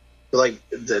 But like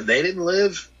they didn't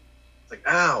live. Like,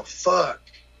 ow, fuck.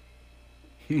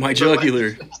 My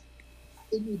jugular.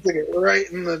 You took it right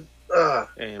in the.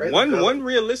 And right one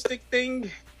realistic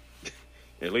thing,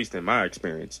 at least in my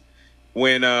experience,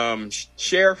 when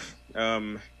Sheriff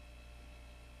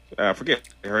I forget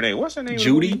her name. What's her name?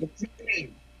 Judy.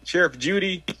 Sheriff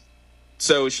Judy.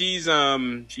 So she's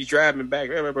driving back.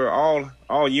 Remember,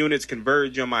 all units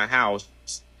converge on my house.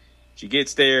 She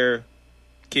gets there,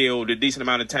 killed. A decent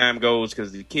amount of time goes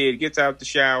because the kid gets out the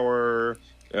shower.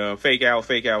 Fake out.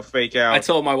 I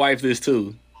told my wife this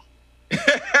too.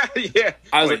 Yeah,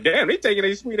 I was like, damn, they taking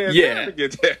a sweet ass time to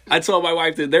get there. I told my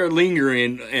wife that they're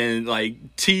lingering and like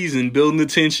teasing, building the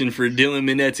tension for Dylan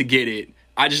Minnette to get it.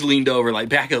 I just leaned over, like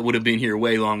backup would have been here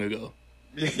way long ago.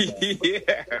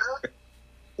 Yeah.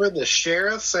 For the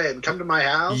sheriff saying, "Come to my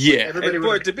house." Yeah, everybody and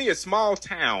for it to be a small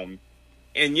town,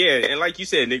 and like you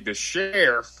said, Nick, the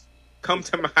sheriff come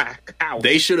to my house.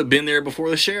 They should have been there before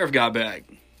the sheriff got back.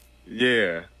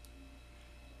 Yeah.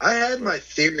 I had my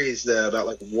theories though about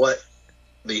like what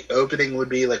the opening would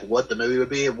be, like what the movie would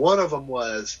be. And one of them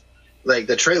was like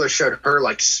the trailer showed her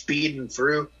like speeding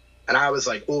through, and I was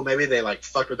like, oh, maybe they like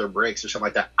fucked with her brakes or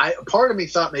something like that. Part of me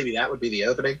thought maybe that would be the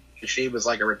opening because she was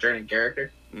like a returning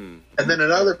character, and then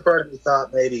another part of me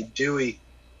thought maybe Dewey,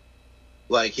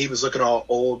 like he was looking all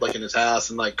old like in his house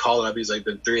and like calling up. He's like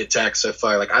been 3 attacks so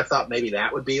far. Like I thought maybe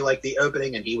that would be like the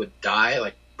opening and he would die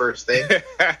like first thing.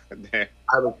 I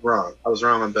was wrong. I was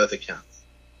wrong on both accounts.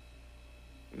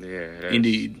 Yeah,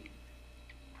 indeed.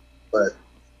 But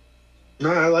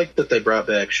no, I like that they brought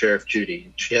back Sheriff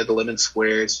Judy. She had the lemon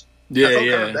squares. Yeah, I felt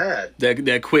kind of bad.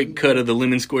 That quick cut of the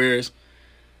lemon squares.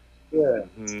 Yeah.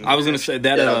 I was gonna say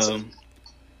that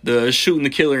the shooting the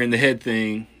killer in the head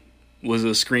thing was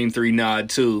a Scream 3 nod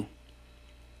too.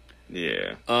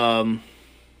 Yeah.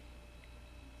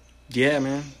 Yeah,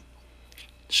 man.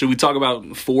 Should we talk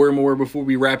about 4 more before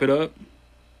we wrap it up?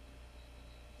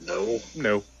 No.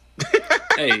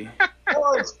 Hey. I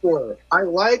like 4. I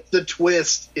like the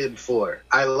twist in 4.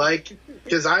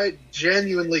 Because I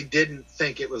genuinely didn't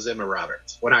think it was Emma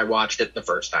Roberts when I watched it the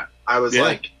first time. I was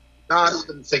like, not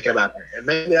even thinking about her. And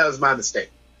maybe that was my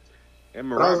mistake.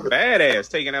 Emma Roberts, badass,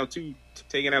 taking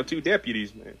out two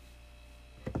deputies, man.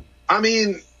 I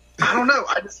mean, I don't know.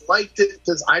 I just liked it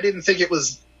because I didn't think it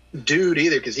was dude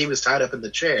either because he was tied up in the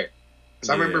chair.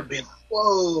 So I remember being like,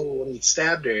 whoa, when he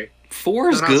stabbed her. 4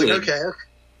 is good. I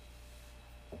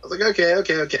was like,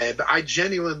 okay. But I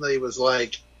genuinely was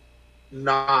like,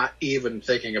 not even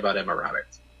thinking about Emma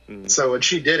Roberts. So when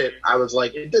she did it, I was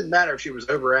like, it didn't matter if she was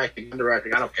overacting,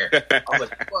 underacting, I don't care. I was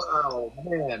like, whoa,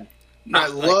 man. I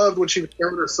loved when she was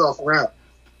throwing herself around.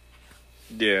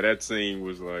 Yeah, that scene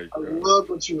was like... I loved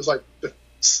when she was like,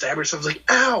 stab herself, like,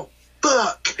 ow,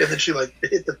 fuck! And then she like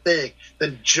hit the thing,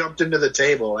 then jumped into the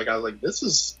table. Like, I was like, this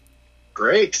is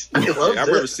great. I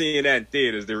remember seeing that in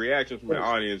theaters. The reaction from the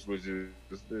audience was just...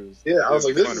 I was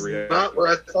like, this is not where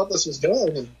I thought this was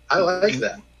going, and I like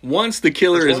that. Once the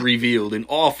killer is revealed in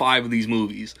all 5 of these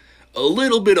movies, a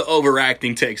little bit of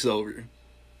overacting takes over.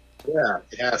 Yeah,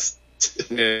 yes.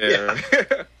 Yeah.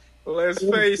 Let's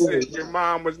face it, your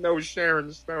mom was no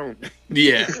Sharon Stone.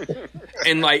 Yeah.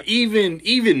 And like even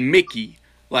Mickey,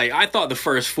 like I thought the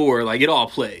first 4, like it all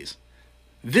plays.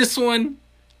 This one,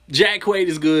 Jack Quaid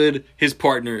is good, his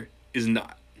partner is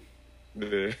not.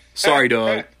 Yeah. Sorry,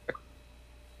 dog.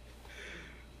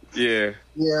 Yeah.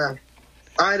 Yeah.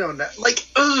 I don't know. Like,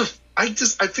 I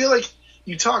feel like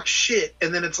you talk shit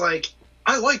and then it's like,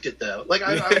 I liked it though. Like,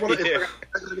 I want to.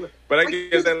 But I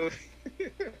guess that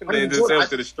lends itself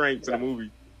to the strength of the movie.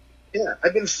 Yeah,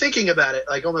 I've been thinking about it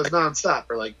like almost nonstop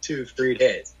for like 2-3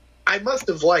 days. I must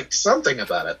have liked something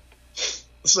about it.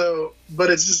 So, but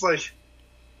it's just like,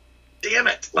 damn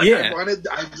it! Like I wanted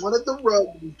the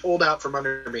rug to be pulled out from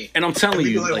under me. And I'm telling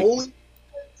you, like,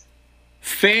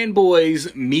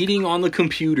 fanboys meeting on the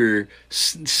computer,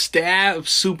 stab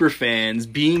super fans,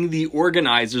 being the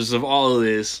organizers of all of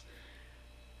this.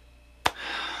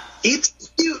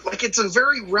 It's cute. Like, it's a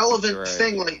very relevant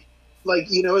thing.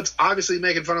 Like, you know, it's obviously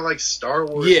making fun of, like, Star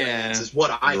Wars fans is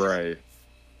what I think.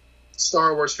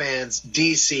 Star Wars fans,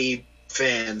 DC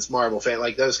fans, Marvel fans,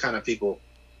 like, those kind of people.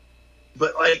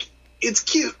 But, like, it's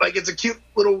cute. Like, it's a cute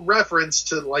little reference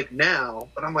to, like, now.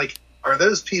 But I'm like, are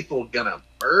those people gonna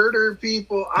murder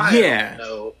people? I don't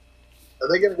know. Are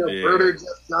they going to go murder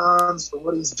Jeff Johns for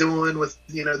what he's doing with,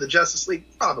 the Justice League?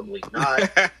 Probably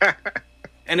not.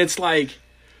 And it's like,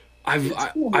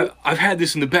 I've had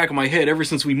this in the back of my head ever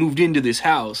since we moved into this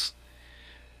house.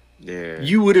 Yeah.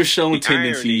 You would have shown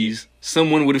tendencies.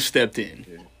 Someone would have stepped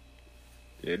in.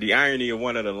 Yeah, the irony of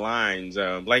one of the lines,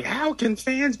 like, how can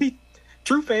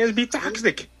true fans be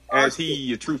toxic? As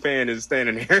a true fan, is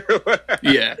standing there.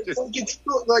 Yeah.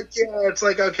 It's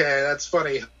like, okay, that's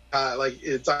funny.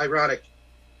 It's ironic.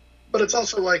 But it's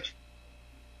also like,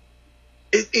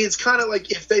 it's kind of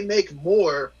like if they make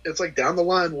more, it's like down the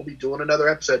line we'll be doing another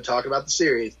episode talking about the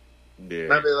series. Yeah.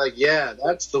 And I'll be like, yeah,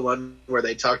 that's the one where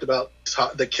they talked about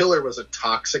the killer was a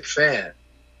toxic fan.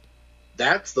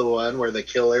 That's the one where the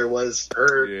killer was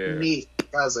her niece,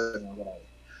 cousin, or whatever.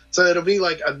 So it'll be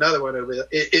like another one.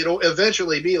 It'll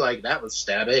eventually be like, that was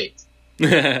Stab 8.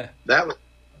 That was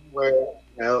where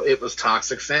it was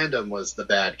toxic fandom was the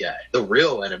bad guy, the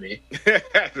real enemy.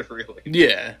 Really?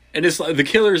 Yeah, and it's like the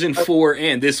killers in 4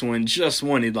 and this one just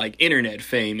wanted like internet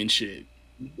fame and shit.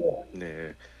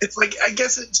 Yeah. It's like, I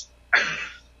guess it's,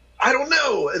 I don't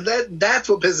know. That's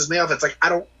what pisses me off. It's like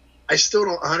I still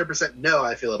don't 100% know how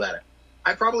I feel about it.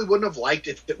 I probably wouldn't have liked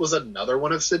if it was another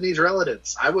one of Sydney's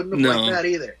relatives. I wouldn't have liked that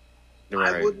either.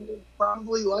 Right. I wouldn't have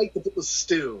probably liked if it was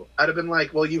Stu. I'd have been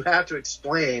like, well, you have to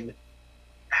explain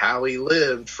how he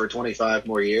lived for 25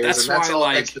 more years. That's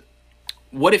why,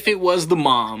 what if it was the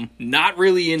mom, not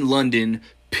really in London,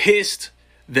 pissed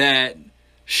that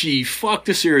she fucked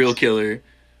a serial killer?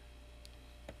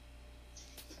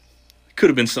 Could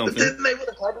have been something. But then they would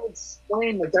have had to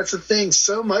explain, that's the thing.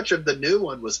 So much of the new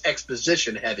one was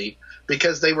exposition heavy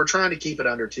because they were trying to keep it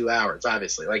under 2 hours,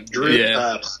 obviously. Like Drew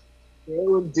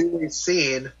and Dewey's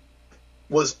scene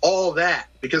was all that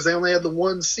because they only had the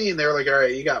one scene. They were like, all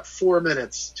right, you got 4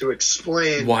 minutes to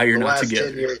explain why you're not last together.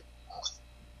 10 years.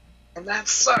 And that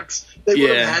sucks. They would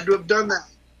have had to have done that.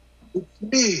 It's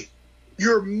me,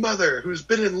 your mother, who's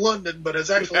been in London but has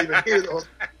actually been here the whole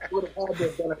time. Would have had to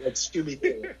have done it like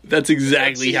Scooby-Doo. That's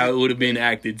exactly how it would have been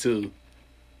acted too.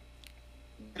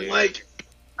 Like,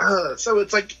 so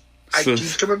it's like I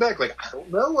keep coming back. Like, I don't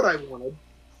know what I wanted.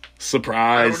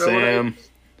 Surprise, Sam.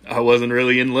 I wasn't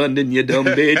really in London, you dumb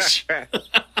bitch. I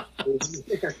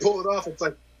pull it off. It's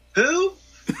like, who?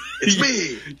 It's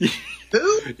me.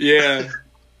 Who? Yeah.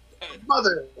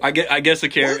 Mother. I guess a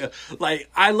character. Like,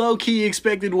 I low-key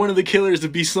expected one of the killers to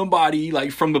be somebody,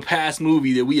 like, from the past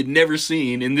movie that we had never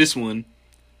seen in this one.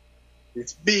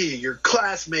 It's me, your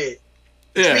classmate.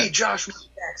 It's me, Joshua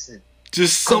Jackson.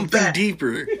 Just something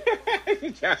deeper.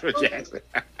 Joshua Jackson.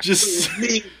 Just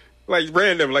me. Like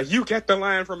random, like you get the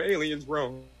line from Aliens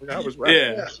wrong. I was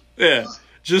right. Yeah.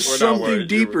 Just something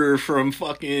deeper from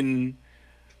fucking,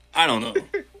 I don't know.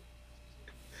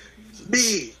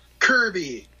 Me,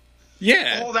 Kirby.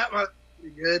 Yeah. Oh, that was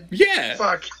pretty good. Yeah.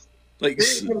 Fuck. Like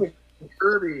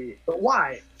Kirby. But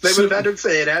why? They would have had to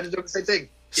say it. Had to do the same thing.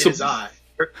 His eye.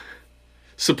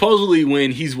 Supposedly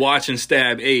when he's watching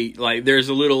Stab 8, like there's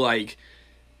a little like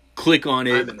click on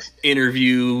it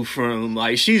interview from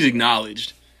like she's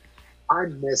acknowledged. I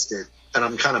missed it, and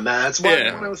I'm kind of mad. That's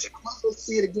why when I was supposed to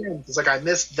see it again, it's like I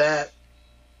missed that.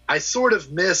 I sort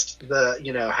of missed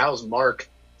the, how's Mark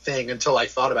thing until I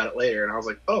thought about it later, and I was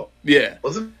like, oh. Yeah.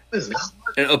 Wasn't his name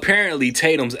Mark? And apparently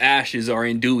Tatum's ashes are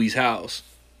in Dewey's house.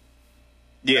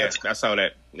 Yeah, I saw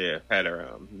that. Yeah, had her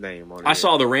name on it. I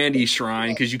saw the Randy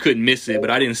shrine because you couldn't miss it,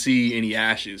 but I didn't see any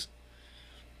ashes.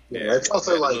 Yeah, it's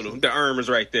also like... the urn was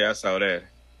right there. I saw that.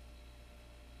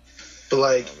 But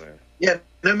like... Yeah,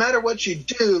 no matter what you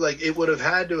do, like, it would have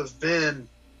had to have been,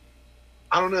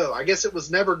 I don't know, I guess it was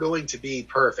never going to be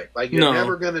perfect. Like, you're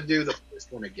never going to do the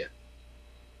first one again.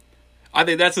 I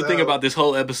think that's the thing about this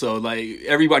whole episode. Like,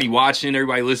 everybody watching,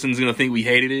 everybody listening is going to think we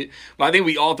hated it. But I think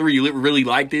we all three really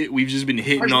liked it. We've just been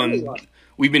hitting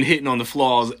on the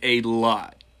flaws a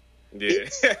lot. Yeah.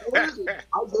 I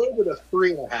gave it a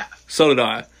 3.5. So did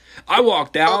I. I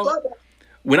walked out.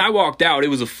 When I walked out, it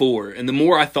was a 4, and the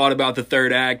more I thought about the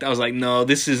third act, I was like, "No,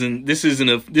 this is a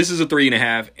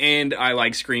 3.5." And I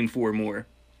like Scream 4 more.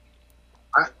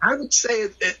 I would say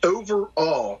it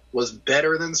overall was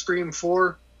better than Scream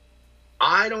 4.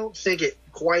 I don't think it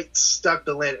quite stuck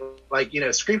the landing. Like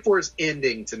Scream 4's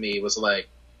ending to me was like,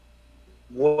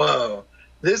 "Whoa!"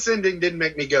 This ending didn't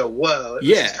make me go, "Whoa!" It was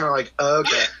just kind of like,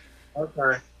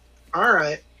 "Okay, all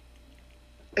right."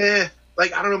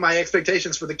 Like, I don't know, my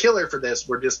expectations for the killer for this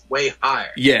were just way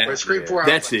higher. Yeah. Where Scream 4,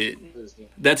 that's it.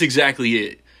 That's exactly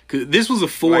it. 'Cause this was a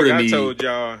 4 to me. I told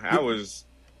y'all,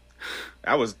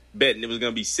 I was betting it was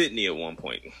going to be Sydney at one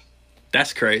point.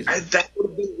 That's crazy. That would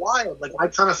have been wild. Like, I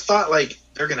kind of thought, like,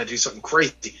 they're going to do something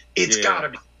crazy. It's got to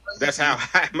be That's how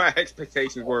high my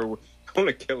expectations were on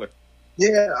the killer.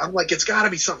 Yeah, I'm like, it's got to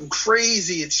be something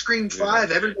crazy. It's Scream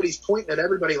 5. Everybody's pointing at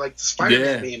everybody like the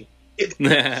Spider-Man meme. It's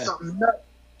something nuts.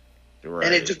 Right.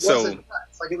 And it just wasn't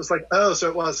nuts. Like, it was like, oh, so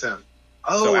it was him.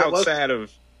 Oh, so outside of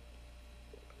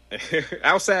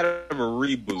a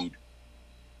reboot,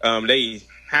 they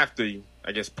have to,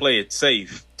 I guess, play it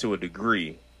safe to a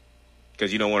degree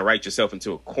because you don't want to write yourself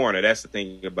into a corner. That's the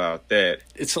thing about that.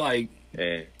 It's like,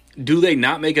 do they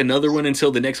not make another one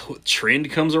until the next trend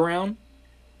comes around?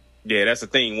 Yeah, that's the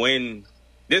thing. When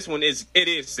this one is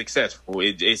successful,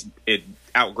 it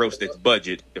outgrossed its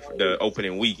budget the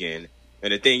opening weekend.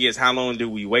 And the thing is, how long do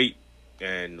we wait?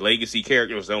 And legacy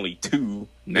characters only 2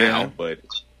 now, but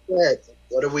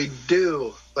what do we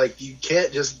do? Like, you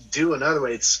can't just do another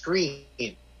one. It's Scream.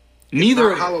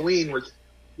 Neither Halloween. We're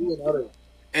do another one.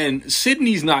 And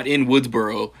Sydney's not in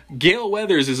Woodsboro. Gail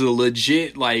Weathers is a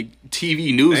legit like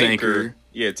TV news anchor.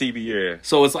 Yeah, TV. Yeah.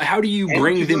 So it's like, how do you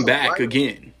bring them back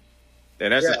again?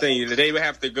 And that's the thing. They would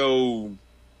have to go.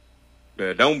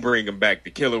 Don't bring them back.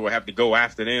 The killer will have to go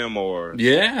after them, or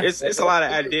it's a lot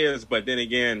of ideas. But then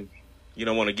again, you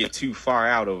don't want to get too far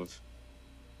out of.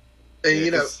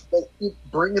 And they keep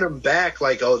bringing them back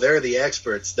like, oh, they're the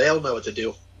experts. They'll know what to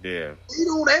do. Yeah. You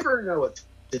don't ever know what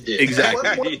to do.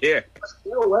 Exactly. Yeah.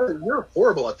 You're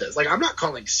horrible at this. Like, I'm not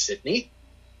calling Sydney.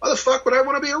 Why the fuck would I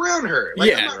want to be around her?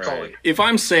 Like, I'm not calling her. If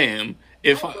I'm Sam,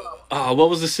 what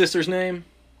was the sister's name?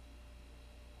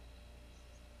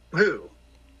 Who?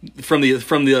 From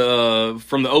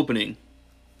the opening.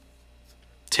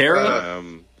 Tara?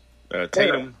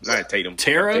 Tatum. Not Tatum.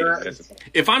 Tara?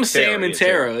 If I'm Sam and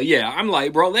Tara, I'm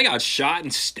like, bro, they got shot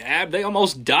and stabbed. They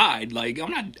almost died. Like,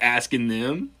 I'm not asking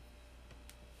them.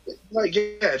 Like,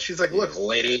 yeah, she's like, look,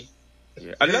 lady.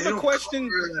 Yeah. Another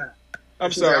question.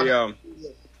 I'm sorry. A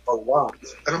lot.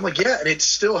 And I'm like, yeah, and it's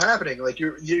still happening. Like,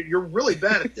 you're really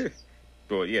bad at this.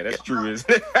 Well, yeah, that's true, isn't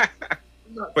it?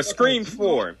 But Scream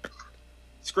 4.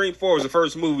 Scream 4 was the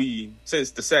first movie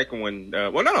since the second one.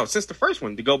 Since the first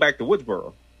one to go back to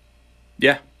Woodsboro.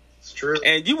 Yeah. It's true.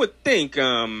 And you would think,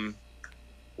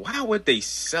 why would they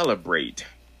celebrate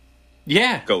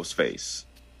Ghostface?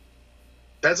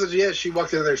 That's what, she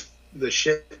walked in there, the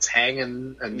shit's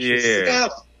hanging, and she's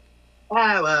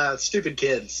like, stupid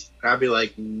kids. And I'd be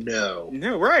like, no.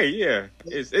 No, right, yeah.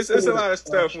 It's a lot of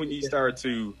stuff when you start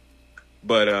to...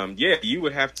 But, you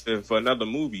would have to, for another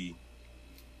movie,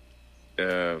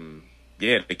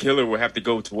 the killer would have to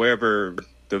go to wherever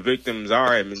the victims are.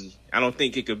 I mean, I don't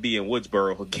think it could be in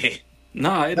Woodsboro again.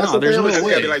 No, there's no way. It's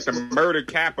got to be like the murder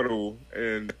capital.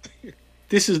 And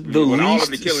this is the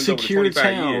least secure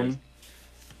town.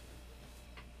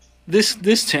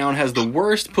 This town has the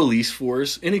worst police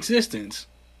force in existence.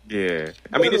 Yeah.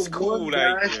 I mean, it's cool.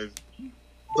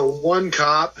 The one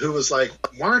cop who was like,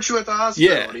 why aren't you at the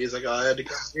hospital? Yeah. And he's like, I had to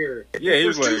come here. Yeah, he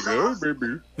was like, oh,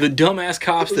 baby. The dumbass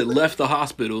cops that left the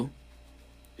hospital.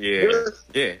 Yeah.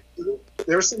 Yeah. You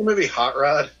ever seen the movie Hot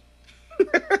Rod?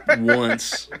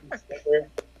 Once.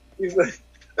 He's like,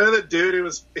 and the dude who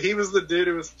was the dude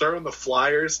who was throwing the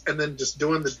flyers and then just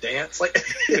doing the dance. Like,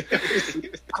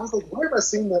 I was like, where have I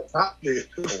seen that top dude?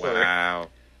 Wow.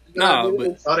 No,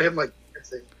 but thought of him like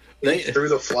they threw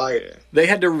the flyer. They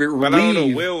had to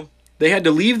leave. They had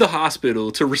to leave the hospital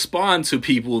to respond to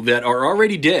people that are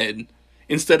already dead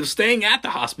instead of staying at the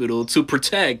hospital to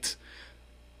protect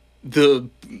the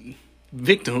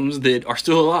victims that are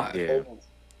still alive. Yeah.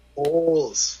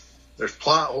 Holes. There's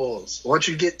plot holes. Once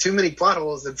you get too many plot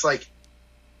holes, it's like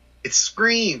it's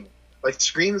Scream. Like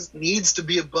Scream needs to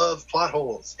be above plot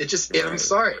holes. It just. I'm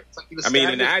sorry. It's like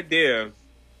an idea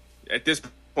at this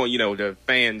point, the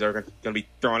fans are going to be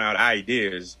throwing out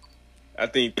ideas. I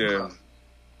think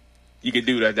you could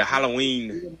do the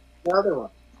Halloween. Another one.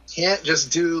 Can't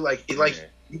just do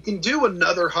you can do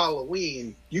another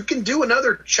Halloween. You can do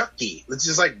another Chucky. It's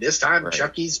just like this time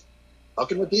Chucky's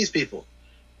fucking with these people.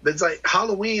 But it's like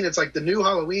Halloween. It's like the new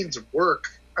Halloweens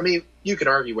work. I mean, you can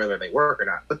argue whether they work or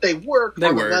not, but they work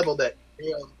on the level that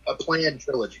a planned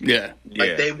trilogy. Yeah.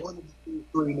 Like they wanted to do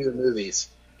 3 new movies.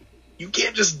 You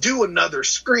can't just do another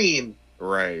Scream.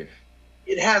 Right.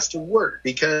 It has to work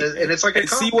because, and it's like and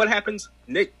see what happens,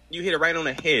 Nick. You hit it right on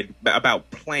the head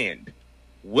about planned.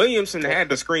 Williamson had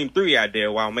the Scream 3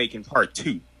 idea while making Part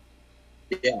 2.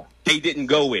 Yeah, he didn't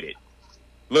go with it.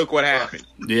 Look what happened.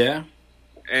 Yeah,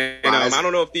 and I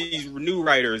don't know if these new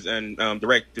writers and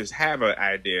directors have an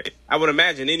idea. I would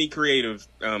imagine any creative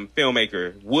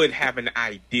filmmaker would have an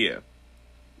idea,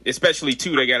 especially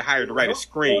they got hired to write a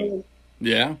Scream.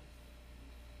 Yeah.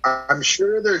 I'm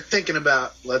sure they're thinking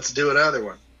about, let's do another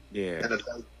one. Yeah. And it's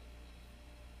like,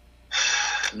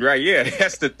 right, yeah,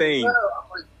 that's the thing.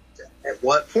 At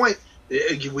what point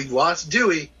we lost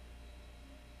Dewey?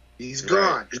 He's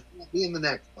gone. He's going to be in the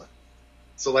next one.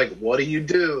 So, like, what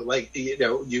do? Like,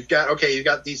 you've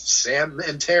got these Sam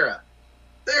and Tara.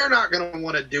 They're not going to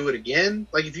want to do it again.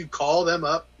 Like, if you call them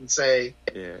up and say,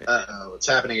 it's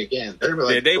happening again, they're going to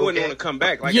be like, they wouldn't want to come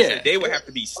back. Like I said, they would have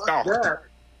to be stalked.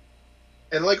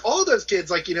 And, like, all those kids,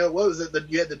 like, what was it?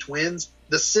 You had the twins.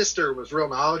 The sister was real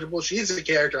knowledgeable. She's a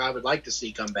character I would like to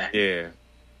see come back. Yeah.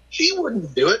 She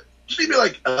wouldn't do it. She'd be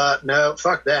like, no,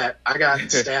 fuck that. I got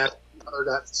stabbed. Mother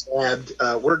got stabbed.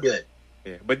 We're good.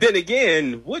 Yeah. But then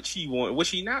again, would she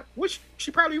not?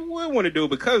 She probably would want to do it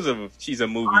because of she's a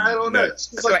movie. I don't know.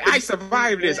 It's like I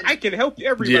survived this. I can help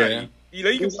everybody. Yeah.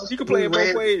 You can play it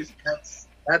both ways.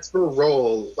 That's her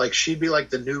role. Like, she'd be like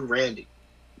the new Randy.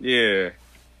 Yeah.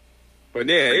 But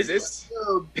yeah, it's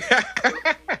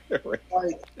like,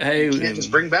 hey, you can't just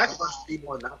bring back a bunch of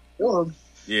people and not kill them.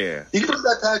 Yeah. You can bring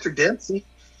back Patrick Dempsey.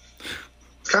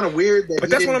 It's kind of weird that. But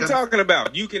that's what I'm talking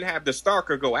about. You can have the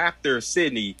stalker go after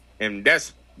Sydney, and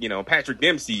that's Patrick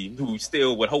Dempsey, who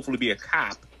still would hopefully be a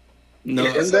cop. No,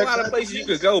 there's a lot of places you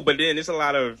could go, but then there's a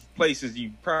lot of places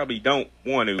you probably don't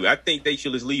want to. I think they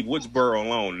should just leave Woodsboro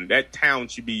alone. That town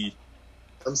should be.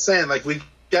 I'm saying, like, we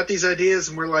got these ideas,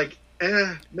 and we're like,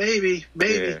 maybe.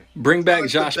 Yeah. Bring back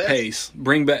Josh Pace.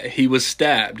 He was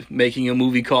stabbed, making a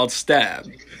movie called Stab.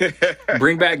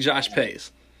 Bring back Josh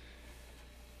Pace.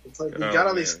 It's like we got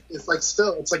all these. It's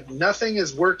like nothing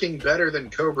is working better than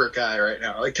Cobra Kai right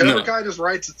now. Like Cobra Kai just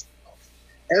writes itself.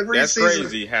 That's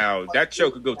crazy how that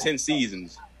show could go 10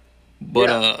 seasons.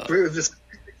 But just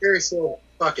very so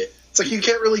fuck it. It's like you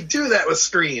can't really do that with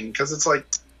Scream because it's like.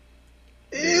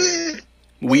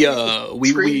 We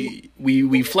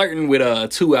flirting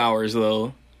with 2 hours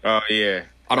though. Oh yeah.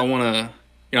 I don't want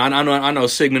to. I know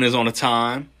Sigmund is on a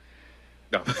time.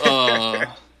 No.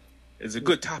 It's a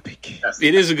good topic.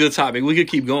 It is a good topic. We could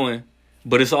keep going,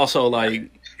 but it's also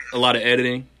like a lot of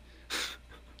editing.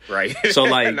 Right. So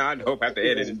like, no, I know about the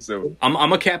editing. So I'm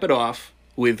gonna cap it off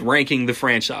with ranking the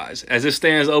franchise as it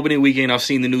stands. Opening weekend, I've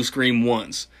seen the new Scream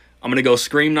once. I'm gonna go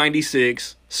Scream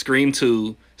 '96, Scream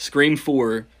 2, Scream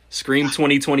 4. Scream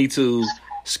 2022,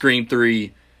 Scream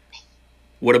 3.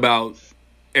 What about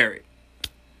Eric?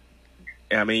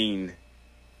 I mean,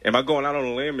 am I going out on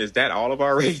a limb? Is that all of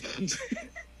our ratings?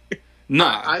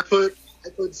 Nah. I put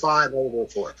 5 over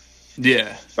 4.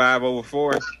 Yeah. 5 over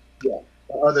 4? Yeah.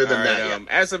 Other than that,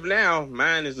 as of now,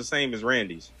 mine is the same as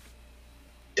Randy's.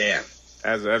 Damn.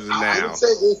 As of now. I would say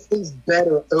this is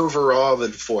better overall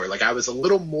than 4. Like, I was a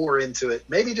little more into it.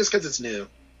 Maybe just because it's new.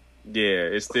 Yeah,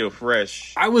 it's still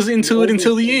fresh. I was into it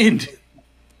until the end.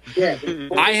 Yeah, the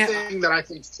thing that I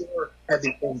think 4 had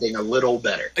the ending a little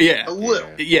better. Yeah. A little.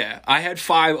 Yeah, I had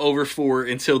 5 over 4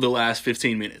 until the last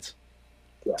 15 minutes.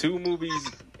 Yeah. 2 movies,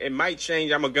 it might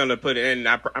change. I'm going to put it in.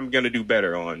 I'm going to do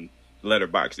better on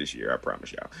Letterboxd this year, I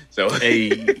promise y'all. So,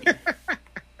 hey.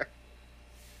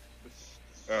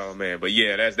 Oh, man. But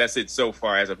yeah, that's it so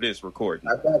far as of this recording.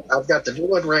 I've got the new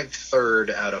one ranked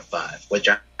 3rd out of 5, which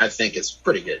I think is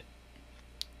pretty good.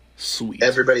 Sweet.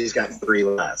 Everybody's got 3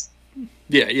 last.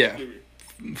 Yeah.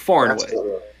 Far and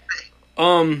away.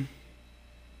 Of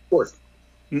course.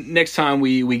 Next time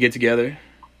we get together,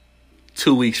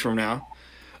 2 weeks from now,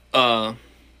 I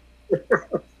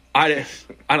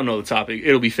don't know the topic.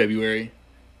 It'll be February.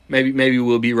 Maybe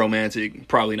we'll be romantic.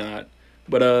 Probably not.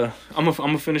 But I'm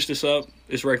gonna finish this up.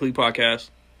 It's Rec League Podcast.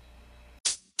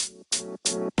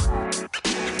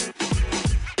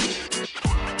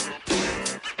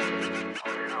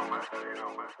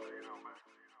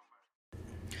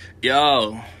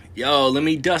 Yo, let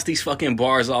me dust these fucking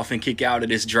bars off and kick out of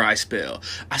this dry spell.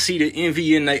 I see the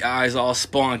envy in their eyes all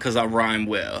spawn cause I rhyme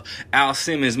well. Al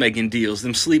Simmons making deals,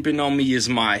 them sleeping on me is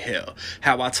my hell.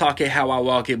 How I talk it, how I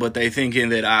walk it, but they thinking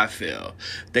that I fail.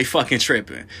 They fucking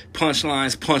tripping.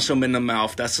 Punchlines, punch them in the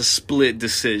mouth, that's a split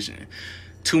decision.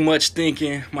 Too much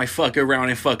thinking, might fuck around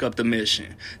and fuck up the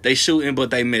mission. They shooting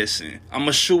but they missing. I'm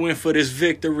a shooing for this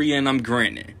victory and I'm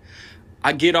grinning.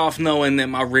 I get off knowing that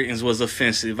my writtens was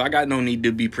offensive. I got no need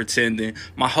to be pretending.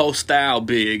 My whole style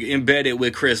big, embedded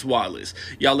with Chris Wallace.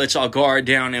 Y'all let y'all guard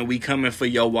down and we coming for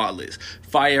your wallets.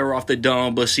 Fire off the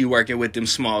dome, but she working with them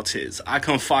small tits. I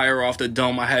come fire off the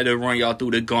dome, I had to run y'all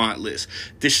through the gauntlets.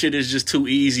 This shit is just too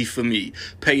easy for me.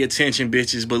 Pay attention,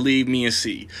 bitches, believe me and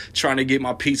see. Trying to get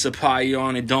my pizza pie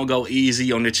on and don't go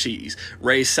easy on the cheese.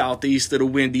 Raised southeast of the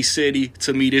Windy City,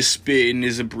 to me this spitting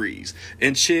is a breeze.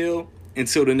 And chill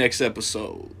until the next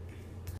episode.